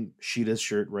wearing Sheeta's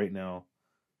shirt right now.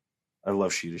 I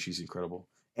love Sheeta. She's incredible.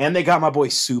 And they got my boy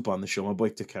Soup on the show, my boy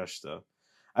Takeshita.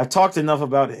 I've talked enough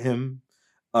about him.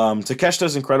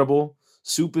 Takeshita's incredible.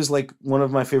 Soup is like one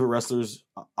of my favorite wrestlers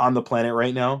on the planet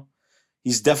right now.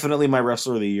 He's definitely my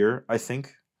wrestler of the year, I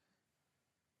think.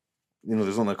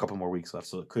 There's only a couple more weeks left,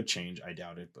 so it could change. I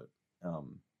doubt it, but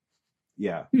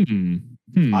yeah.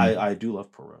 I do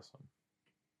love pro wrestling.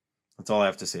 That's all I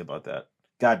have to say about that.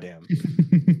 Goddamn.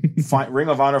 Ring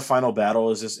of Honor Final Battle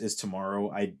is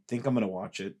tomorrow. I think I'm gonna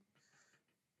watch it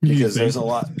because there's a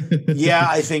lot. Yeah,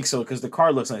 I think so, because the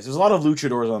card looks nice. There's a lot of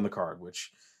luchadors on the card,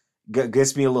 which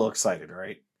gets me a little excited.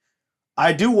 Right?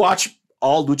 I do watch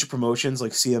all lucha promotions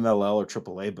like CMLL or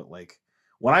AAA, but like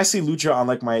when I see lucha on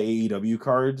like my AEW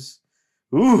cards,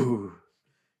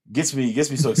 gets me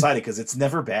so excited because it's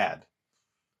never bad.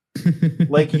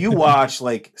 Like, you watch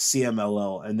like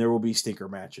CMLL and there will be stinker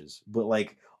matches, but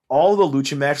like all the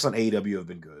lucha matches on AEW have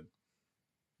been good.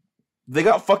 They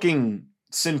got fucking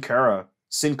Sin Cara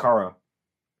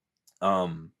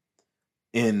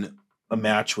in a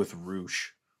match with Roosh,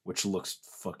 which looks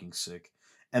fucking sick.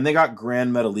 And they got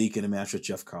Grand Metalik in a match with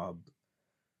Jeff Cobb.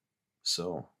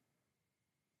 So,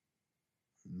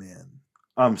 man,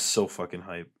 I'm so fucking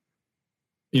hyped.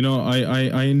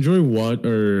 I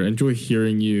enjoy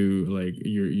hearing you, like,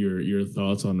 your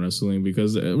thoughts on wrestling,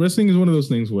 because wrestling is one of those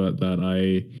things that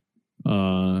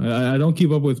I don't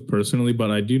keep up with personally,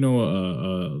 but I do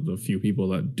know the few people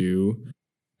that do,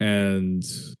 and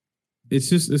it's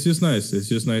just nice. It's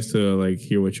just nice to like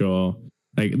hear what y'all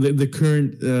like the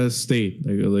current state,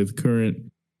 like the current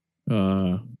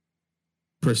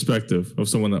perspective of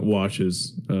someone that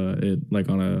watches it like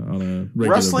on a regular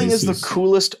wrestling basis. Is the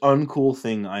coolest uncool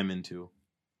thing I'm into.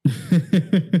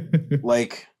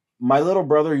 Like, my little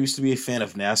brother used to be a fan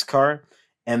of NASCAR,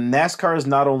 and NASCAR is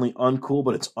not only uncool,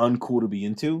 but it's uncool to be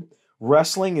into.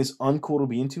 Wrestling is uncool to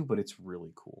be into, but it's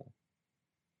really cool.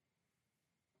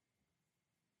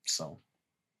 So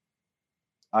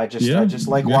I just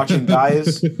like watching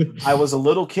guys. I was a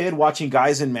little kid watching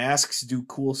guys in masks do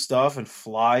cool stuff and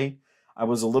fly. I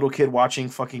was a little kid watching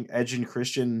fucking Edge and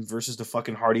Christian versus the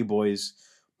fucking Hardy Boys,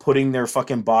 putting their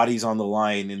fucking bodies on the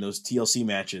line in those TLC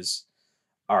matches.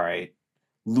 All right.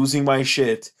 Losing my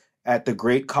shit at the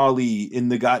Great Khali in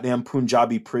the goddamn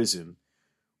Punjabi prison.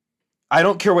 I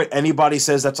don't care what anybody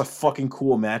says, that's a fucking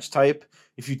cool match type.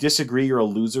 If you disagree, you're a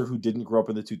loser who didn't grow up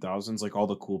in the 2000s like all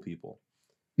the cool people.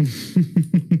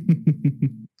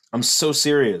 I'm so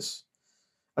serious.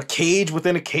 A cage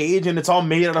within a cage, and it's all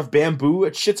made out of bamboo.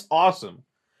 That shit's awesome.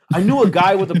 I knew a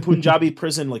guy with a Punjabi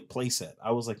prison like playset.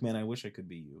 I was like, man, I wish I could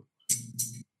be you.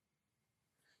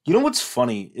 You know what's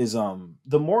funny is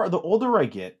the older I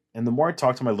get and the more I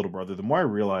talk to my little brother, the more I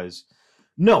realize,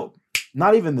 no,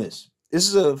 not even this. This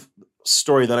is a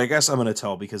story that I guess I'm gonna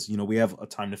tell because we have a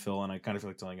time to fill and I kind of feel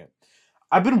like telling it.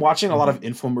 I've been watching a lot of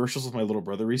infomercials with my little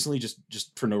brother recently,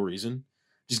 just for no reason.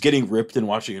 Just getting ripped and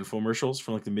watching infomercials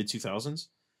from like the mid 2000s.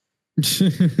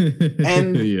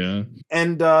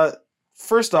 And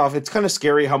first off, it's kind of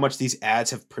scary how much these ads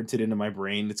have printed into my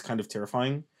brain. It's kind of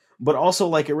terrifying, but also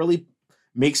like it really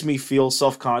makes me feel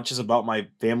self-conscious about my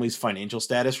family's financial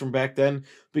status from back then,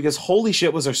 because holy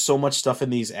shit was there so much stuff in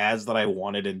these ads that I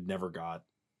wanted and never got.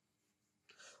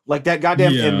 Like that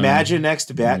goddamn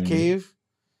Imaginext Batcave.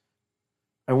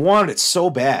 I wanted it so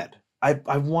bad. I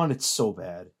want it so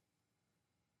bad.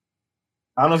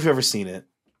 I don't know if you've ever seen it.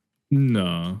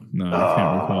 No, I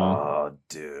can't recall. Oh,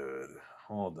 dude,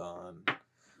 hold on.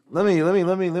 Let me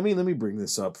bring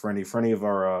this up for any of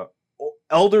our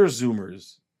elder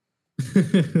Zoomers.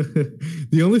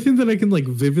 The only thing that I can like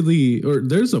vividly, or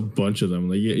there's a bunch of them.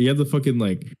 Like you had the fucking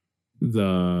like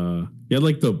the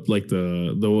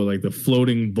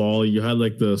floating ball. You had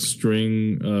like the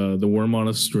string, the worm on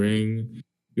a string.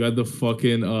 You had the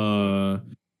fucking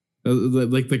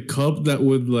like the cup that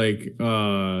would like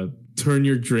turn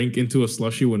your drink into a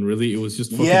slushy when really it was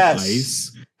just fucking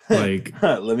ice. Like,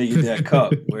 let me get that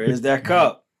cup. Where is that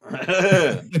cup?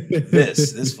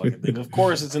 this fucking thing. Of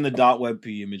course, it's in the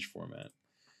 .webp image format.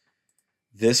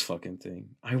 This fucking thing.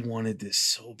 I wanted this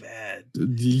so bad.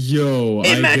 Yo,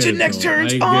 Imaginext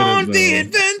turns on the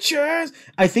adventures.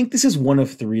 I think this is one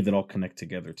of 3 that all connect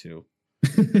together too.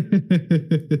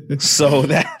 So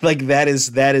that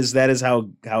is how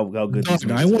good this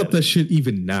is. I want that shit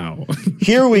even now.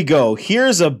 Here we go.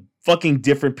 Here's a fucking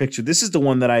different picture. This is the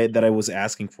one that I was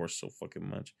asking for so fucking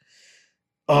much.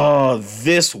 Oh,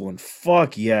 this one.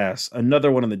 Fuck yes.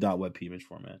 Another one in the .webp image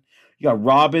format. You got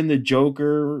Robin, the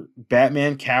Joker,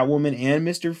 Batman, Catwoman, and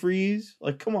Mr. Freeze.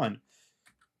 Like, come on.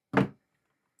 I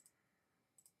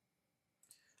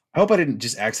hope I didn't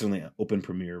just accidentally open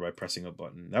Premiere by pressing a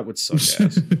button. That would suck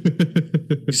ass.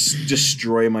 Just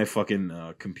destroy my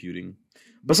fucking computing.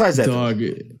 Besides that, dog.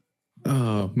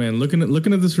 Oh man, looking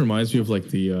at this reminds me of like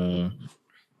the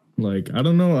like I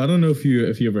don't know if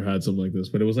you ever had something like this,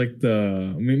 but it was like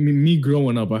me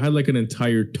growing up. I had like an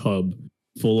entire tub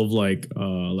full of like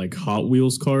Hot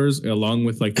Wheels cars, along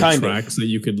with like the tracks that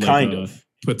you could like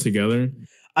put together.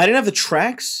 I didn't have the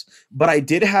tracks, but I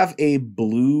did have a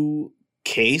blue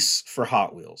case for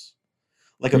Hot Wheels,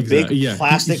 like a big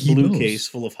plastic blue case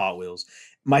full of Hot Wheels.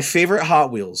 My favorite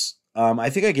Hot Wheels, I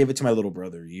think I gave it to my little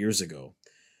brother years ago.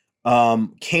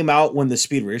 Came out when the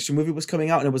Speed Racer movie was coming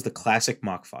out, and it was the classic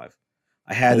Mach 5.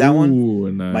 I had that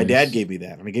one. Nice. My dad gave me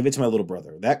that, and I gave it to my little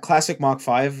brother. That classic Mach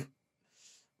 5.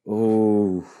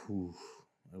 Oh,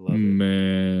 I love it.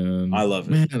 Man. I love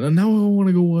it. Man, and now I want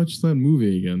to go watch that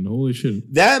movie again. Holy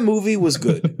shit. That movie was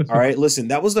good. All right, listen,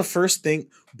 that was the first thing,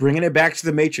 bringing it back to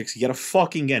the Matrix. You got to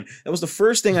fucking again. That was the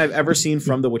first thing I've ever seen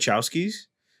from the Wachowskis,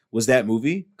 was that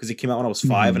movie, because it came out when I was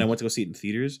 5, and I went to go see it in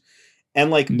theaters. And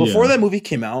like before that movie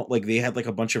came out, like they had like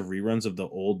a bunch of reruns of the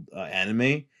old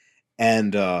anime,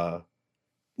 and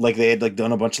like they had like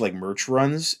done a bunch of like merch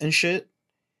runs and shit.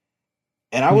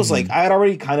 And I was like, I had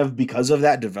already kind of, because of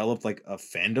that, developed like a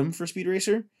fandom for Speed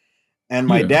Racer. And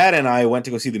my dad and I went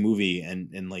to go see the movie,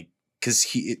 and like, because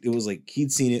it was like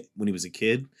he'd seen it when he was a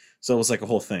kid, so it was like a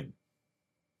whole thing.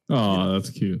 Oh, that's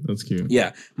cute. That's cute.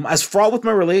 Yeah, as fraught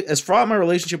my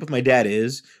relationship with my dad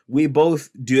is, we both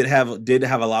did have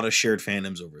a lot of shared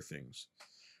fandoms over things,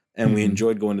 and we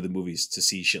enjoyed going to the movies to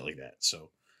see shit like that. So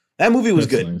that movie was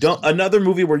good. Nice. Another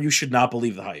movie where you should not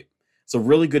believe the hype. It's a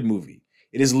really good movie.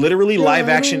 It is literally live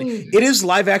action. It is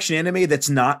live action anime that's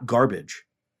not garbage.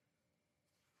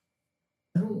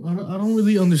 I don't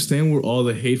really understand where all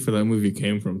the hate for that movie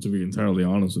came from, to be entirely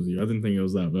honest with you. I didn't think it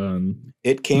was that bad.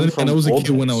 It came from. I was a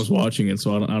kid when I was watching it,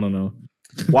 so I don't know.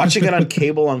 Watching it on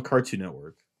cable on Cartoon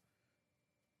Network.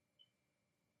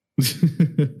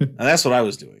 And that's what I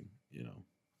was doing. You know,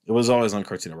 it was always on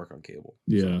Cartoon Network on cable.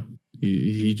 Yeah, so.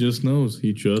 He just knows.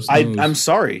 He just knows. I'm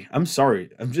sorry. I'm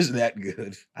just that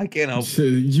good. I can't help it.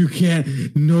 You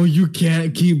can't. No, you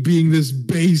can't keep being this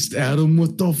based, Adam.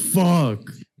 What the fuck?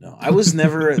 No, I was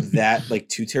never that like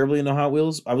too terribly into Hot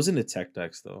Wheels. I was into Tech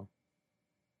Decks though.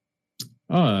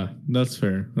 That's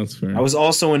fair. That's fair. I was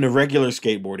also into regular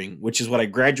skateboarding, which is what I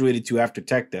graduated to after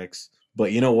Tech Decks.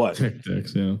 But you know what? Tech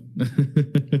Decks, yeah.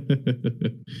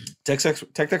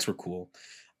 Tech Decks were cool.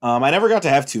 I never got to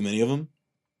have too many of them,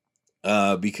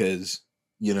 because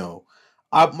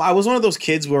I was one of those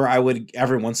kids where I would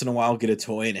every once in a while get a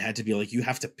toy, and it had to be like you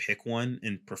have to pick one,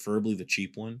 and preferably the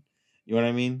cheap one. You know what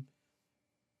I mean?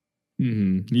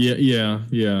 Mm-hmm. Yeah.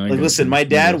 Like, listen, my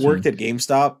dad worked at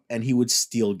GameStop, and he would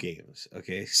steal games.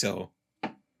 Okay, so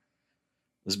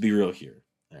let's be real here.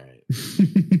 All right.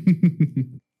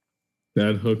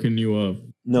 Dad hooking you up.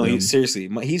 No, he seriously,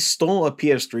 he stole a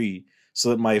PS3 so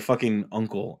that my fucking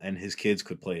uncle and his kids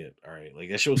could play it. All right, like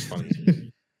that shit was funny.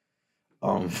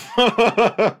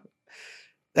 That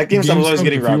GameStop was always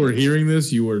getting robbed. If you were hearing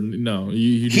this, you were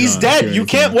he's dead. You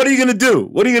can't. What are you gonna do?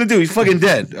 What are you gonna do? He's fucking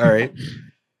dead. All right.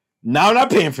 Now I'm not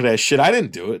paying for that shit. I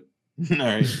didn't do it. All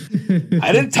right.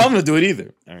 I didn't tell him to do it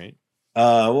either. All right.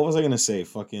 What was I gonna say?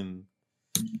 Fucking.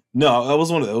 No, I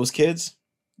was one of those kids.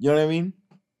 You know what I mean?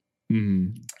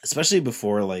 Mm-hmm. Especially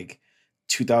before like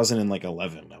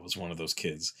 2011, I was one of those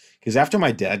kids. Because after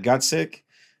my dad got sick,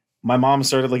 my mom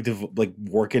started like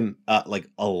working like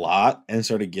a lot and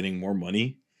started getting more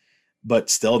money, but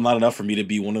still not enough for me to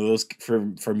be one of those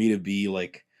for me to be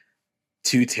like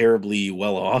too terribly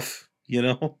well off.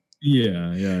 Yeah.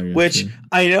 Which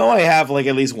I know I have like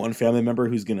at least one family member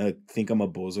who's gonna think I'm a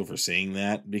bozo for saying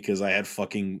that because I had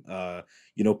fucking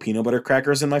peanut butter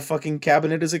crackers in my fucking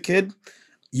cabinet as a kid.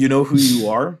 You know who you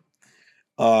are.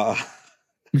 But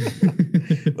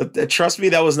trust me,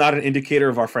 that was not an indicator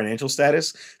of our financial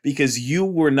status because you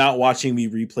were not watching me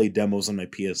replay demos on my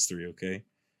PS3. Okay,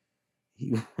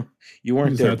 you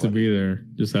weren't just there. Had to be there.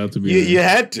 Just had to be. You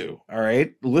had to. All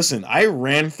right. Listen, I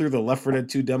ran through the Left 4 Dead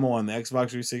 2 demo on the Xbox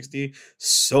 360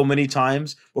 so many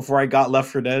times before I got Left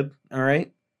 4 Dead. All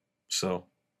right. So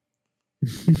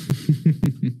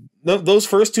those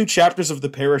first 2 chapters of the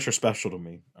Parish are special to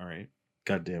me. All right.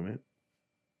 God damn it.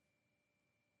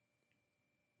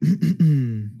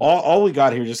 all we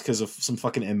got here just because of some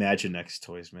fucking Imaginext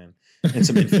toys, man, and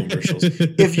some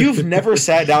infomercials. If you've never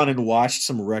sat down and watched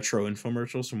some retro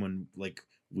infomercials from when like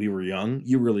we were young,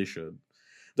 you really should.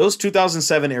 Those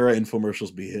 2007 era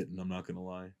infomercials be hitting. I'm not gonna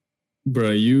lie,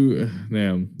 bro.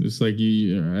 It's like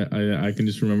I can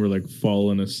just remember like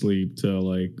falling asleep to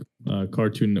like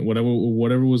cartoon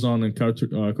whatever was on in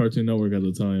Cartoon Network at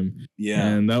the time. Yeah,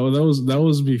 and that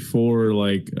was before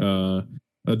like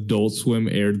Adult Swim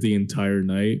aired the entire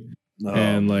night.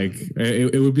 And like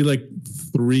it would be like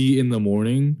 3 a.m.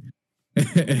 and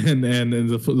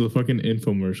the fucking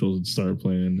infomercials would start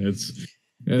playing. It's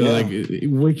like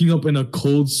waking up in a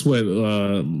cold sweat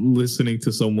listening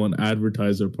to someone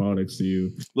advertise their products to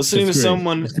you. Listening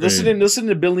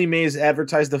to Billy Mays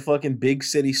advertise the fucking Big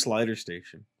City Slider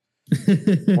Station.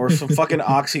 Or some fucking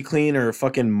OxyClean or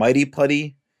fucking Mighty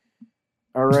Putty.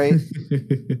 All right.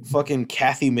 Fucking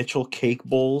Kathy Mitchell cake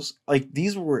bowls. Like,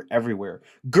 these were everywhere.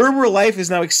 Gerber Life is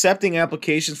now accepting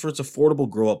applications for its affordable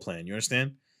grow up plan. You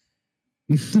understand?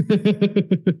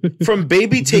 From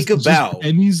baby take a bow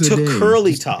to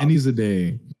curly top. Pennies a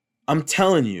day. I'm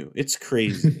telling you, it's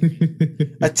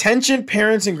crazy. Attention,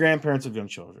 parents and grandparents of young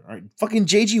children. All right. Fucking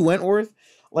JG Wentworth.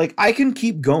 Like, I can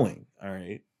keep going. All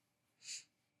right.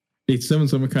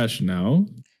 877 cash now.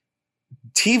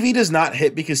 TV does not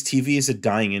hit because TV is a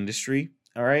dying industry.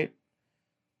 All right.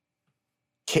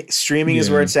 Streaming is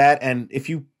where it's at, and if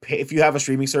you have a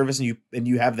streaming service and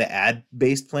you have the ad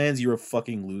based plans, you're a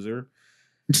fucking loser.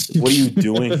 What are you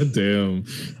doing? Damn.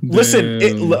 Listen.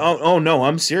 Oh no,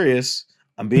 I'm serious.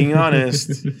 I'm being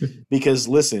honest. Because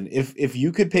listen, if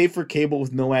you could pay for cable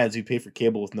with no ads, you'd pay for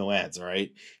cable with no ads. All right.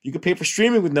 If you could pay for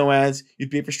streaming with no ads,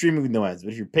 you'd pay for streaming with no ads.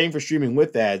 But if you're paying for streaming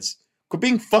with ads, quit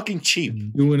being fucking cheap.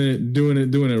 Doing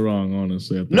it wrong,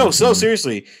 honestly. No, so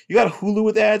seriously, you got Hulu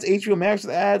with ads, HBO Max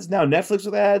with ads, now Netflix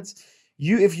with ads.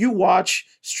 If you watch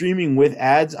streaming with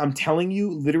ads, I'm telling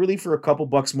you, literally for a couple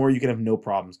bucks more, you can have no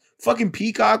problems. Fucking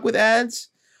Peacock with ads.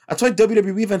 That's why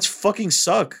WWE events fucking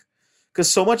suck. Because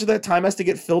so much of that time has to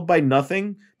get filled by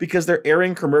nothing because they're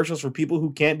airing commercials for people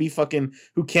who can't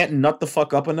nut the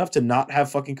fuck up enough to not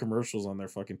have fucking commercials on their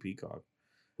fucking Peacock.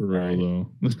 Right.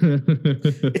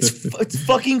 It's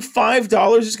fucking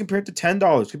 $5 as compared to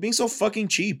 $10 for being so fucking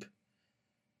cheap.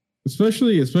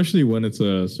 Especially when it's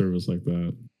a service like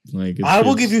that. Like I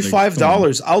will give you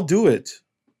 $5. I'll do it.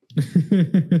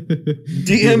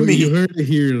 DM me. You heard it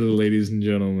here, ladies and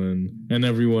gentlemen, and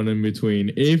everyone in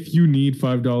between. If you need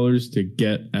 $5 to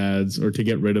get ads or to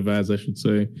get rid of ads, I should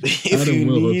say, Adam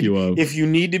will hook you up. If you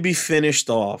need to be finished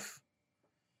off,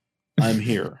 I'm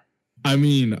here. I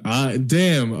mean,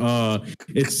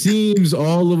 it seems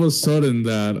all of a sudden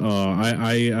that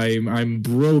I'm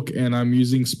broke and I'm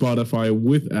using Spotify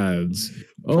with ads.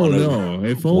 Oh no!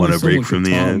 If only someone could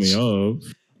tell me up.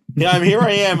 Yeah, here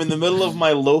I am in the middle of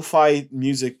my lo-fi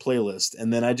music playlist,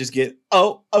 and then I just get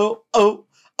O'Reilly.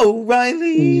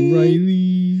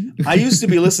 I used to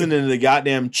be listening to the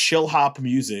goddamn chill hop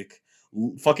music,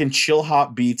 fucking chill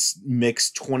hop beats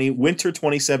mix winter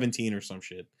 2017 or some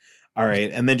shit. All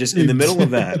right, and then just in the middle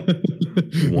of that,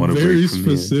 very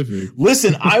specific.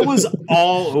 Listen, I was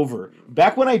all over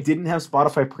back when I didn't have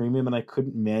Spotify Premium and I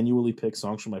couldn't manually pick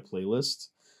songs from my playlist.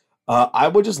 I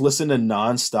would just listen to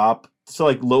nonstop to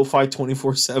like lo-fi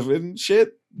 24/7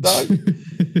 shit, dog.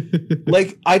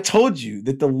 Like I told you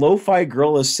that the lo-fi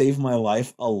girl has saved my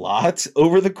life a lot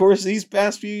over the course of these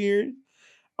past few years.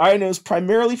 All right, and it was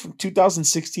primarily from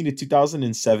 2016 to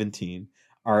 2017.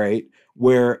 All right,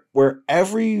 where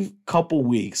every couple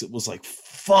weeks it was like,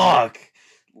 fuck,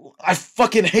 I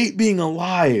fucking hate being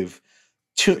alive.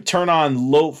 Turn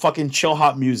on fucking chill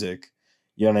hop music.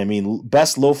 You know what I mean?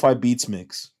 Best lo-fi beats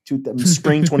mix.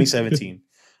 Spring 2017.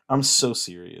 I'm so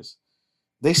serious.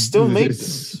 They still make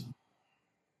this.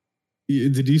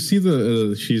 Did you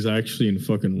see she's actually in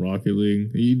fucking Rocket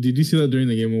League? Did you see that during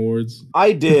the Game Awards?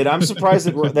 I did. I'm surprised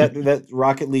that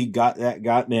Rocket League got that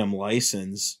goddamn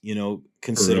license, you know,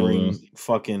 considering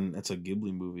fucking that's a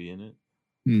Ghibli movie, isn't it?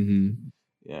 Mm-hmm.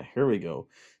 Yeah, here we go.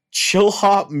 Chill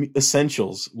Hop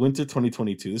Essentials, Winter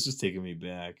 2022. This is taking me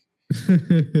back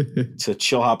to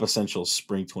Chill Hop Essentials,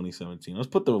 Spring 2017. Let's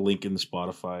put the link in the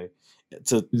Spotify.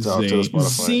 To the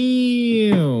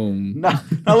Spotify. Not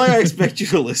like I expect you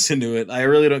to listen to it. I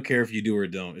really don't care if you do or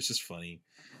don't. It's just funny,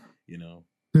 you know.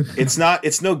 It's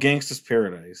no Gangsta's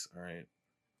Paradise. All right.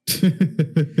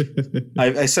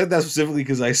 I said that specifically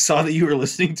because I saw that you were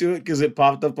listening to it because it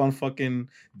popped up on fucking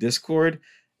Discord.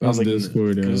 I was like,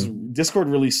 Discord, because Discord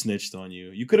really snitched on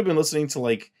you. You could have been listening to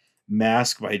like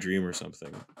Mask by Dream or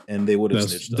something, and they would have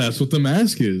snitched on you. That's what the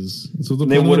mask is. That's what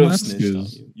they would have snitched on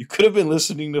you. You could have been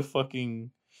listening to fucking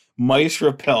Mice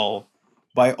Repel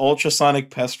by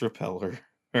Ultrasonic Pest Repeller.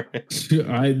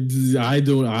 I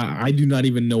do not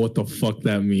even know what the fuck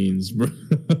that means, bro.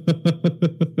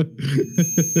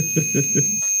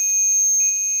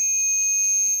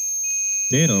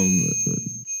 Damn.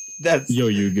 That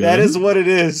is what it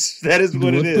is. That is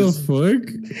what it is. What the fuck?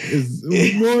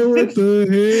 What the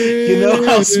hell? You know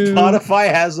how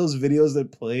Spotify has those videos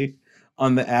that play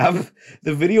on the app?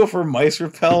 The video for Mice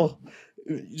Repel,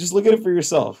 just look at it for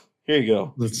yourself. Here you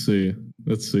go. Let's see.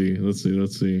 Let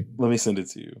me send it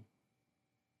to you.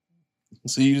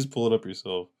 So you just pull it up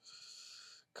yourself.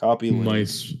 Copy link.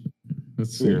 Mice.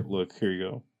 Let's see. Here, look. Here you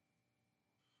go.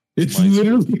 It's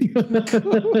literally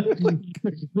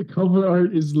the cover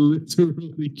art is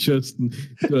literally just like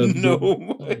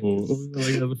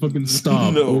the fucking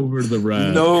stop over the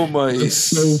rat. No mice. It's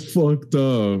so fucked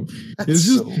up.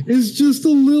 It's just a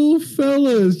little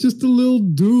fella. It's just a little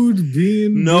dude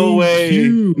being cute,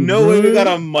 no way. We got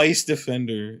a mice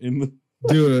defender in the.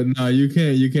 Dude, no, you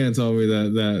can't tell me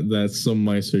that some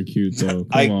mice are cute though.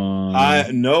 Come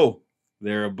on. No,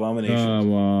 they're abominations.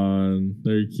 Come on,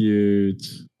 they're cute.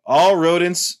 All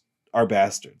rodents are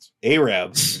bastards.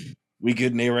 Arabs. We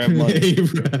get an Arab lunch.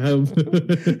 Arab.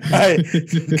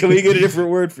 Can we get a different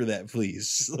word for that,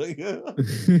 please?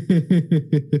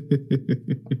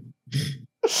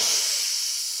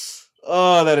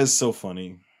 Oh, that is so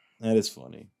funny. That is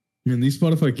funny. And these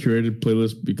Spotify curated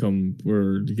playlists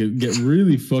get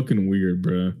really fucking weird,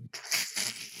 bro.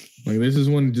 Like this is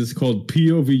one just called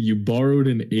POV. You borrowed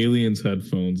an alien's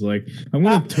headphones. Like I'm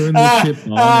gonna turn this shit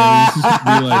on, and it's just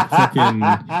gonna be like fucking.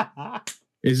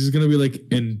 It's just gonna be like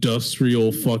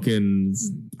industrial fucking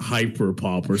hyper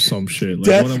pop or some shit. Like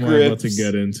Death what am Grips. I about to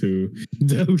get into?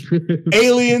 Death Grips.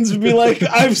 Aliens would be like,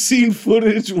 I've seen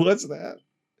footage. What's that?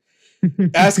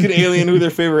 Ask an alien who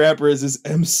their favorite rapper is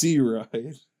MC,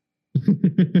 right?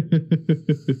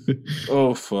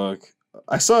 Oh fuck!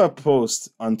 I saw a post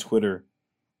on Twitter.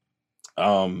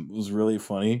 It was really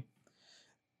funny.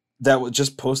 That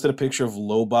just posted a picture of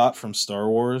Lobot from Star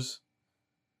Wars,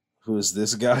 who is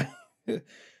this guy,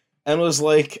 and was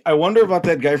like, I wonder about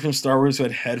that guy from Star Wars who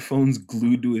had headphones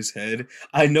glued to his head.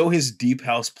 I know his Deep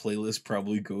House playlist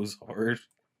probably goes hard.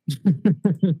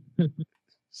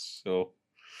 So,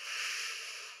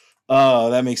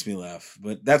 that makes me laugh.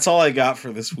 But that's all I got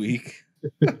for this week.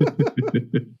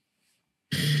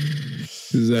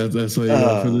 That's all you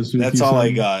got for this week? That's all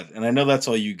I got. And I know that's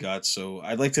all you got. So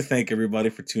I'd like to thank everybody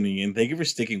for tuning in. Thank you for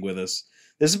sticking with us.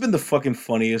 This has been the fucking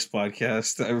funniest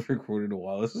podcast I've recorded in a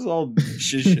while. This is all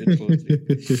shit posting.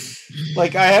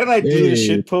 Like I had an idea to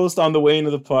shit post on the way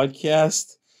into the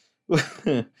podcast.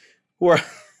 Where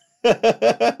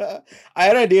I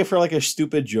had an idea for like a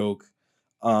stupid joke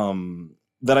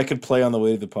that I could play on the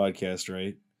way to the podcast,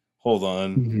 right? Hold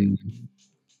on. Mm-hmm.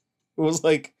 It was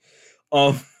like,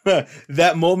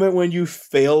 That moment when you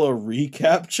fail a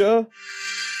reCAPTCHA.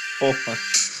 Hold on.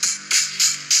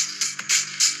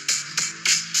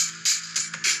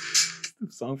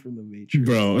 Song from the Matrix,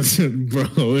 bro.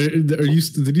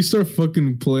 Did you start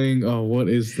fucking playing? Oh, what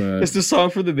is that? It's the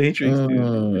song from the Matrix, dude.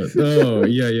 Oh,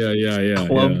 yeah.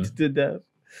 Clubbed to death.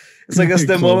 It's like that's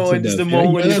the moment when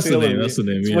you fail it. That's the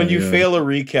name. It's when you fail a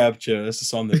reCAPTCHA. That's the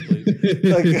song they played.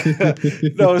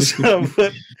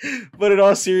 But in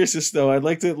all seriousness, though, I'd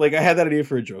like to I had that idea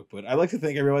for a joke, but I'd like to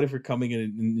thank everybody for coming in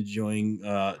and enjoying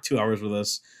 2 hours with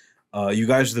us. You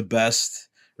guys are the best.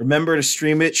 Remember to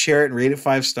stream it, share it, and rate it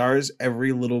 5 stars.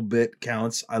 Every little bit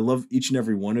counts. I love each and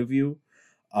every one of you.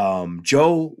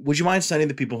 Joe, would you mind sending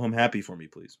the people home happy for me,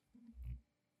 please?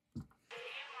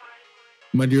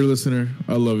 My dear listener,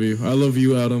 I love you. I love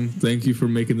you, Adam. Thank you for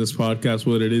making this podcast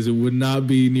what it is. It would not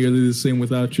be nearly the same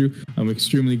without you. I'm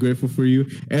extremely grateful for you.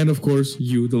 And of course,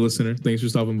 you, the listener. Thanks for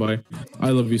stopping by.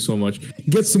 I love you so much.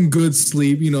 Get some good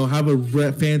sleep. Have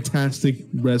a fantastic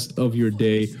rest of your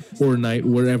day or night,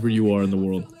 wherever you are in the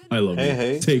world. I love you.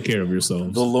 Hey. Take care of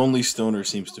yourselves. The lonely stoner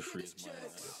seems to freeze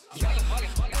my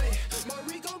mind.